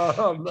going.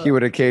 He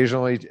would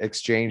occasionally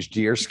exchange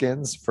deer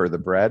skins for the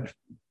bread.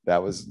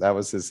 That was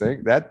his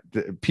thing.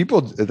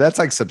 That's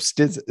like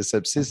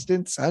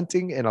subsistence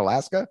hunting in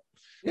Alaska.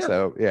 Yeah.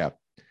 So yeah.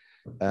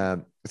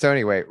 So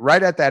anyway,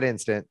 right at that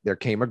instant, there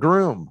came a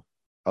groom,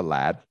 a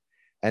lad,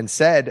 and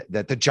said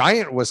that the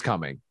giant was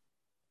coming.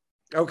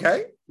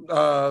 Okay.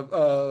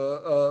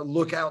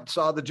 Lookout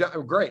saw the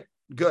giant. Great.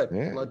 Good.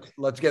 Yeah.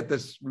 Let's get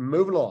this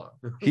moving along.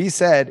 He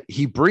said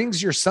he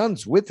brings your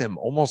sons with him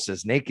almost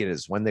as naked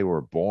as when they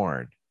were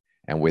born.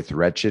 And with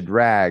wretched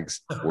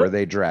rags were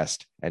they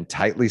dressed and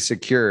tightly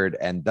secured,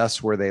 and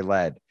thus were they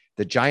led.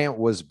 The giant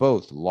was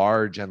both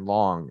large and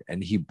long,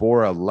 and he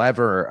bore a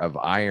lever of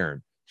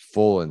iron,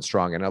 full and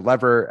strong. And a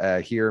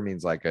lever here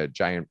means like a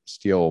giant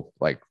steel,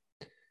 like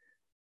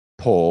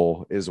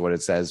pole is what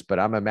it says. But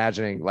I'm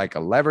imagining like a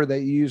lever that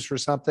you use for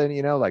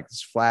something, like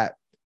this flat,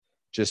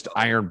 just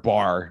iron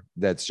bar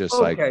that's just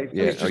like,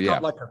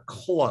 got like a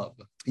club.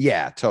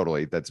 Yeah,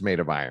 totally. That's made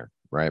of iron,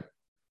 right?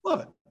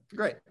 Love it.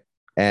 Great.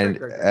 And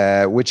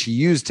which he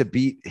used to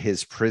beat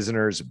his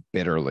prisoners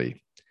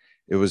bitterly.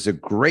 It was a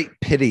great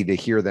pity to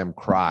hear them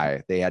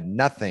cry. They had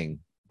nothing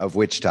of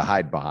which to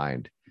hide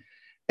behind.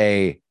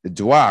 A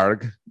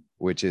dwarg,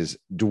 which is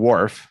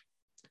dwarf.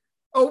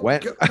 Oh, whoa.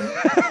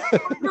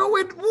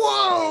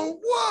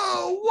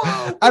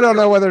 I don't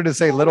know whether to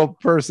say little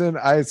person.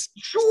 I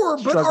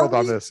struggled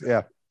on this.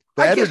 Yeah.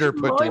 The editor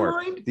put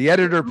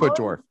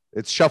dwarf.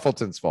 It's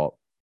Shuffleton's fault.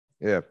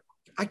 Yeah.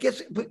 I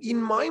guess, but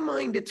in my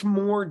mind, it's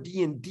more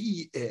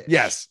D&D-ish.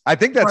 Yes, I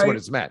think that's what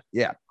it's meant.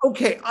 Yeah.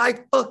 Okay, I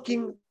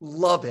fucking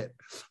love it.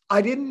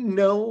 I didn't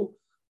know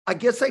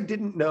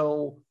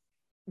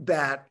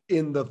that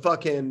in the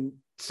fucking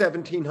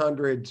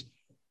 1700s,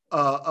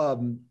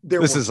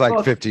 This is like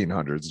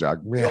 1500s,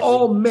 Doug.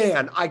 Oh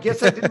man, I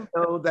guess I didn't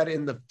know that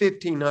in the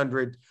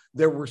 1500s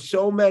there were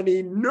so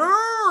many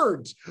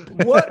nerds.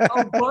 What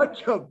a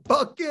bunch of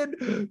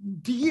fucking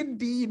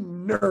D&D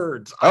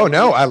nerds.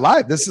 I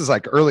lied. This is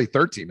like early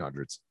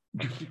 1300s.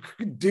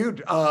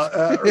 Dude,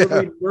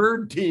 early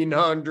nerd teen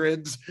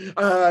hundreds.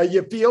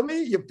 You feel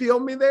me? You feel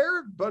me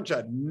there? Bunch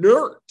of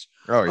nerds.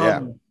 Oh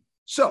yeah.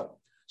 So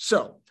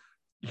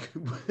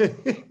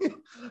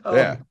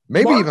yeah,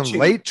 maybe marching. Even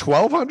late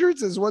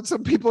 1200s is what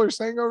some people are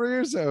saying over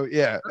here. So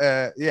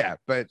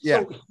but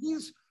yeah. So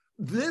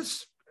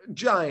this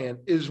giant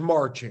is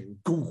marching,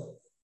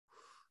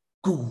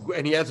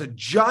 and he has a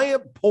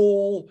giant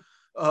pole,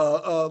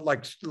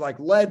 like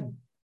lead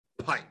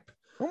pipe.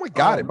 Oh my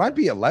God, it might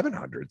be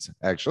 1100s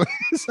actually.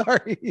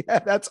 Sorry, yeah,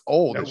 that's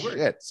old as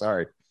shit.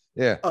 Sorry,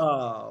 yeah.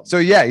 So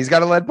yeah, he's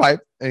got a lead pipe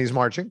and he's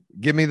marching.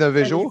 Give me the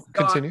visual.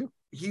 Continue.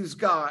 He's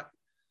got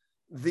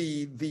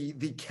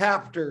the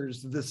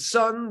captors, the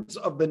sons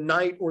of the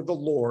night or the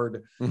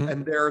Lord,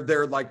 and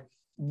they're like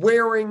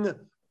wearing.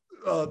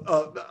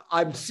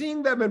 I'm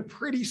seeing them in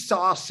pretty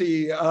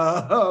saucy,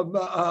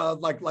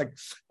 like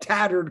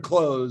tattered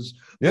clothes.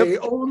 Yep. They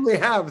only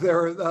have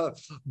their,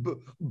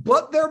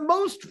 but their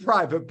most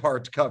private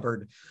parts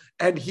covered,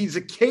 and he's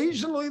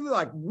occasionally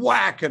like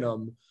whacking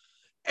them.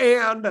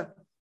 And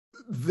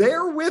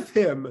there with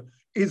him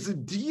is a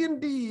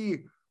D&D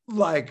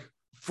like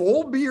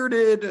full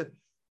bearded,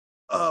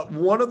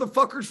 one of the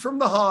fuckers from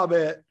The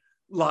Hobbit.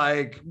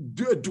 Like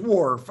a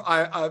dwarf.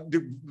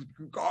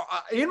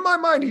 In my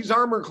mind, he's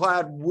armor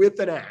clad with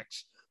an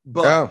axe,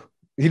 but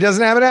he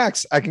doesn't have an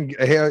axe.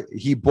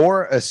 He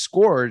bore a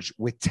scourge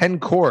with 10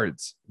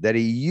 cords that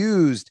he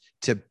used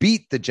to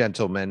beat the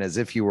gentleman as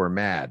if he were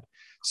mad.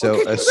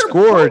 So a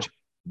scourge,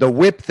 the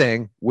whip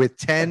thing with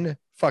 10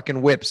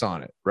 fucking whips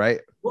on it,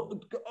 right?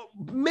 Well,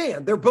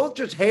 man, they're both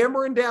just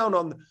hammering down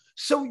on.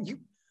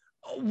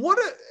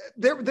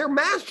 They're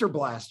master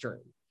blaster.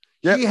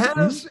 Yep. He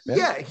has,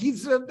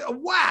 he's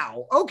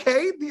wow.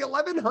 Okay, the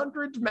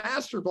 1100s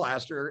Master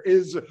Blaster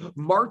is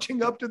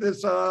marching up to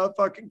this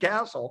fucking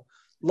castle.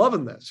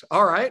 Loving this.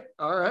 All right.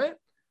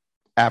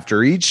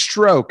 After each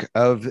stroke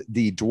of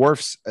the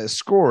dwarf's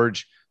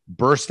scourge,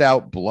 burst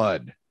out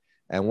blood.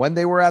 And when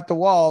they were at the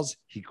walls,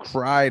 he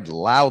cried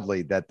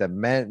loudly that the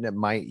men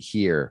might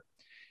hear.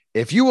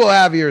 If you will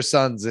have your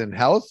sons in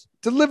health,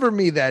 deliver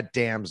me that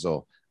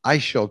damsel. I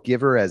shall give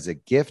her as a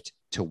gift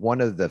to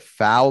one of the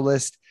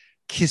foulest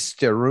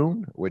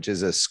Kisteroon, which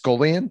is a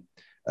scullion,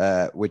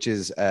 which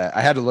is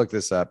I had to look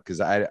this up because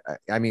I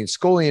mean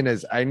scullion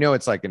is, I know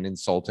it's like an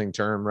insulting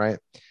term, right?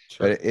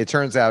 Sure. But it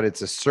turns out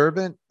it's a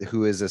servant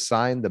who is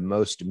assigned the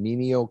most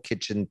menial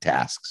kitchen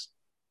tasks.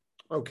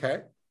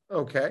 Okay.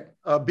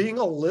 Being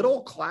a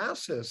little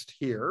classist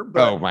here,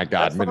 but oh my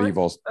God,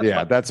 medieval.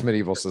 That's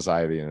medieval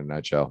society in a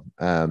nutshell.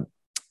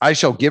 I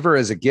shall give her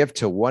as a gift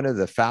to one of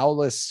the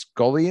foulest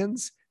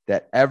scullions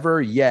that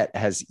ever yet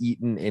has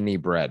eaten any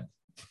bread.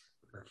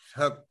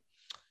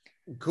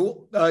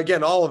 Cool.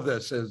 Again, all of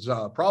this is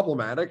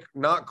problematic,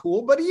 not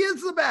cool, but he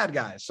is the bad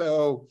guy.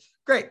 So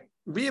great.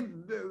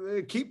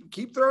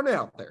 Keep throwing it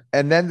out there.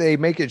 And then they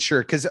make it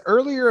sure, because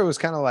earlier it was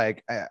kind of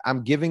like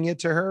I'm giving it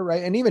to her,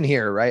 right? And even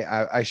here, right?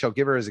 I shall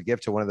give her as a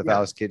gift to one of the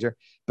foulest kids.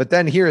 But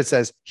then here it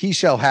says he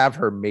shall have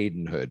her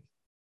maidenhood.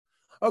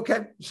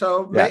 Okay,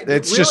 so it's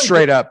really just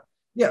straight up.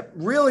 Yeah,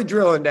 really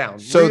drilling down.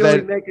 So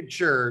really that making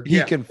sure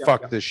he can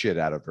fuck the shit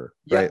out of her,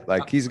 right?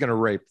 Like he's gonna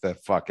rape the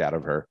fuck out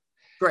of her.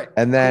 Great.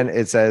 And then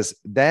it says,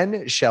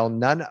 then shall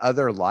none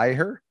other lie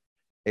her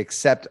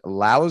except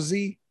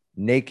lousy,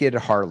 naked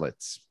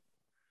harlots.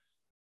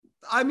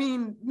 I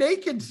mean,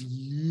 naked's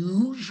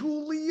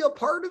usually a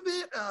part of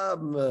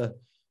it.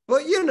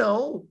 But you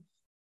know.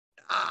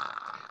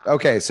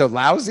 Okay, so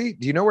lousy,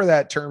 do you know where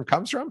that term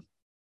comes from?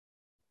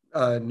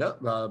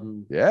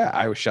 No.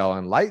 I shall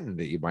enlighten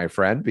thee, my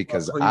friend,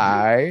 because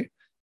I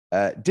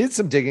did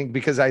some digging,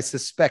 because I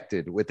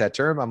suspected with that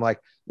term, I'm like,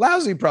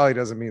 lousy probably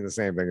doesn't mean the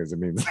same thing as it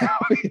means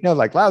now.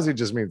 Like lousy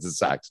just means it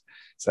sucks.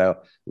 So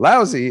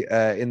lousy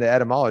in the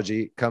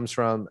etymology comes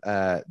from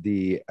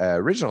the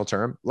original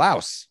term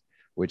louse,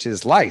 which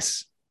is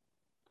lice.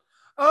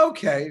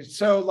 Okay,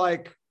 so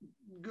like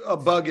a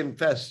bug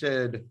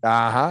infested.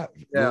 Yeah.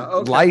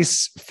 Okay.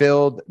 Lice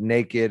filled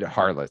naked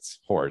harlots,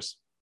 whores.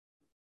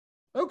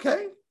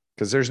 Okay.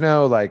 Because there's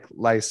no like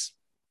lice.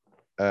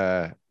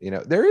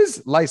 There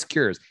is lice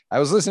cures. I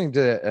was listening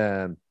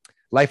to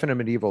Life in a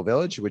Medieval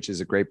Village, which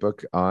is a great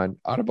book on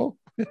Audible.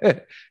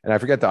 And I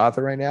forget the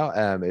author right now.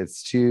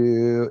 It's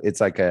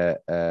like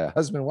a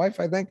husband and wife,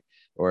 I think,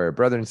 or a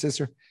brother and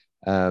sister.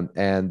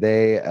 And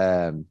they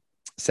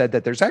said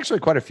that there's actually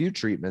quite a few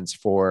treatments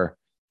for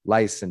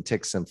lice and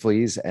ticks and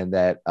fleas, and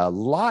that a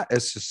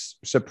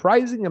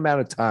surprising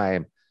amount of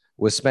time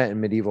was spent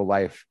in medieval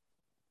life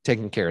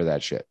taking care of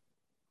that shit.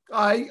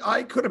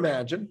 I could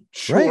imagine.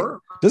 Sure. Right?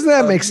 Doesn't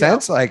that make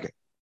sense? Like,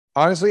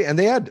 honestly, and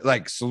they had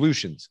like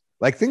solutions,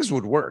 like things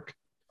would work.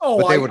 Oh,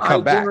 but they would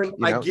come back.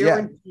 I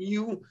guarantee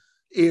you,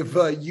 if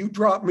you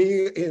drop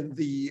me in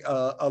the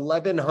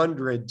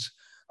 1100s,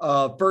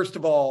 First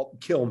of all,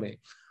 kill me.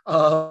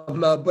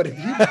 But if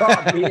you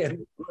brought me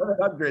in the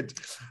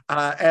hundreds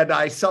and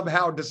I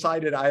somehow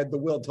decided I had the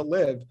will to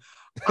live,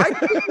 I'd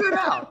figure it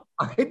out.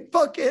 If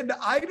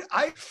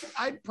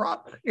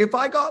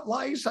I got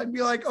lice, I'd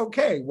be like,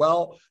 okay,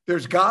 well,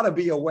 there's got to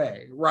be a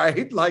way,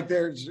 right? Like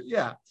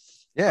Yeah.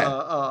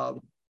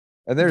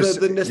 And there's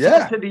the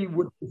necessity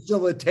would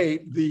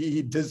facilitate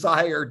the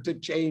desire to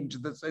change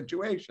the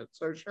situation.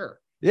 So sure.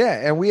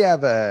 Yeah, and we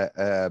have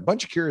a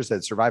bunch of cures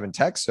that survive in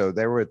text. So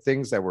there were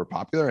things that were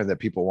popular and that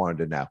people wanted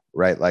to know,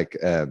 right? Like,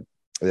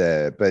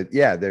 but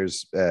yeah,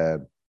 there's,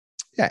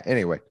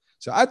 anyway.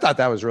 So I thought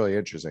that was really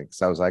interesting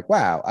because I was like,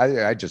 wow,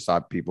 I just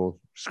thought people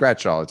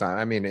scratched all the time.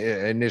 I mean,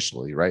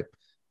 initially, right?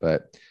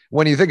 But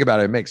when you think about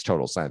it, it makes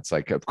total sense.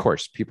 Like, of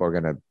course, people are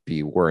going to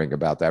be worrying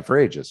about that for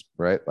ages,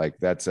 right? Like,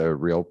 that's a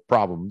real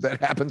problem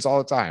that happens all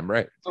the time,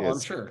 right? Oh, I'm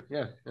sure.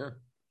 Yeah.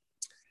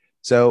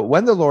 So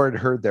when the Lord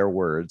heard their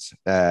words,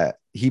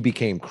 he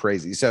became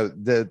crazy. So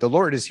the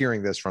Lord is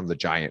hearing this from the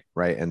giant,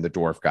 right? And the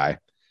dwarf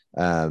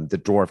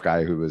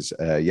guy who was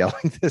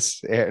yelling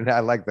this. And I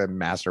like the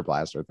Master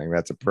Blaster thing.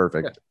 That's a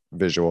perfect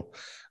visual.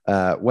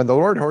 When the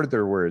Lord heard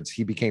their words,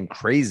 he became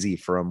crazy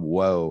from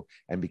woe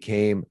and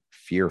became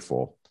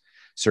fearful.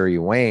 Sir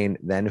Uwaine,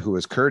 then, who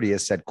was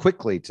courteous, said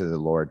quickly to the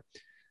Lord,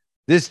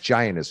 "This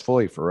giant is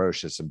fully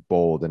ferocious and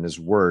bold, and his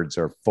words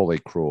are fully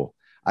cruel.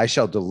 I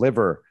shall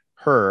deliver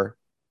her,"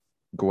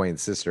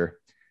 Gawain's sister,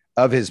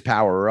 "of his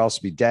power, or else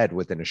be dead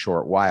within a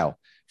short while.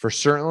 For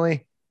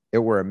certainly it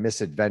were a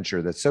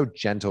misadventure that so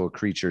gentle a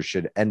creature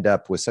should end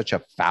up with such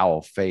a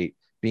foul fate,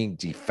 being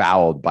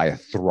defouled by a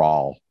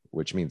thrall,"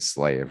 which means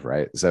slave,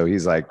 right? So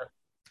he's like,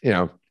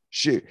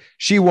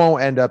 she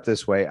won't end up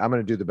this way. I'm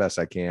going to do the best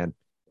I can.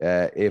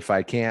 If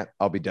I can't,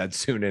 I'll be dead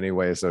soon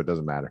anyway, so it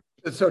doesn't matter.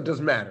 So it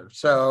doesn't matter.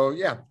 So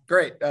yeah,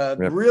 great.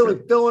 Really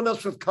filling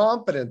us with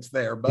confidence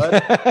there, bud.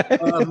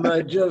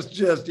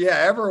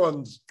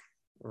 Everyone's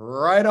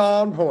right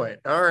on point.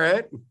 All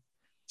right.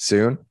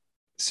 Soon,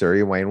 Sir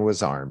Uwaine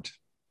was armed.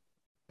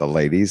 The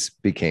ladies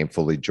became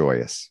fully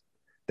joyous.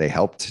 They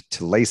helped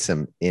to lace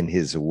him in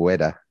his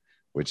weda,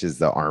 which is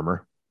the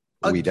armor.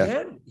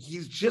 Again,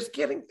 he's just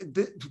getting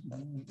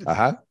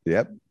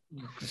Yep.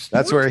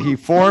 That's where he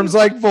forms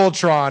like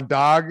Voltron,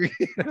 dog.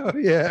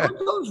 Yeah.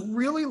 Those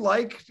really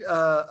like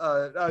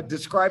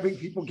describing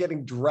people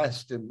getting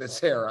dressed in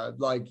this era.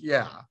 Like,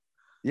 yeah.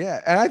 Yeah.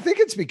 And I think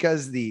it's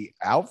because the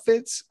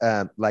outfits,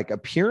 like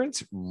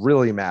appearance,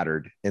 really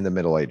mattered in the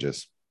Middle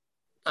Ages.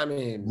 I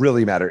mean,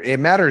 really mattered. It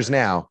matters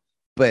now,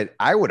 but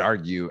I would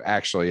argue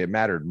actually it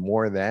mattered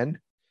more then.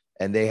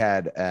 And they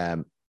had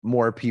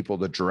more people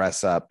to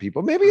dress up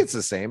people. Maybe it's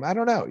the same. I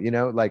don't know.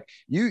 Like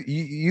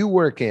you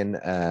work in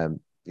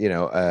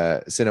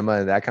cinema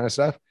and that kind of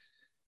stuff.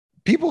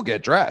 People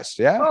get dressed.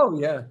 Yeah. Oh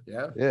yeah.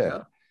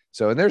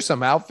 So, and there's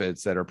some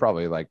outfits that are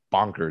probably like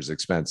bonkers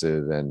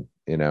expensive and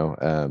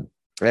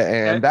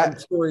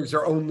that stories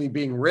are only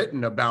being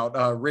written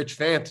about rich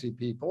fancy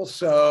people.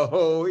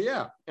 So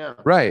yeah.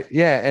 Right.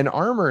 Yeah. And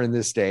armor in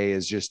this day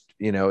is just,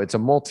 it's a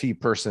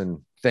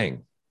multi-person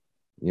thing,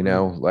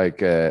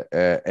 like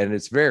and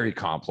it's very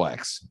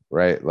complex,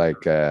 right?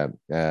 Like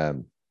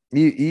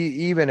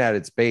even at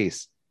its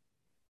base,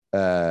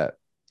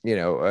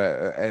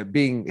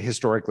 being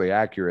historically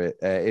accurate,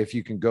 if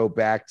you can go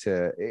back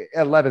to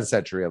 11th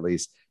century at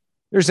least,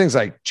 there's things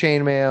like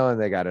chainmail, and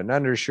they got an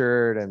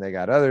undershirt, and they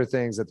got other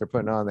things that they're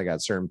putting on. They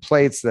got certain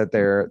plates that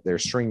they're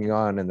stringing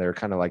on, and they're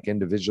kind of like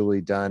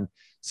individually done.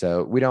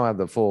 So we don't have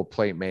the full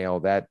plate mail.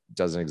 That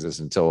doesn't exist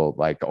until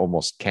like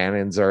almost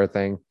cannons are a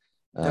thing,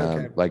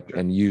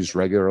 and used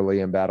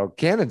regularly in battle.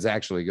 Cannons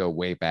actually go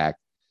way back.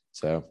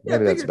 So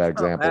maybe that's a bad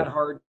example. It's not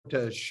hard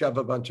to shove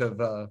a bunch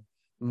of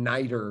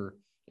niter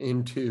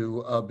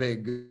into a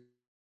big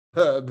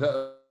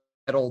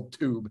metal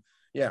tube.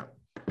 Yeah.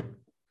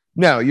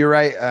 No, you're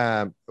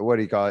right. What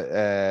do you call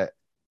it?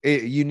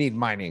 You need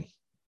mining.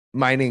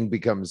 Mining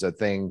becomes a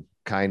thing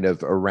kind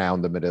of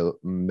around the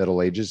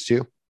Middle Ages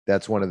too.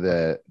 That's one of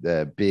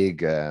the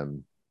big,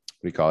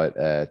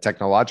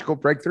 technological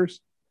breakthroughs.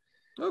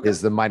 Okay.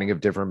 Is the mining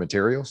of different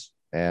materials.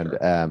 And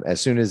sure.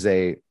 As soon as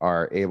they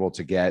are able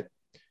to get,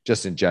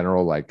 just in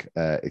general, like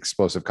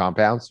explosive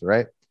compounds,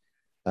 right?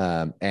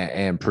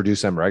 And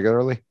produce them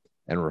regularly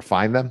and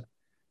refine them,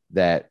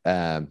 that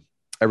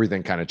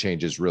everything kind of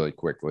changes really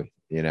quickly,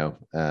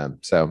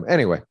 so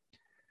anyway,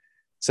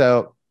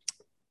 so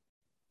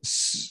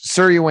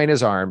Sir Uwaine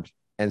is armed,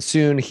 and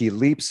soon he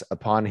leaps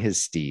upon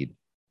his steed.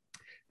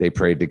 They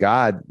prayed to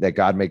God that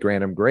God may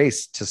grant him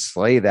grace to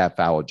slay that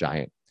foul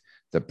giant.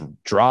 The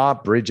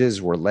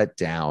drawbridges were let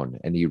down,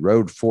 and he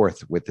rode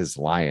forth with his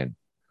lion.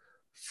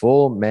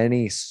 Full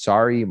many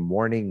sorry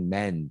mourning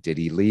men did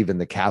he leave in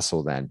the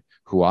castle then,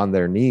 who on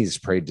their knees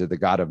prayed to the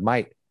God of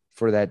might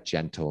for that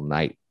gentle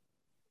knight.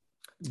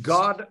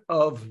 God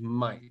of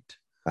might.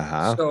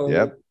 So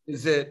yep.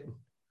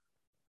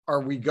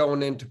 Are we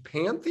going into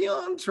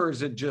pantheons, or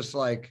is it just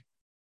like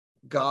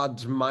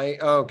God's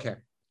might? Okay.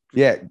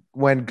 Yeah.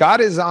 When God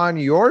is on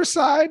your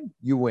side,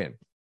 you win.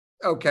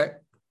 Okay.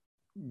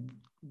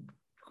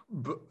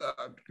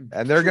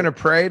 and they're going to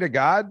pray to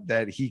God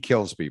that he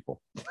kills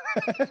people.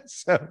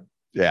 So,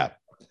 yeah.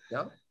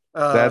 Yeah.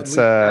 That's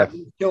at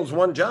least kills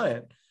one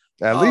giant.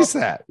 At least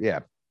that. Yeah.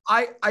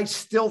 I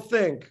still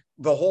think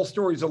the whole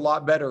story is a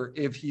lot better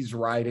if he's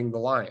riding the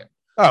lion.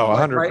 Oh,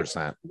 100%.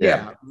 Right?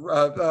 Yeah.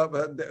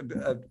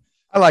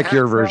 I like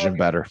your version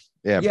better.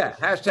 Yeah. Yeah.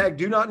 Hashtag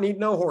do not need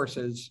no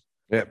horses.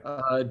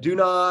 Yep. Do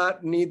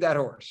not need that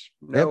horse.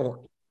 No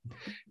horse.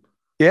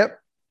 Yep.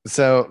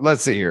 So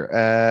let's see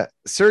here.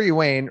 Sir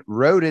Ewain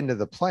rode into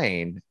the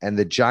plain and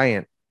the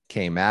giant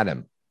came at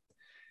him.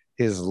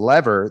 His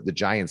lever, the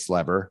giant's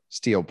lever,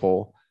 steel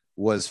pole,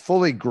 was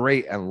fully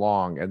great and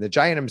long, and the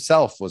giant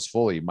himself was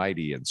fully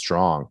mighty and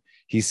strong.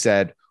 He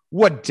said,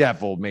 "What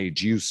devil made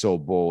you so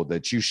bold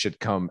that you should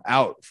come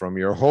out from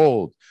your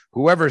hold?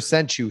 Whoever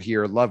sent you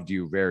here loved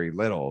you very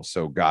little,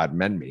 so God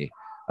mend me.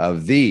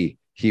 Of thee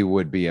he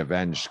would be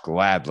avenged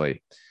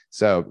gladly."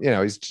 So,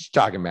 he's just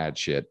talking mad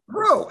shit.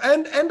 Bro,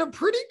 and a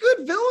pretty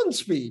good villain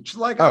speech.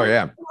 Like,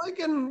 I'm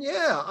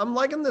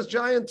liking this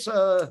giant's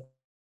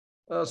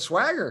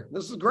swagger.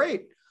 This is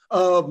great.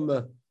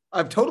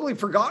 I've totally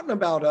forgotten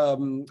about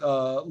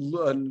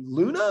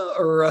Luna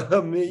or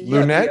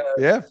Lunette.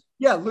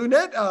 Yeah,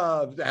 Lunette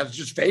has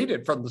just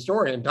faded from the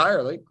story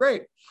entirely.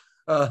 Great.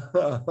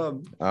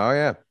 Oh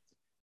yeah.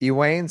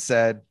 Ewain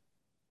said,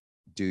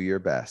 "Do your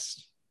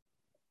best."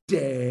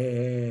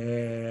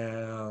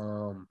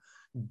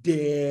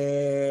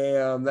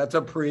 Damn, that's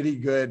a pretty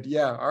good.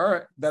 Yeah, all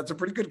right, that's a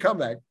pretty good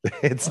comeback.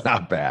 It's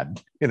not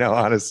bad,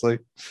 honestly.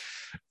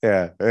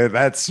 Yeah,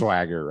 that's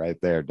swagger right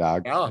there,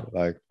 dog. Yeah.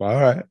 Like, all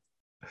right.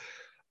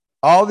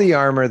 All the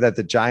armor that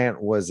the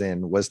giant was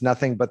in was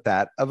nothing but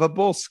that of a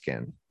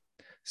bullskin.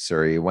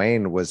 Sir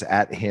Ewain was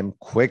at him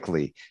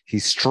quickly. He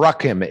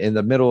struck him in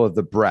the middle of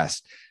the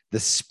breast. The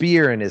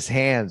spear in his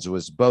hands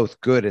was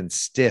both good and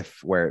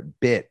stiff where it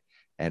bit,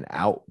 and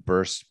out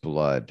burst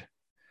blood.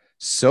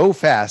 So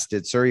fast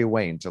did Sir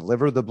Ewain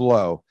deliver the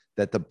blow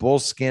that the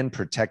bullskin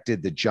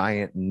protected the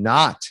giant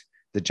not.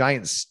 The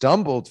giant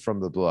stumbled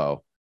from the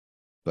blow,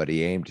 but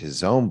he aimed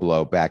his own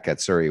blow back at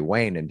Sir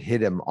Ewain and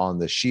hit him on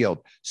the shield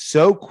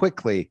so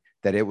quickly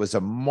that it was a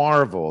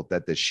marvel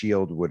that the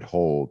shield would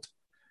hold.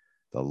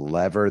 The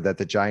lever that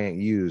the giant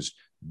used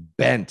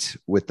bent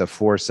with the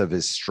force of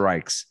his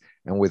strikes,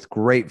 and with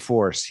great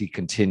force he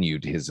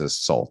continued his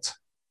assault.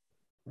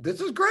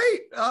 This is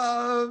great.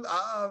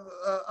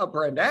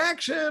 Upper end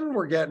action.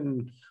 We're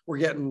getting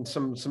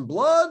some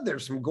blood.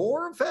 There's some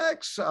gore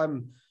effects.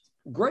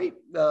 Great.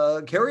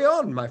 Carry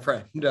on, my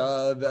friend.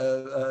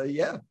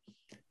 Yeah.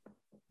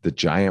 The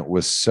giant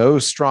was so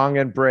strong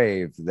and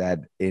brave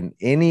that in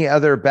any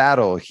other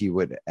battle he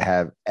would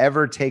have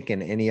ever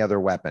taken any other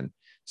weapon.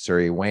 Sir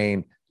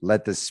Ewain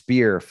let the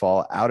spear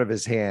fall out of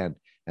his hand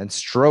and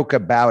stroke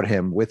about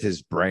him with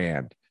his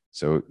brand.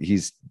 So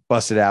he's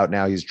busted out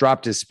now. He's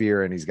dropped his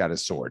spear and he's got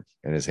his sword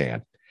in his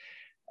hand.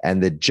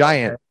 And the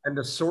giant... And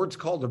the sword's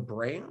called a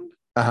brand?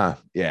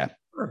 Yeah.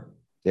 Sure.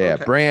 Yeah,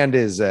 Okay. brand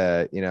is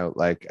and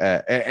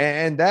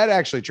that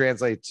actually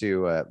translates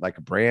to like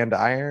a brand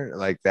iron,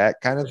 like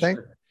that kind of thing.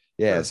 Sure.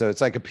 Yeah, Sure. So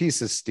it's like a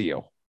piece of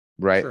steel,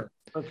 right? Sure.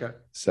 Okay.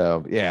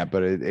 So yeah,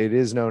 but it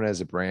is known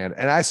as a brand,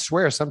 and I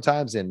swear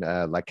sometimes in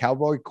like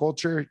cowboy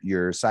culture,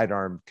 your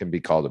sidearm can be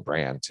called a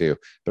brand too.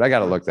 But I got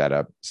to look that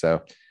up.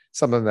 So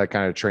something that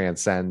kind of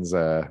transcends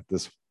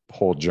this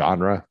whole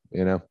genre,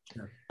 Sure.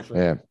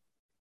 Yeah.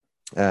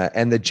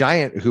 And the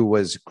giant, who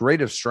was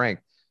great of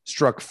strength,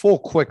 struck full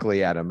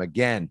quickly at him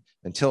again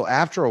until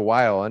after a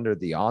while, under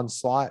the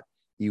onslaught,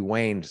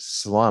 Ewain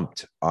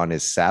slumped on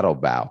his saddle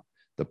bow,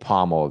 the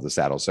pommel of the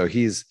saddle. So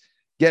he's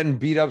getting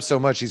beat up so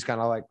much, he's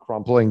kind of like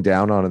crumpling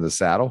down onto the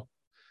saddle,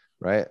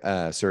 right?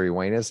 Sir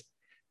Ewain is.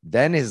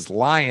 Then his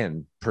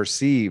lion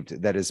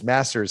perceived that his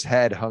master's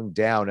head hung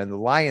down, and the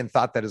lion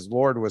thought that his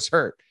lord was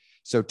hurt.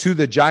 So to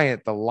the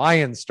giant, the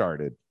lion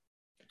started.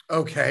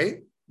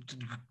 Okay.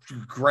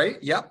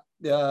 Great. Yep.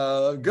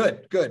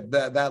 Good.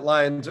 That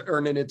lion's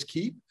earning its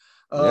keep.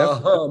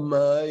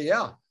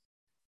 Yeah.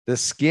 The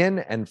skin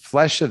and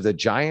flesh of the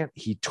giant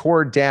he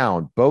tore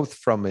down, both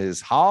from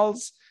his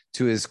hals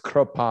to his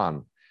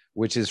cropan,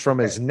 which is from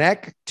his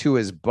neck to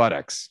his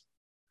buttocks.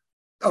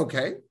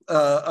 Okay.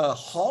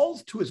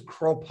 Hals to his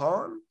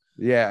cropan?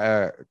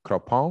 Yeah,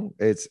 cropan.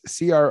 It's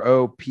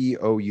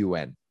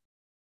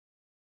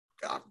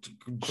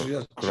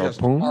Cropoun.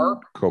 Just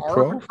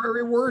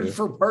arbitrary words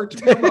for parts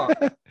of your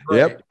body.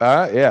 Yep.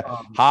 Yeah.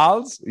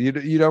 Hals.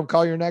 You don't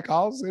call your neck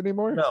hals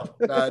anymore? No,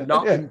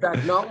 not in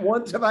fact, not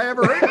once have I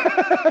ever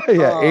heard it.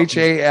 Yeah,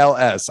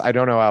 HALS. I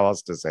don't know how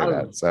else to say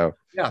that. So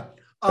yeah.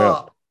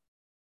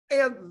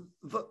 And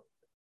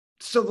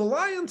so the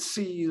lion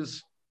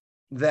sees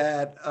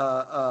that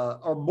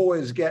our boy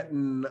is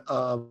getting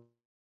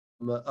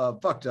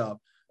fucked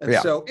up, and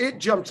so it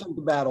jumps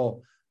into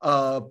battle.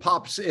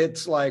 Pops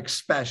its like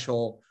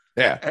special,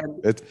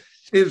 and it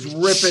is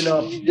ripping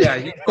up. Yeah,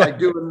 he's like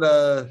doing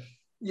the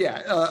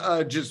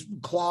just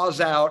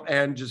claws out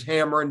and just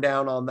hammering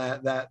down on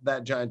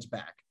that giant's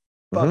back.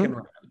 Fucking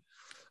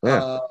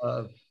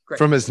right. Great.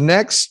 From his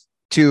neck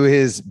to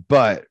his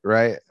butt,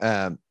 right?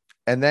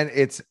 And then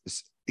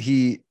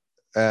he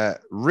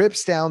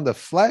rips down the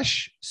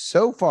flesh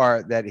so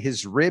far that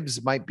his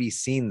ribs might be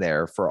seen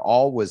there, for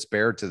all was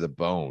bare to the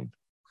bone.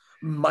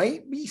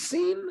 Might be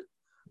seen.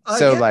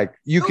 So like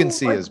you can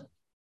see his.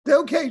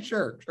 Okay,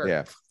 sure.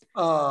 Yeah.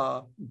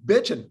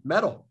 Bitchin'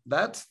 metal.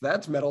 That's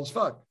metal as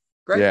fuck.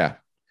 Great. Yeah.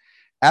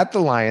 At the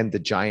lion, the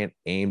giant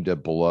aimed a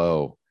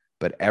blow,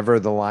 but ever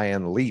the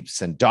lion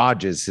leaps and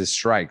dodges his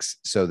strikes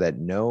so that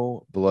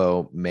no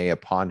blow may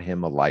upon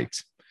him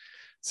alight.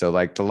 So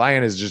like the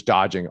lion is just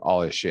dodging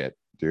all his shit,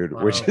 dude,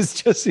 which is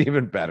just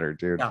even better,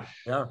 dude.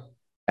 Yeah.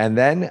 And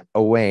then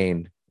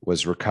Owain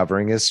was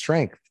recovering his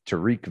strength to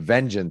wreak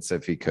vengeance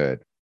if he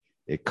could.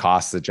 It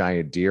cost the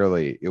giant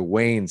dearly.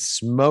 Owain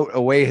smote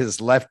away his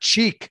left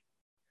cheek.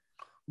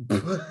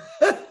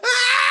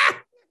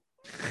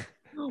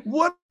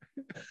 What?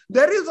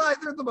 That is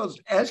either the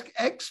most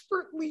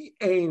expertly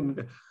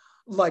aimed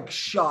like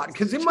shot,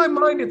 because in my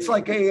mind it's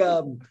like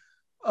a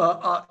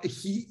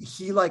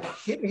he like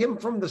hit him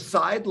from the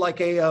side like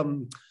a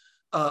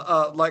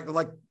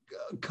like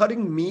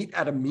cutting meat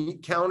at a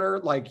meat counter,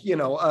 like, you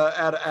know,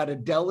 at a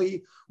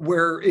deli,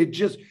 where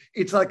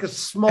it's like a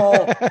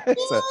small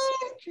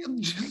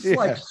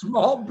like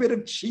small bit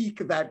of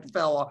cheek that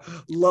fell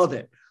off. Love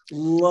it.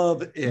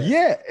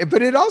 Yeah,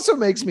 but it also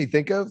makes me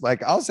think of,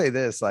 like, I'll say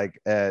this, like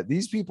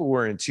these people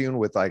were in tune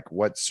with like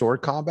what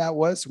sword combat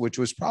was, which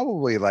was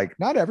probably like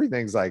not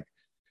everything's like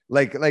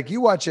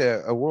you watch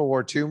a World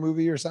War II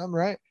movie or something,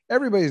 right?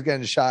 Everybody's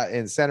getting shot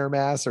in center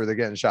mass or they're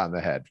getting shot in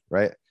the head,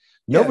 right?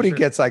 Nobody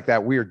gets like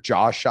that weird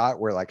jaw shot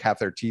where like half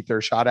their teeth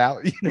are shot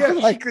out, you know,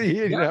 like,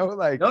 you know,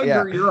 like, no,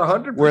 you're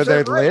 100% where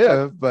they right.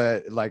 live,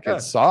 but like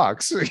it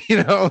sucks,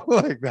 you know,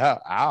 like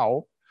that.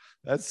 Ow,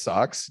 that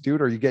sucks,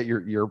 dude. Or you get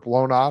your ear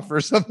blown off or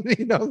something,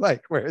 you know,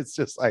 like where it's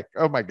just like,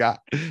 oh my God,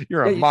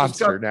 you're a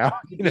monster now.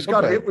 You just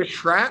got hit with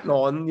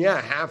shrapnel and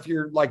half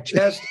your like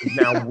chest is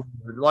now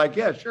weird. Like,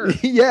 yeah, sure.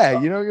 Yeah,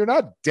 you know, you're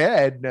not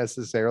dead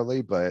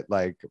necessarily, but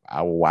like,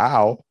 oh,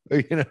 wow,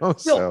 you know.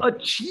 Still, a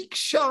cheek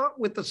shot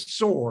with a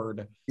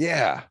sword.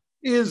 Yeah.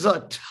 Is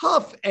a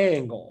tough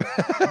angle.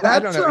 That's, I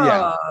don't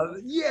know.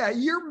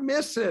 You're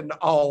missing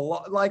a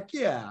lot. Like,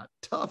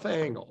 tough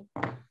angle.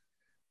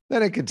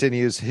 Then it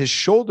continues. His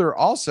shoulder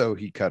also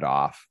he cut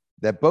off,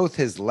 that both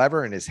his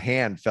lever and his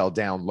hand fell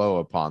down low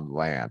upon the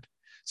land.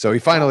 So he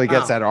finally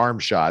gets that arm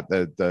shot,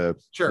 the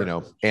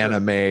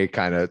anime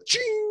kind of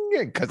ching,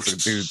 and cuts the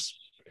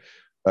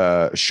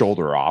dude's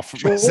shoulder off,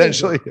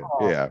 essentially.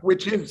 Off, yeah.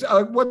 Which is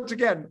once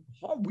again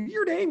a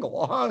weird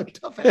angle,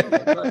 tough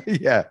angle.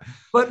 Yeah.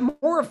 But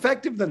more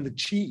effective than the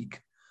cheek.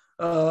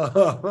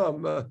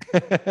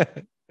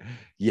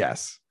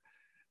 Yes.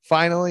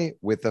 Finally,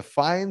 with a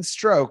fine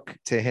stroke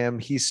to him,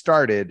 he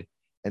started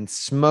and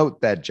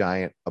smote that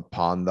giant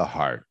upon the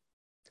heart.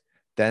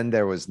 Then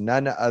there was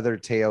none other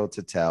tale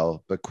to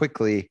tell, but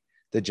quickly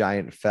the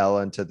giant fell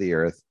into the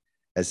earth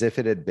as if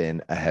it had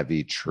been a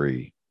heavy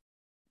tree.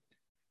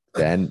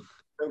 Then,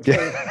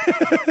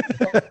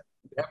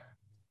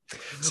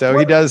 so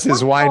he does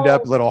his wind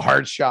up little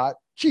heart shot,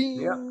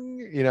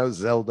 you know,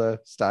 Zelda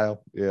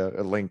style,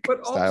 a Link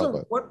but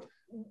style. Also,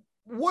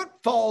 what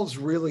falls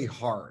really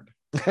hard?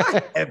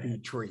 Heavy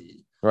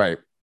tree, right?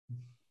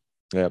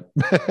 Yep.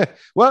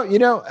 Well, you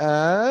know,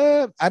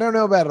 I don't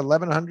know about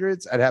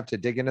 1100s. I'd have to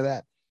dig into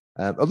that.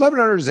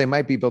 1100s, they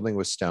might be building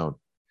with stone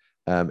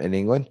in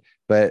England,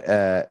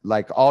 but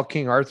like all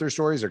King Arthur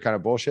stories are kind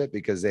of bullshit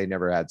because they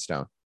never had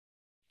stone.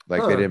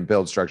 Like they didn't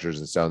build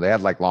structures in stone. They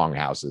had like long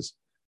houses.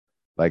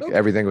 Like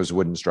everything was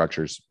wooden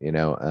structures. You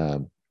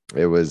know,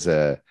 it was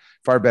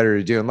far better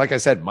to do. And like I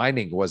said,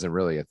 mining wasn't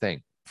really a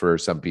thing for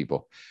some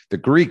people. The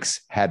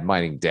Greeks had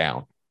mining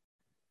down.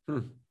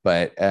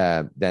 But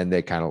then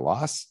they kind of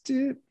lost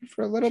it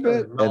for a little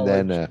bit, and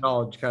then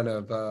knowledge kind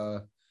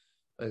of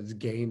is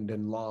gained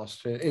and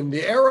lost in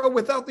the era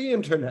without the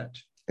internet.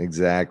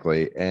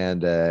 Exactly.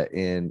 And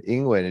in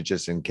England, it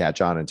just didn't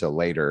catch on until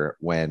later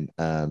when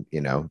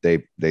you know,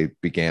 they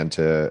began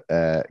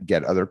to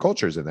get other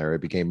cultures in there.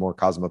 It became more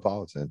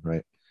cosmopolitan,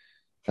 right?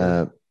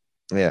 Sure.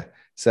 Yeah.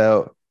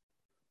 So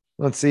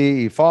let's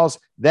see. He falls.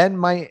 Then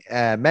my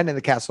men in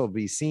the castle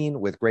be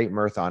seen with great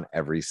mirth on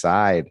every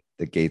side.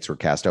 The gates were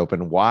cast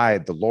open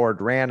wide. The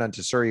Lord ran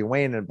unto Sir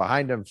Ewain, and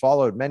behind him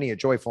followed many a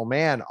joyful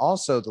man.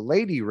 Also, the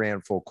lady ran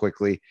full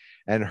quickly,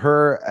 and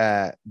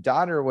her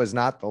daughter was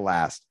not the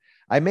last.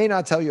 I may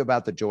not tell you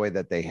about the joy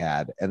that they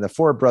had, and the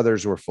four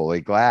brothers were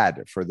fully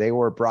glad, for they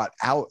were brought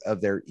out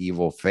of their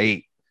evil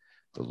fate.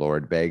 The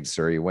Lord begged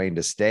Sir Ewain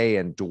to stay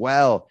and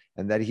dwell,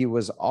 and that he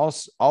was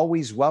also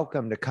always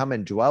welcome to come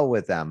and dwell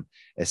with them,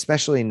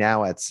 especially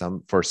now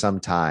for some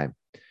time.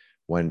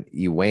 When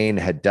Ewain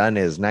had done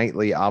his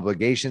knightly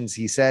obligations,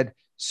 he said,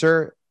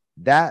 "Sir,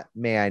 that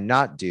may I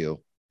not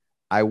do.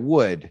 I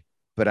would,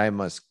 but I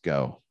must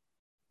go."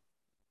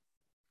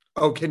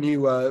 Oh, can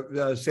you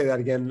say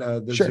that again?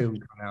 The sure. Zoom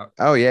cut out.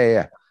 Oh,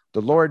 yeah.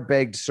 The Lord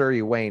begged Sir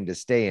Ewain to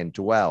stay and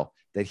dwell,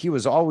 that he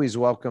was always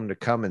welcome to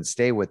come and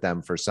stay with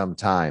them for some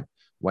time.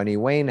 When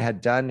Ewain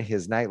had done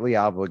his knightly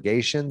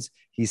obligations,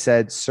 he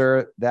said,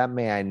 "Sir, that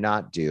may I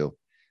not do.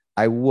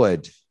 I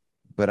would,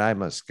 but I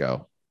must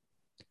go.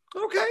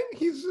 Okay,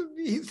 he's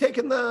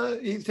taking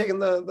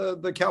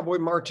the cowboy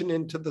marching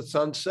into the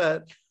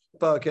sunset.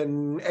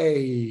 Fucking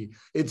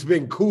it's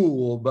been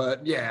cool,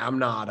 but yeah, I'm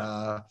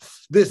not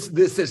this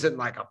isn't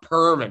like a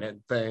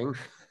permanent thing.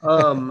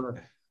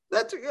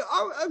 That's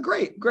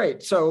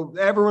great. So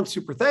everyone's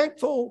super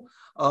thankful.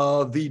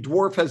 The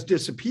dwarf has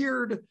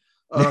disappeared.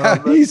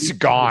 He's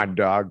gone,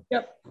 dog.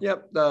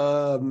 Yep.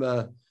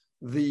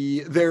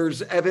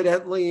 There's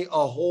evidently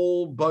a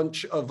whole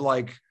bunch of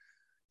like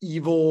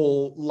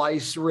evil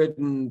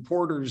lice-ridden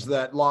porters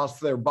that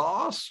lost their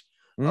boss.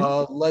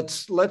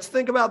 Let's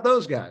think about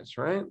those guys,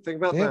 right? Think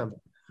about them.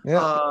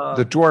 Yeah,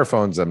 the dwarf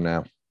owns them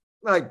now.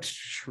 Like,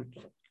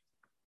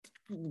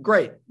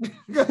 great.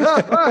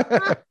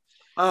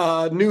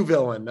 New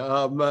villain.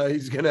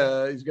 He's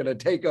gonna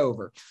take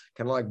over,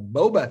 kind of like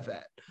Boba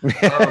Fett.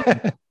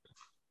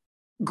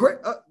 Great,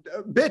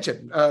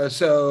 bitching.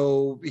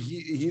 So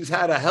he's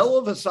had a hell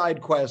of a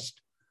side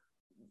quest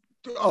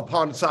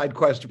upon side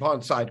quest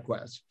upon side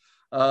quest,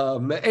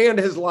 and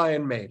his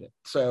lion made it.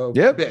 So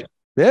yep.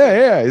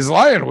 Yeah. His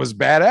lion was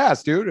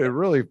badass, dude. It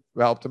really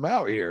helped him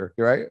out here,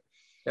 right?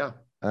 Yeah.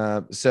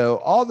 So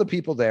all the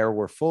people there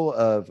were full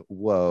of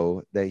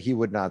woe that he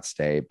would not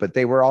stay, but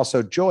they were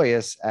also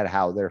joyous at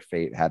how their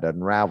fate had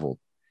unraveled.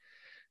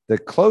 The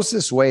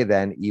closest way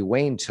then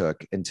Egwene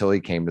took until he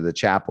came to the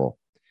chapel.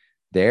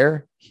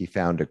 There he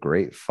found a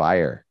great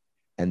fire,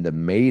 and the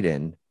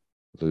maiden,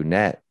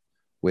 Lunette,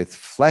 with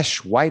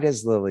flesh white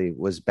as lily,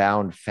 was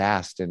bound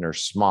fast in her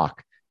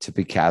smock to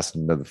be cast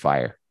into the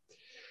fire.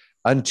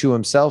 Unto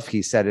himself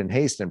he said in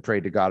haste and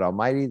prayed to God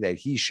Almighty that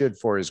he should,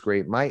 for his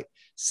great might,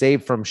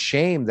 save from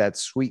shame that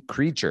sweet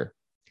creature.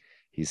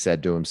 He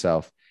said to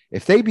himself,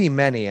 if they be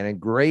many and in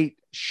great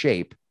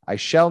shape, I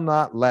shall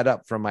not let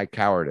up from my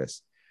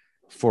cowardice.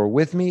 For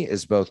with me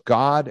is both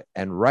God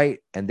and right,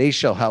 and they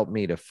shall help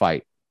me to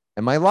fight,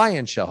 and my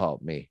lion shall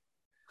help me.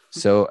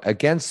 So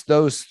against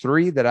those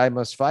three that I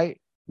must fight,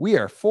 we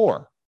are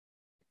four.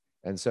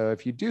 And so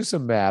if you do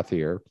some math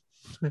here,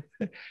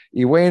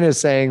 Egwene is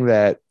saying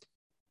that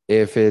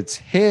if it's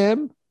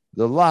him,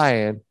 the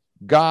lion,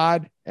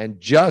 God,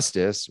 and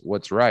justice,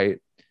 what's right,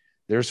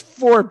 there's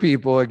four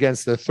people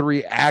against the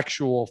three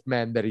actual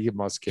men that he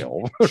must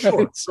kill.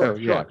 Sure.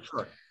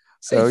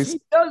 So he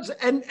does,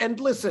 and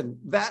listen,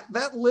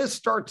 that list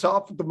starts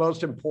off with the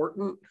most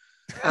important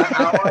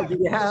ally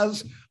he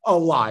has, a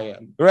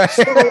lion. Right.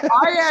 So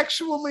I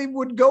actually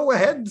would go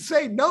ahead and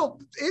say, no,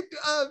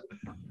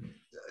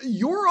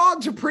 your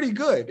odds are pretty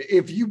good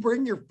if you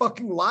bring your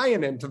fucking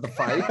lion into the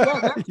fight.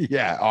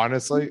 Yeah,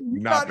 honestly,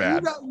 not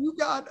bad. You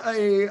got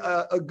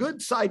a good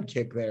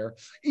sidekick there.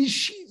 Is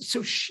she?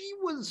 So she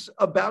was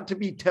about to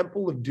be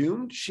Temple of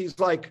Doomed. She's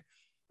like,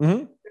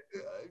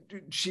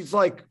 she's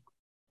like.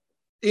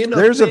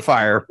 There's a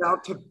fire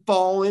about to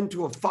fall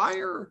into a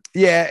fire.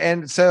 Yeah,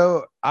 and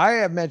so I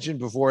have mentioned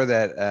before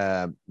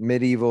that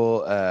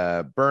medieval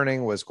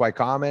burning was quite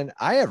common.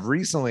 I have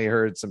recently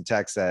heard some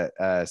texts that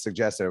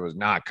suggest that it was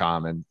not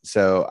common.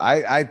 So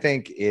I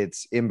think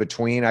it's in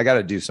between. I got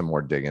to do some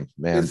more digging,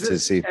 man, to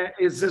see.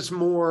 Is this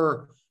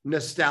more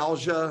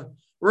nostalgia?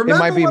 Remember it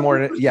might be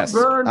more. Yes.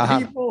 Burn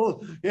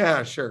people.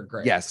 Yeah, sure.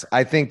 Great. Yes.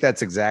 I think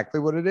that's exactly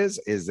what it is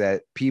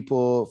that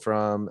people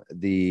from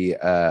the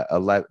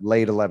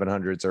late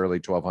 1100s, early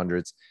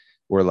 1200s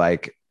were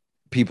like,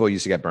 people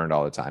used to get burned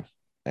all the time.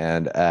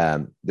 And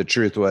the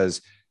truth was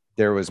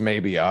there was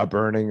maybe a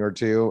burning or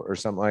two or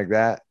something like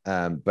that.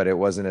 But it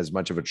wasn't as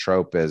much of a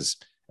trope as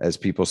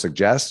people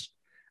suggest.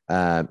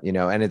 And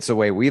it's the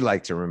way we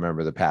like to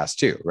remember the past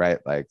too, right?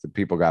 Like the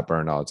people got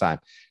burned all the time.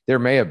 There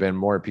may have been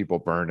more people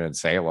burned in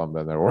Salem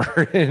than there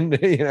were in,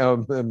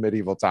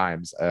 medieval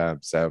times.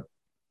 So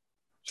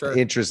sure.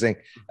 Interesting.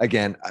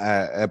 Again,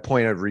 a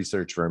point of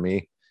research for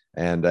me.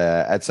 And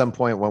at some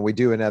point when we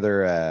do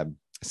another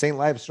Saint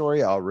Live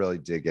story, I'll really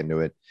dig into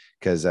it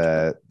because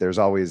there's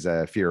always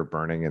a fear of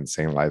burning in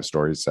Saint Live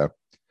stories. So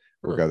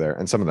we'll go there.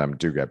 And some of them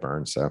do get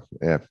burned. So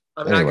yeah.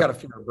 I mean, anyway. I got a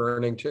fear of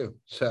burning too.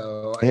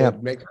 So I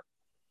would make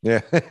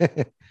Yeah.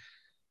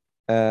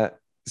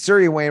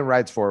 Sir Egwene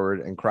rides forward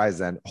and cries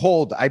then,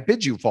 hold, I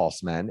bid you,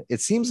 false men.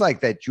 It seems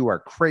like that you are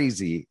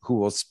crazy who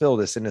will spill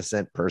this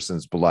innocent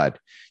person's blood.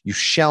 You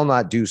shall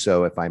not do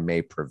so if I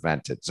may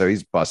prevent it. So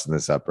he's busting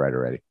this up right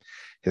already.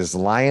 His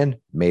lion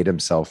made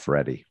himself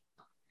ready.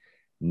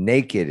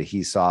 Naked,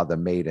 he saw the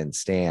maiden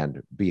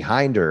stand.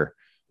 Behind her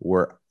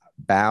were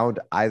bound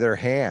either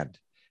hand.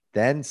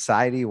 Then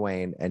sighed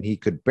Egwene, and he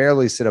could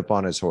barely sit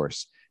upon his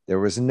horse. There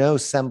was no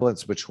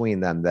semblance between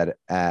them that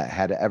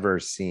had ever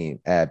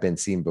been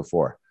seen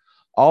before.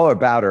 All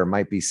about her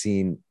might be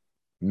seen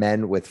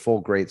men with full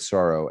great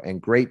sorrow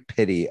and great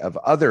pity of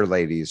other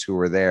ladies who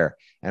were there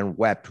and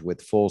wept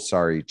with full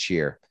sorry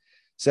cheer.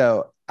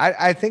 So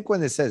I think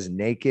when it says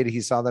naked,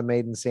 he saw the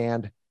maiden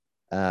stand.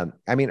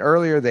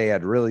 Earlier they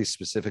had really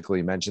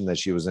specifically mentioned that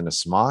she was in a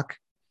smock.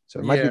 So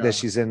it might be that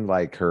she's in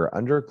like her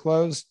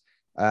underclothes.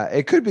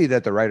 It could be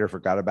that the writer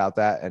forgot about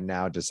that and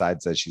now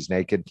decides that she's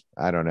naked.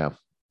 I don't know.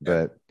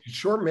 But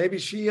sure, maybe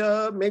she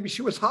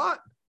was hot.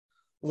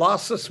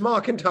 lost the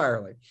smock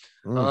entirely.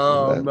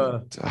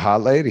 It's a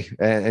hot lady,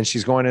 and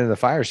she's going into the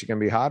fire. She can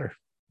be hotter.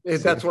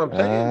 That's what I'm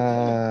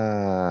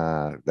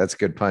saying. That's a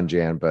good pun,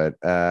 Jan. But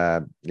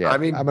yeah, I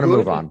mean, I'm going to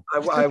move on.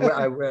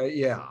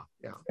 Yeah.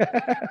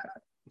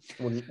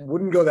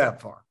 Wouldn't go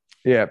that far.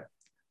 Yeah.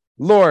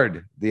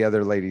 Lord, the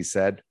other lady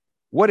said,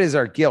 what is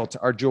our guilt,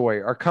 our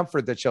joy, our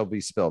comfort that shall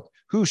be spilt?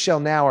 Who shall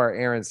now our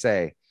errand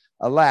say?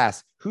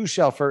 Alas, who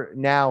shall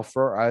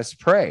for us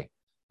pray?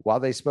 While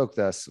they spoke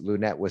thus,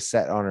 Lunette was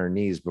set on her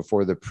knees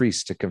before the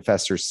priest to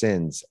confess her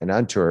sins, and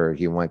unto her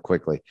he went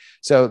quickly.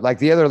 So, like,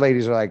 the other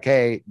ladies are like,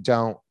 hey,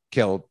 don't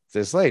kill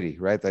this lady,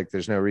 right? Like,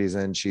 there's no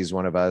reason. She's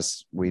one of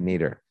us. We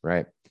need her,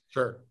 right?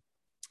 Sure.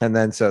 And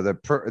then so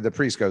the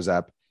priest goes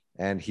up,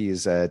 and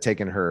he's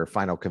taking her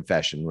final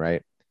confession,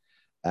 right?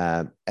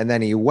 And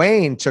then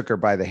Egwene took her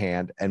by the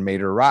hand and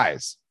made her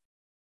rise.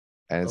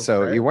 And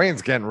so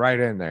Egwene's getting right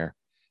in there.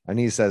 And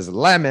he says,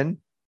 Lemon,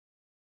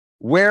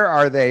 where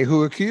are they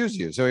who accuse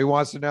you? So he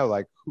wants to know,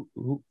 like,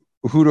 who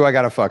do I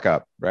got to fuck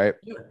up, right?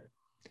 Yeah.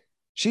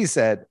 She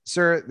said,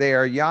 sir, they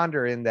are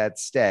yonder in that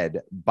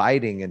stead,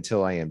 biding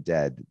until I am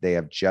dead. They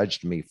have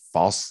judged me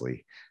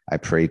falsely. I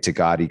pray to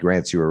God he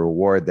grants you a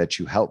reward that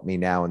you help me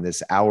now in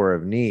this hour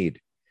of need.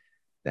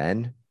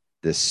 Then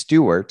the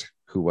steward,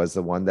 who was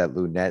the one that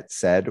Lunette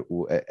said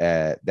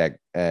that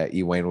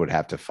Egwene would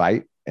have to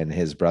fight, and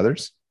his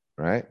brothers,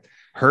 right,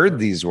 heard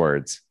these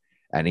words,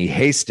 and he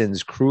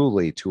hastens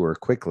cruelly to her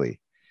quickly.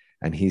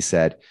 And he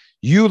said,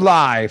 you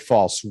lie,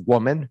 false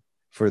woman.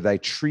 For thy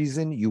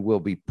treason you will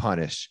be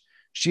punished.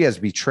 She has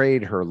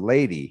betrayed her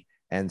lady,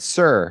 and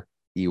sir,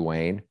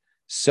 Egwene,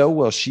 so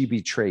will she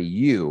betray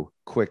you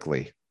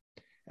quickly.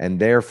 And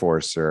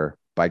therefore, sir,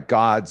 by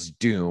God's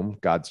doom,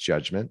 God's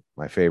judgment,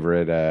 my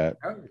favorite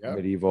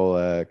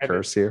medieval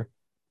curse here.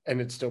 And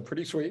it's still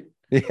pretty sweet.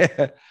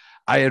 Yeah.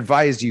 I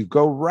advise you,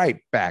 go right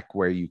back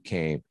where you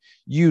came.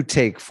 You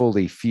take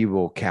fully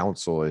feeble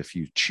counsel if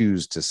you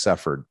choose to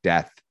suffer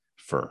death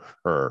for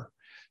her.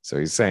 So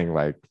he's saying,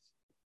 like,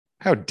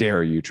 how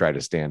dare you try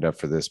to stand up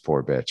for this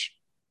poor bitch?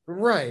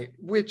 Right.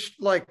 Which,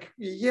 like,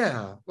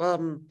 yeah.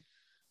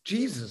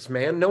 Jesus,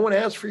 man, no one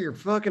asked for your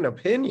fucking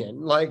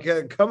opinion. Like,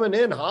 coming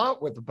in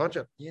hot with a bunch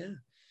of,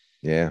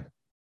 Yeah.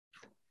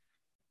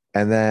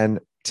 And then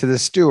to the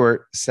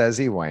steward, says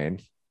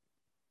Egwene,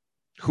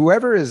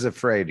 whoever is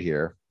afraid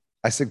here,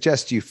 I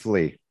suggest you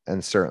flee,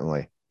 and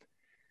certainly.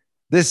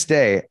 This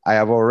day I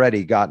have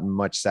already gotten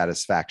much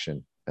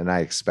satisfaction, and I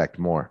expect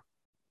more.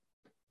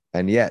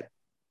 And yet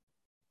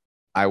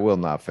I will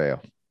not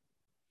fail.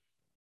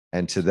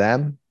 And to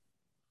them,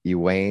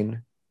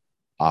 Egwene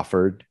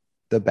offered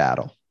the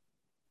battle.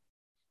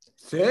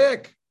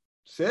 Sick.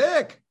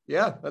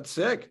 Yeah, that's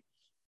sick.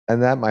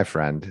 And that, my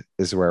friend,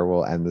 is where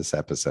we'll end this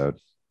episode.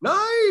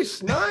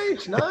 Nice.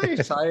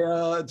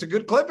 It's a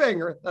good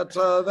cliffhanger.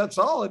 That's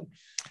solid.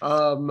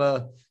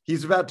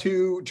 He's about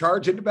to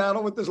charge into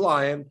battle with this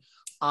lion.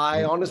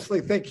 I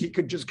honestly think he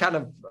could just kind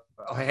of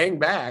hang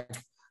back.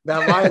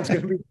 That lion's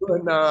going to be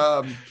doing.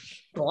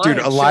 Dude,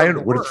 a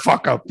lion would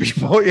fuck up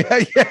people.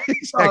 Yeah,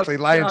 exactly.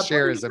 Lion's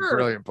share is a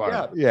brilliant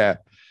part. Yeah.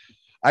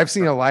 I've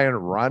seen a lion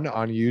run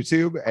on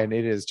YouTube, and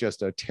it is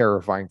just a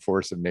terrifying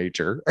force of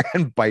nature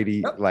and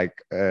bitey, like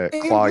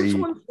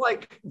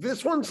clawy.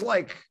 This one's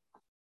like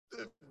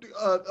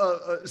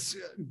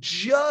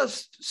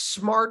just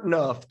smart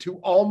enough to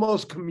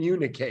almost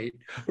communicate,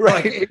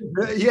 right?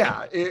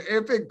 Like,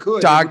 if it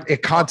could,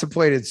 it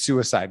contemplated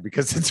suicide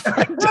because it's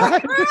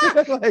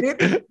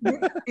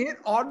it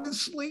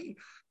honestly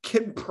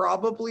can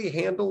probably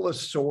handle a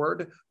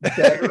sword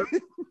better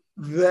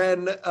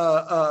than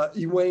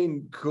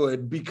Egwene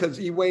could, because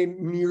Egwene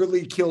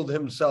nearly killed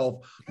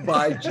himself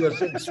by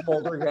just a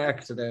smoldering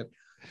accident.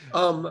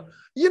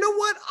 You know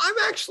what?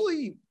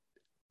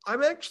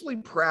 I'm actually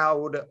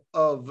proud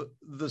of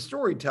the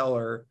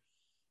storyteller,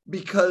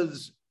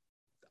 because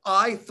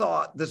I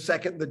thought the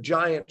second the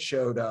giant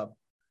showed up,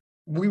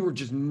 we were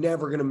just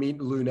never going to meet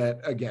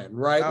Lunette again,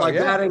 right?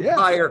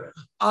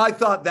 I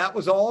thought that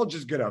was all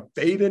just going to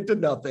fade into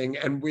nothing.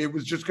 And it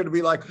was just going to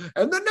be like,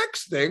 and the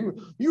next thing,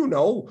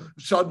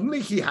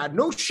 suddenly he had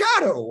no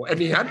shadow and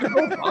he had to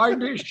go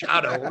find his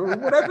shadow, or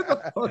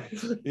whatever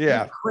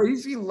the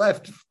crazy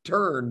left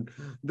turn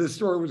the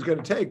story was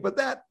going to take. But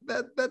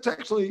that's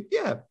actually,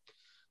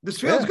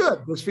 this feels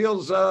good. This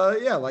feels,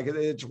 like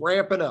it's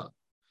ramping up.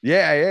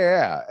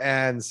 Yeah.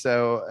 And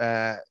so,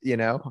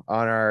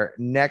 on our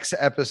next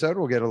episode,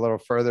 we'll get a little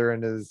further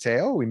into the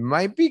tale. We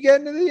might be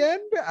getting to the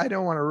end. I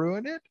don't want to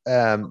ruin it.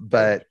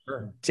 But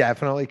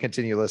definitely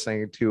continue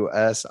listening to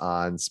us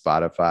on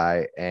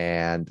Spotify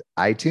and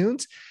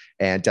iTunes.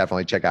 And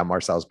definitely check out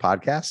Marcel's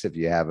podcast if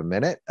you have a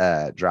minute.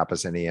 Drop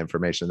us any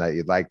information that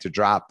you'd like to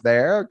drop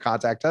there.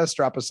 Contact us,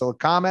 drop us a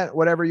comment,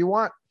 whatever you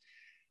want.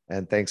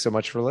 And thanks so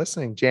much for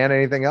listening. Jan,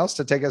 anything else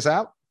to take us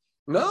out?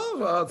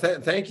 No,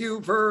 thank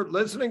you for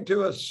listening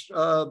to us.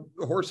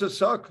 Horses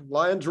suck,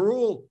 lions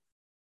rule.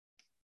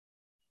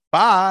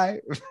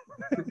 Bye.